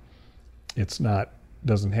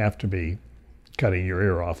doesn't have to be cutting your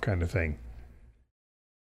ear off kind of thing.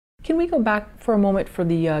 Can we go back for a moment for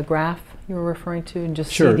the graph you were referring to and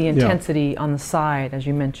just Sure, see the intensity on the side, as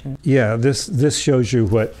you mentioned? Yeah, this shows you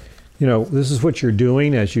what, this is what you're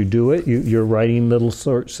doing as you do it. You're writing little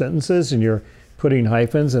short sentences, and you're putting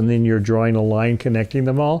hyphens, and then you're drawing a line connecting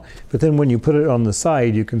them all. But then when you put it on the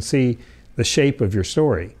side, you can see the shape of your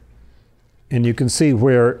story. And you can see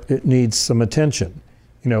where it needs some attention.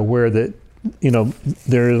 Where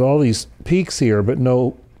there's all these peaks here, but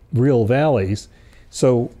no real valleys.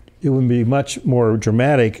 So it would be much more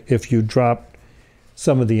dramatic if you dropped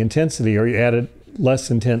some of the intensity or you added less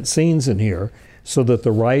intense scenes in here so that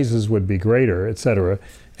the rises would be greater, etc.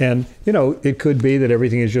 And, it could be that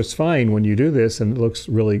everything is just fine when you do this and it looks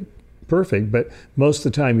really perfect, but most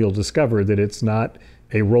of the time you'll discover that it's not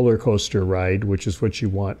a roller coaster ride, which is what you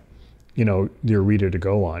want, your reader to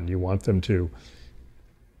go on. You want them to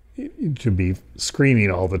be screaming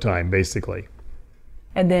all the time, basically.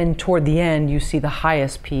 And then toward the end, you see the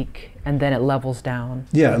highest peak, and then it levels down.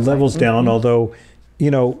 Yeah, it levels down, although,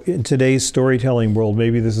 in today's storytelling world,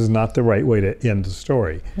 maybe this is not the right way to end the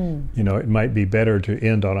story. It might be better to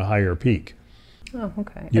end on a higher peak. Oh,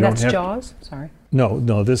 okay. And that's Jaws? Sorry.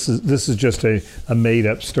 No, this is just a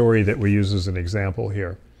made-up story that we use as an example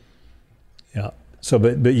here. Yeah. So,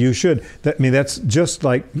 but you should. That's just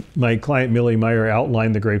like my client Millie Meyer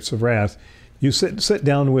outlined The Grapes of Wrath. You sit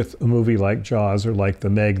down with a movie like Jaws or like The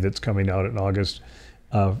Meg that's coming out in August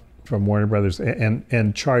from Warner Brothers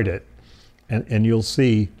and chart it, and you'll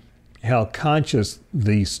see how conscious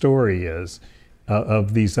the story is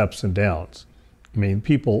of these ups and downs.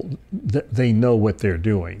 People, they know what they're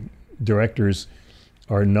doing. Directors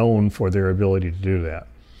are known for their ability to do that.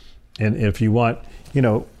 And if you want,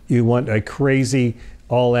 you want a crazy,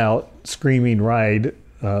 all-out screaming ride,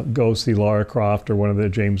 go see Lara Croft or one of the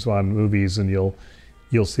James Bond movies, and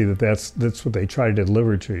you'll see that's what they try to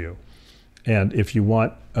deliver to you. And if you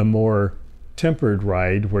want a more tempered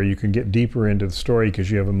ride where you can get deeper into the story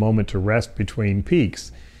because you have a moment to rest between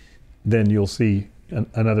peaks, then you'll see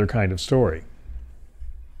another kind of story.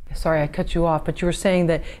 Sorry, I cut you off, but you were saying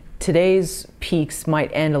that today's peaks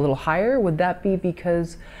might end a little higher. Would that be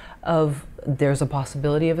because of there's a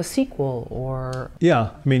possibility of a sequel, or? Yeah,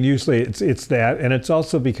 usually it's that, and it's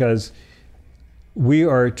also because we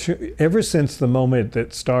are, ever since the moment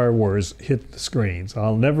that Star Wars hit the screens,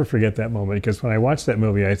 I'll never forget that moment, because when I watched that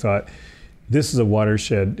movie, I thought, this is a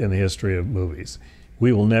watershed in the history of movies.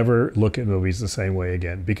 We will never look at movies the same way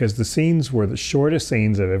again, because the scenes were the shortest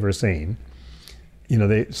scenes I've ever seen.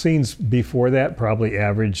 The scenes before that probably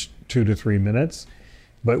averaged 2 to 3 minutes.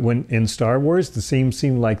 But when in Star Wars, the scenes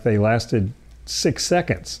seemed like they lasted 6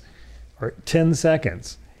 seconds or 10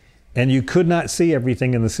 seconds. And you could not see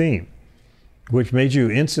everything in the scene, which made you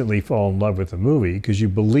instantly fall in love with the movie because you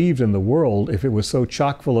believed in the world. If it was so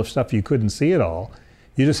chock full of stuff you couldn't see it all,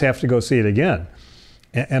 you just have to go see it again.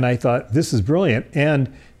 And I thought, this is brilliant.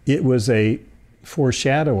 And it was a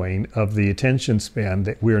foreshadowing of the attention span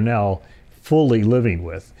that we're now fully living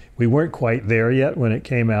with. We weren't quite there yet when it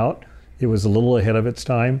came out. It was a little ahead of its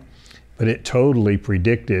time, but it totally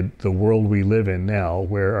predicted the world we live in now,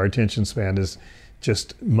 where our attention span is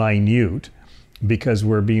just minute because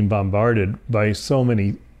we're being bombarded by so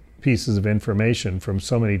many pieces of information from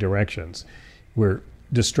so many directions. We're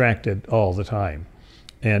distracted all the time.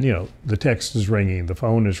 And, the text is ringing, the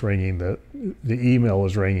phone is ringing, the email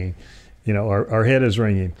is ringing, our head is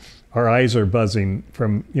ringing. Our eyes are buzzing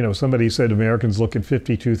from, somebody said Americans look at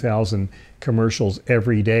 52,000 commercials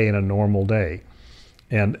every day in a normal day.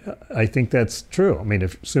 And I think that's true.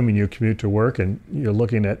 Assuming you commute to work and you're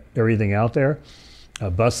looking at everything out there,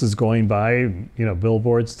 buses going by,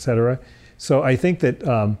 billboards, etc. So I think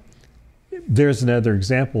that there's another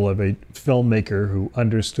example of a filmmaker who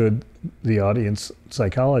understood the audience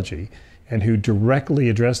psychology and who directly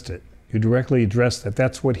addressed it, that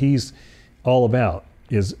that's what he's all about,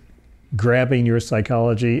 is grabbing your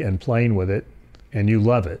psychology and playing with it, and you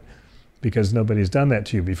love it because nobody's done that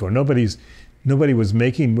to you before. Nobody was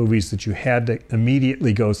making movies that you had to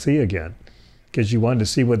immediately go see again because you wanted to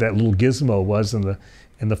see what that little gizmo was in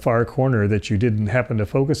the far corner that you didn't happen to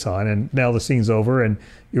focus on, and now the scene's over and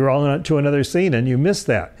you're on to another scene and you missed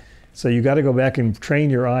that. So you got to go back and train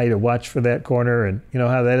your eye to watch for that corner, and you know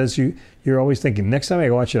how that is. You're always thinking, next time I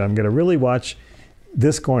watch it, I'm going to really watch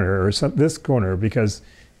this corner or this corner because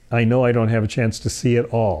I know I don't have a chance to see it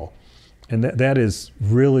all. And that is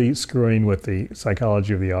really screwing with the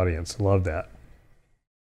psychology of the audience. I love that.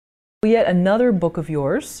 Yet another book of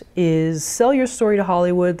yours is Sell Your Story to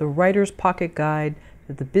Hollywood, The Writer's Pocket Guide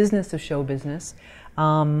to the Business of Show Business.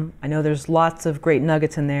 I know there's lots of great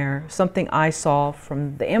nuggets in there. Something I saw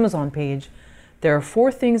from the Amazon page, there are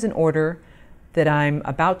 4 things in order that I'm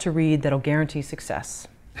about to read that'll guarantee success.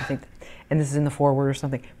 I think, and this is in the foreword or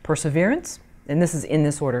something. Perseverance, and this is in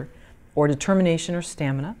this order, or determination or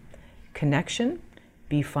stamina, connection,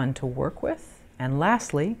 be fun to work with, and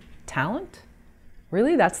lastly, talent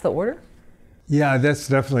Really? That's the order? Yeah, that's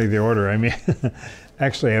definitely the order. I mean,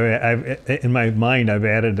 actually, I've in my mind, I've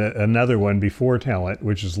added another one before talent,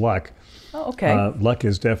 which is luck. Oh, okay. Luck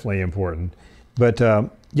is definitely important. But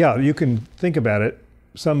yeah, you can think about it.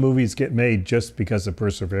 Some movies get made just because of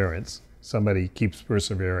perseverance. Somebody keeps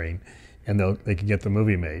persevering, and they can get the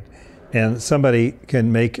movie made. And somebody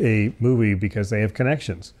can make a movie because they have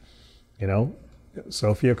connections. You know,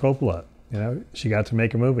 Sofia Coppola, you know, she got to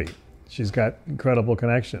make a movie. She's got incredible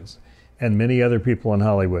connections, and many other people in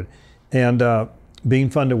Hollywood. And being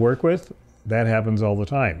fun to work with, that happens all the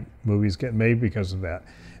time. Movies get made because of that.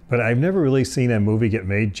 But I've never really seen a movie get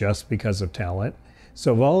made just because of talent.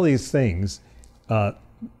 So of all these things,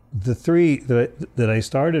 the three that I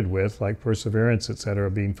started with, like perseverance, et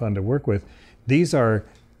cetera, being fun to work with, these are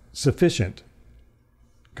sufficient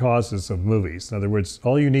causes of movies. In other words,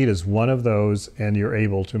 all you need is one of those and you're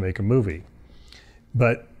able to make a movie.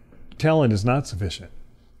 But talent is not sufficient.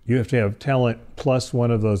 You have to have talent plus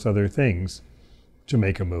one of those other things to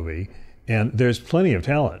make a movie. And there's plenty of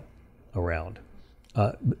talent around.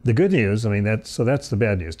 The good news, I mean, that's the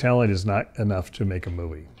bad news. Talent is not enough to make a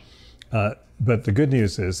movie. But the good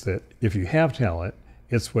news is that if you have talent,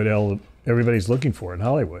 it's what everybody's looking for in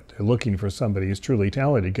Hollywood. They're looking for somebody who's truly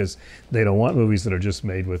talented because they don't want movies that are just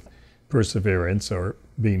made with perseverance or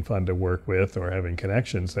being fun to work with or having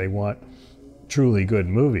connections. They want truly good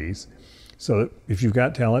movies. So if you've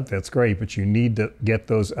got talent, that's great, but you need to get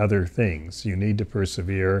those other things. You need to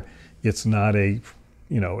persevere. It's not a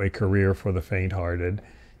career for the faint-hearted.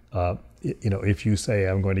 If you say,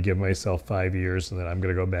 I'm going to give myself 5 years and then I'm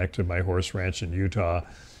going to go back to my horse ranch in Utah,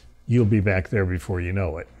 you'll be back there before you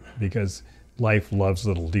know it, because life loves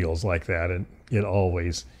little deals like that, and it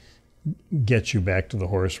always gets you back to the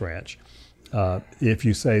horse ranch. If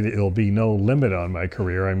you say that there'll be no limit on my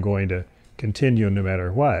career, I'm going to continue no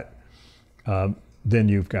matter what, then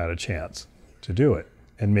you've got a chance to do it.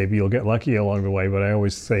 And maybe you'll get lucky along the way, but I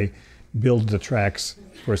always say, build the tracks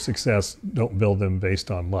for success, don't build them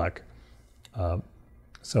based on luck.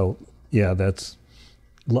 So yeah,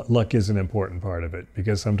 luck is an important part of it,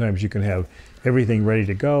 because sometimes you can have everything ready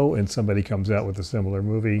to go and somebody comes out with a similar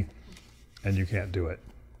movie and you can't do it.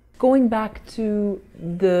 Going back to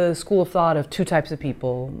the school of thought of two types of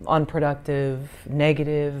people, unproductive,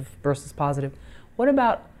 negative versus positive, what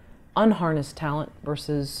about unharnessed talent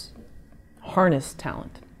versus harnessed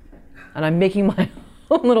talent? And I'm making my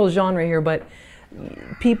own little genre here, but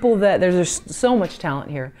people there's so much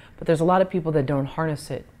talent here, but there's a lot of people that don't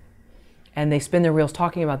harness it, and they spin their wheels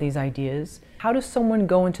talking about these ideas. How does someone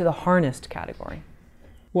go into the harnessed category?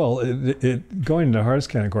 Well, going into the harnessed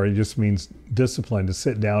category just means discipline, to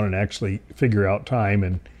sit down and actually figure out time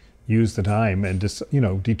and use the time and just,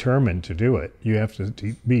 determined to do it. You have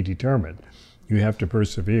to be determined. You have to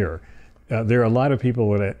persevere. There are a lot of people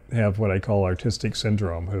that have what I call artistic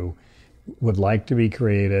syndrome, who would like to be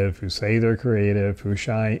creative, who say they're creative, who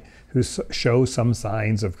show some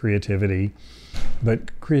signs of creativity.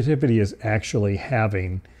 But creativity is actually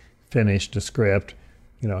having finished a script,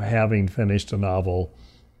 having finished a novel,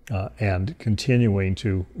 and continuing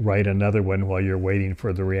to write another one while you're waiting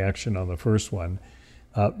for the reaction on the first one.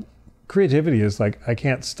 Creativity is like, I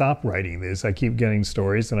can't stop writing this. I keep getting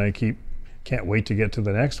stories and I can't wait to get to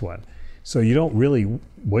the next one. So you don't really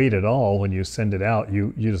wait at all when you send it out.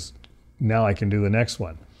 You just, now I can do the next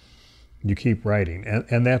one. You keep writing.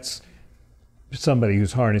 And that's somebody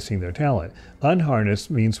who's harnessing their talent.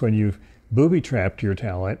 Unharnessed means when you've booby-trapped your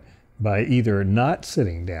talent by either not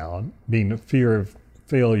sitting down, being a fear of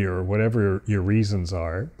failure, or whatever your reasons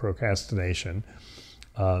are, procrastination.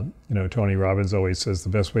 Tony Robbins always says the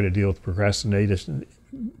best way to deal with procrastination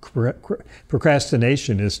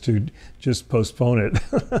is to just postpone it.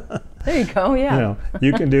 There you go, yeah.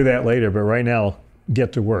 You can do that later, but right now,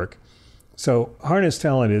 get to work. So harnessed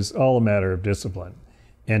talent is all a matter of discipline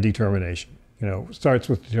and determination. Starts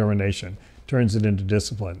with determination, turns it into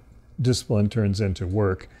discipline. Discipline turns into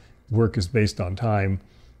work. Work is based on time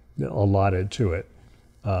allotted to it.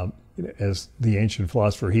 As the ancient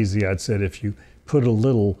philosopher Hesiod said, if you put a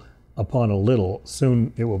little upon a little,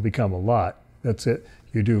 soon it will become a lot. That's it.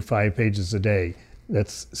 You do 5 pages a day.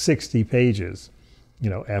 That's 60 pages,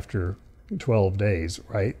 after 12 days,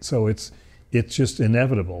 right? So it's just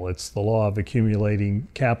inevitable. It's the law of accumulating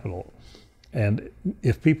capital. And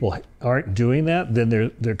if people aren't doing that,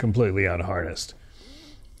 then they're completely unharnessed.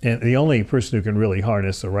 And the only person who can really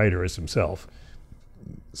harness a writer is himself.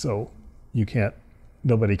 So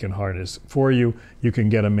nobody can harness for you. You can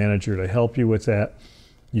get a manager to help you with that.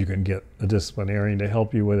 You can get a disciplinarian to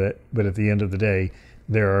help you with it. But at the end of the day,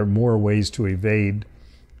 there are more ways to evade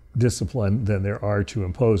discipline than there are to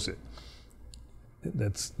impose it.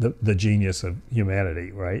 That's the genius of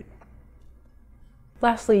humanity, right?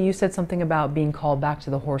 Lastly, you said something about being called back to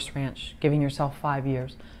the horse ranch, giving yourself 5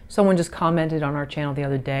 years. Someone just commented on our channel the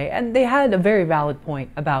other day, and they had a very valid point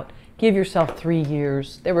about give yourself 3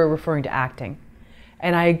 years. They were referring to acting.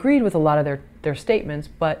 And I agreed with a lot of their statements,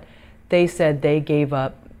 but they said they gave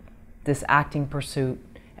up this acting pursuit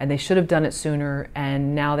and they should have done it sooner,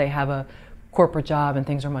 and now they have a corporate job and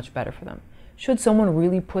things are much better for them. Should someone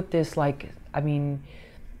really put this, like, I mean,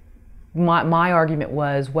 my argument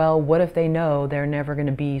was, well, what if they know they're never going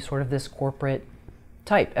to be sort of this corporate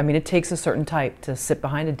type? I mean, it takes a certain type to sit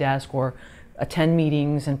behind a desk or attend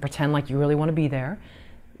meetings and pretend like you really want to be there.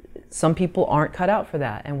 Some people aren't cut out for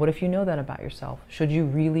that. And what if you know that about yourself? Should you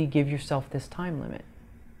really give yourself this time limit?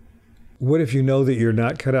 What if you know that you're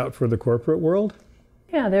not cut out for the corporate world?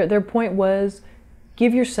 Yeah, their point was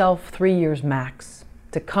give yourself 3 years max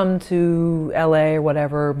to come to LA or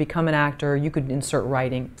whatever, become an actor. You could insert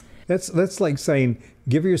writing. That's like saying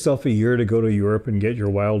give yourself a year to go to Europe and get your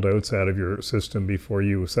wild oats out of your system before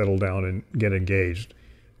you settle down and get engaged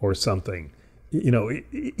or something. You know,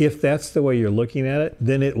 if that's the way you're looking at it,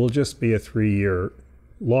 then it will just be a 3-year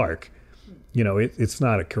lark. You know, it's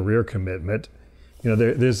not a career commitment. You know,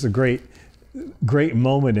 there's a great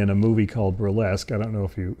moment in a movie called Burlesque. I don't know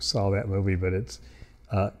if you saw that movie, but it's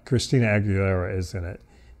Christina Aguilera is in it.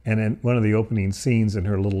 And in one of the opening scenes in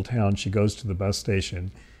her little town, she goes to the bus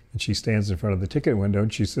station and she stands in front of the ticket window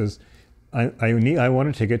and she says, I want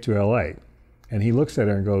a ticket to LA. And he looks at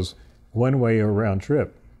her and goes, one way or round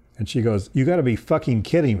trip. And she goes, you got to be fucking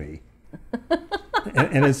kidding me.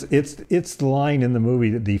 and it's the line in the movie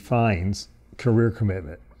that defines career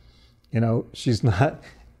commitment. You know, she's not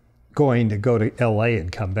going to go to LA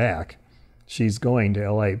and come back. She's going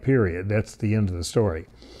to LA, period. That's the end of the story.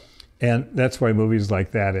 And that's why movies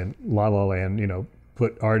like that and La La Land, you know,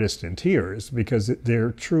 put artists in tears, because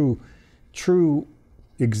they're true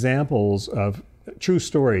examples of true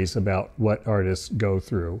stories about what artists go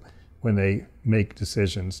through when they make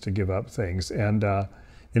decisions to give up things. And,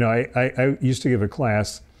 you know, I used to give a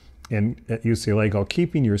class at UCLA called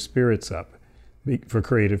Keeping Your Spirits Up for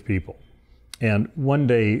Creative People. And one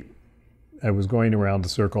day I was going around the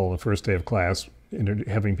circle on the first day of class,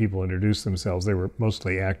 having people introduce themselves. They were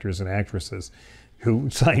mostly actors and actresses who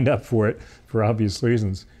signed up for it for obvious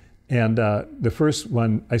reasons. And the first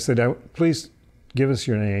one, I said, please give us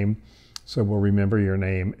your name so we'll remember your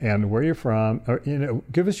name and where you're from, or, you know,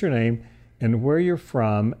 give us your name and where you're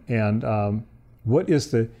from, and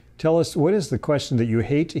tell us what is the question that you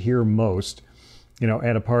hate to hear most, you know,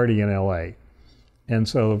 at a party in LA. And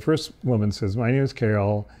so the first woman says, my name is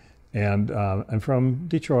Carol, and I'm from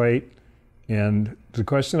Detroit, and the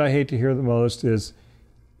question I hate to hear the most is,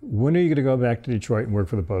 when are you going to go back to Detroit and work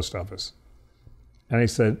for the post office? And I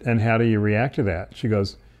said, and how do you react to that? She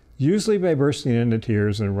goes, usually by bursting into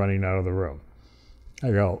tears and running out of the room.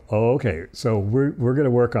 I go, oh, okay, so we're going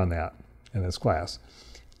to work on that in this class.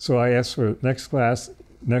 So I asked for next class,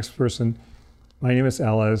 next person, my name is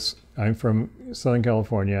Alice, I'm from Southern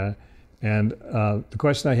California, and the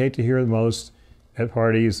question I hate to hear the most at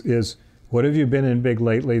parties is, what have you been in big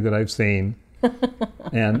lately that I've seen?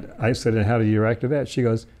 And I said, and how do you react to that? She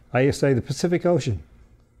goes, I say the Pacific Ocean.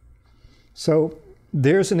 So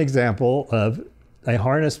there's an example of a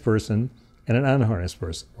harnessed person and an unharnessed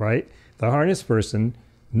person, right? The harnessed person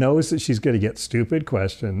knows that she's going to get stupid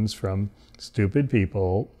questions from stupid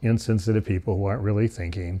people, insensitive people who aren't really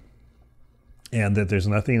thinking, and that there's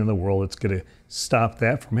nothing in the world that's going to stop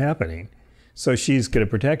that from happening. So she's going to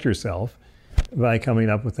protect herself by coming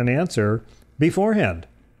up with an answer beforehand,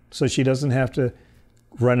 so she doesn't have to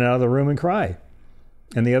run out of the room and cry.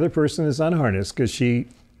 And the other person is unharnessed because she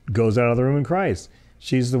goes out of the room and cries.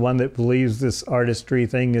 She's the one that believes this artistry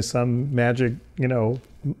thing is some magic, you know,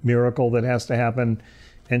 miracle that has to happen,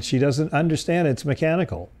 and she doesn't understand it's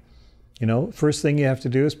mechanical. You know, first thing you have to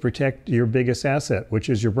do is protect your biggest asset, which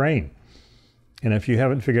is your brain. And if you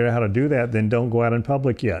haven't figured out how to do that, then don't go out in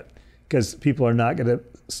public yet, because people are not going to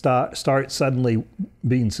start suddenly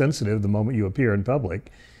being sensitive the moment you appear in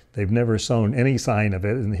public. They've never shown any sign of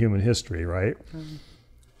it in human history, right? Mm-hmm.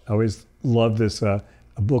 I always loved this, a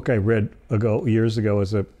book I read years ago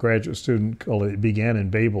as a graduate student called It Began in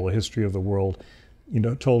Babel, A History of the World, you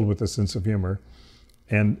know, told with a sense of humor.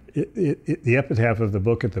 And the epitaph of the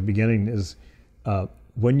book at the beginning is,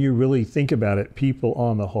 when you really think about it, people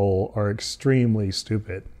on the whole are extremely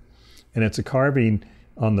stupid. And it's a carving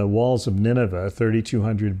on the walls of Nineveh,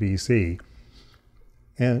 3200 BC.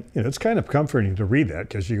 And you know, it's kind of comforting to read that,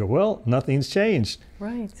 because you go, well, nothing's changed.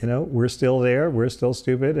 Right. You know, we're still there, we're still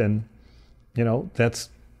stupid, and you know, that's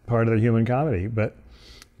part of the human comedy. But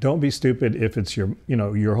don't be stupid if it's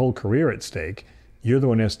your whole career at stake. You're the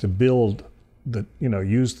one who has to build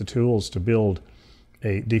use the tools to build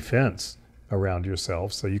a defense around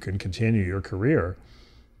yourself so you can continue your career.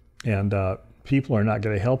 And people are not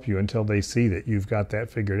going to help you until they see that you've got that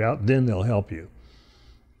figured out. Then they'll help you.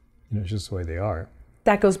 It's just the way they are.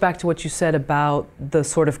 That goes back to what you said about the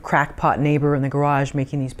sort of crackpot neighbor in the garage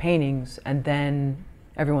making these paintings, and then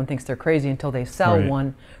everyone thinks they're crazy until they sell Right.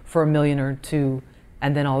 one for $1 million or $2 million,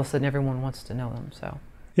 and then all of a sudden everyone wants to know them. So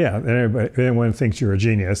Yeah, and everyone thinks you're a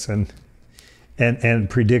genius and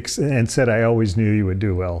predicts and said, I always knew you would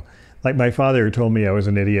do well. Like my father told me I was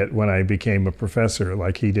an idiot when I became a professor,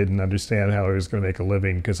 like he didn't understand how I was going to make a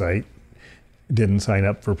living because I didn't sign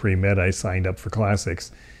up for pre-med, I signed up for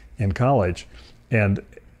classics in college. And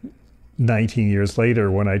 19 years later,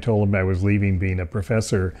 when I told him I was leaving being a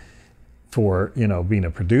professor for, being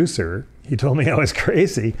a producer, he told me I was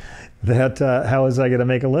crazy, that how was I going to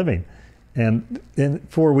make a living? And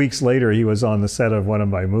 4 weeks later, he was on the set of one of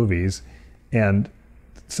my movies and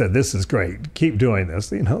said, this is great, keep doing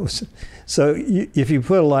this, So if you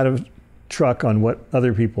put a lot of truck on what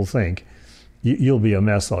other people think, you'll be a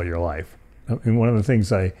mess all your life. And one of the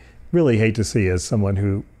things I really hate to see is someone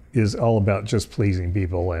who is all about just pleasing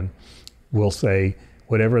people and will say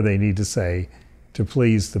whatever they need to say to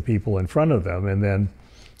please the people in front of them. And then,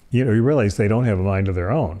 you realize they don't have a mind of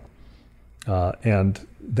their own. And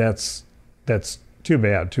that's too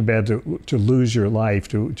bad to lose your life,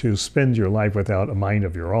 to spend your life without a mind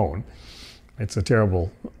of your own.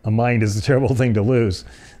 A mind is a terrible thing to lose,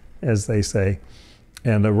 as they say.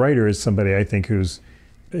 And the writer is somebody, I think, who's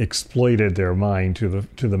exploited their mind to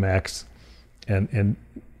the max and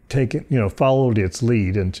taken, followed its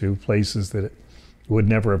lead into places that it would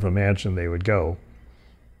never have imagined they would go.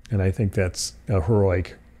 And I think that's a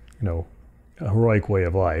heroic way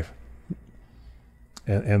of life.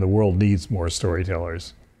 And the world needs more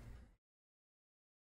storytellers.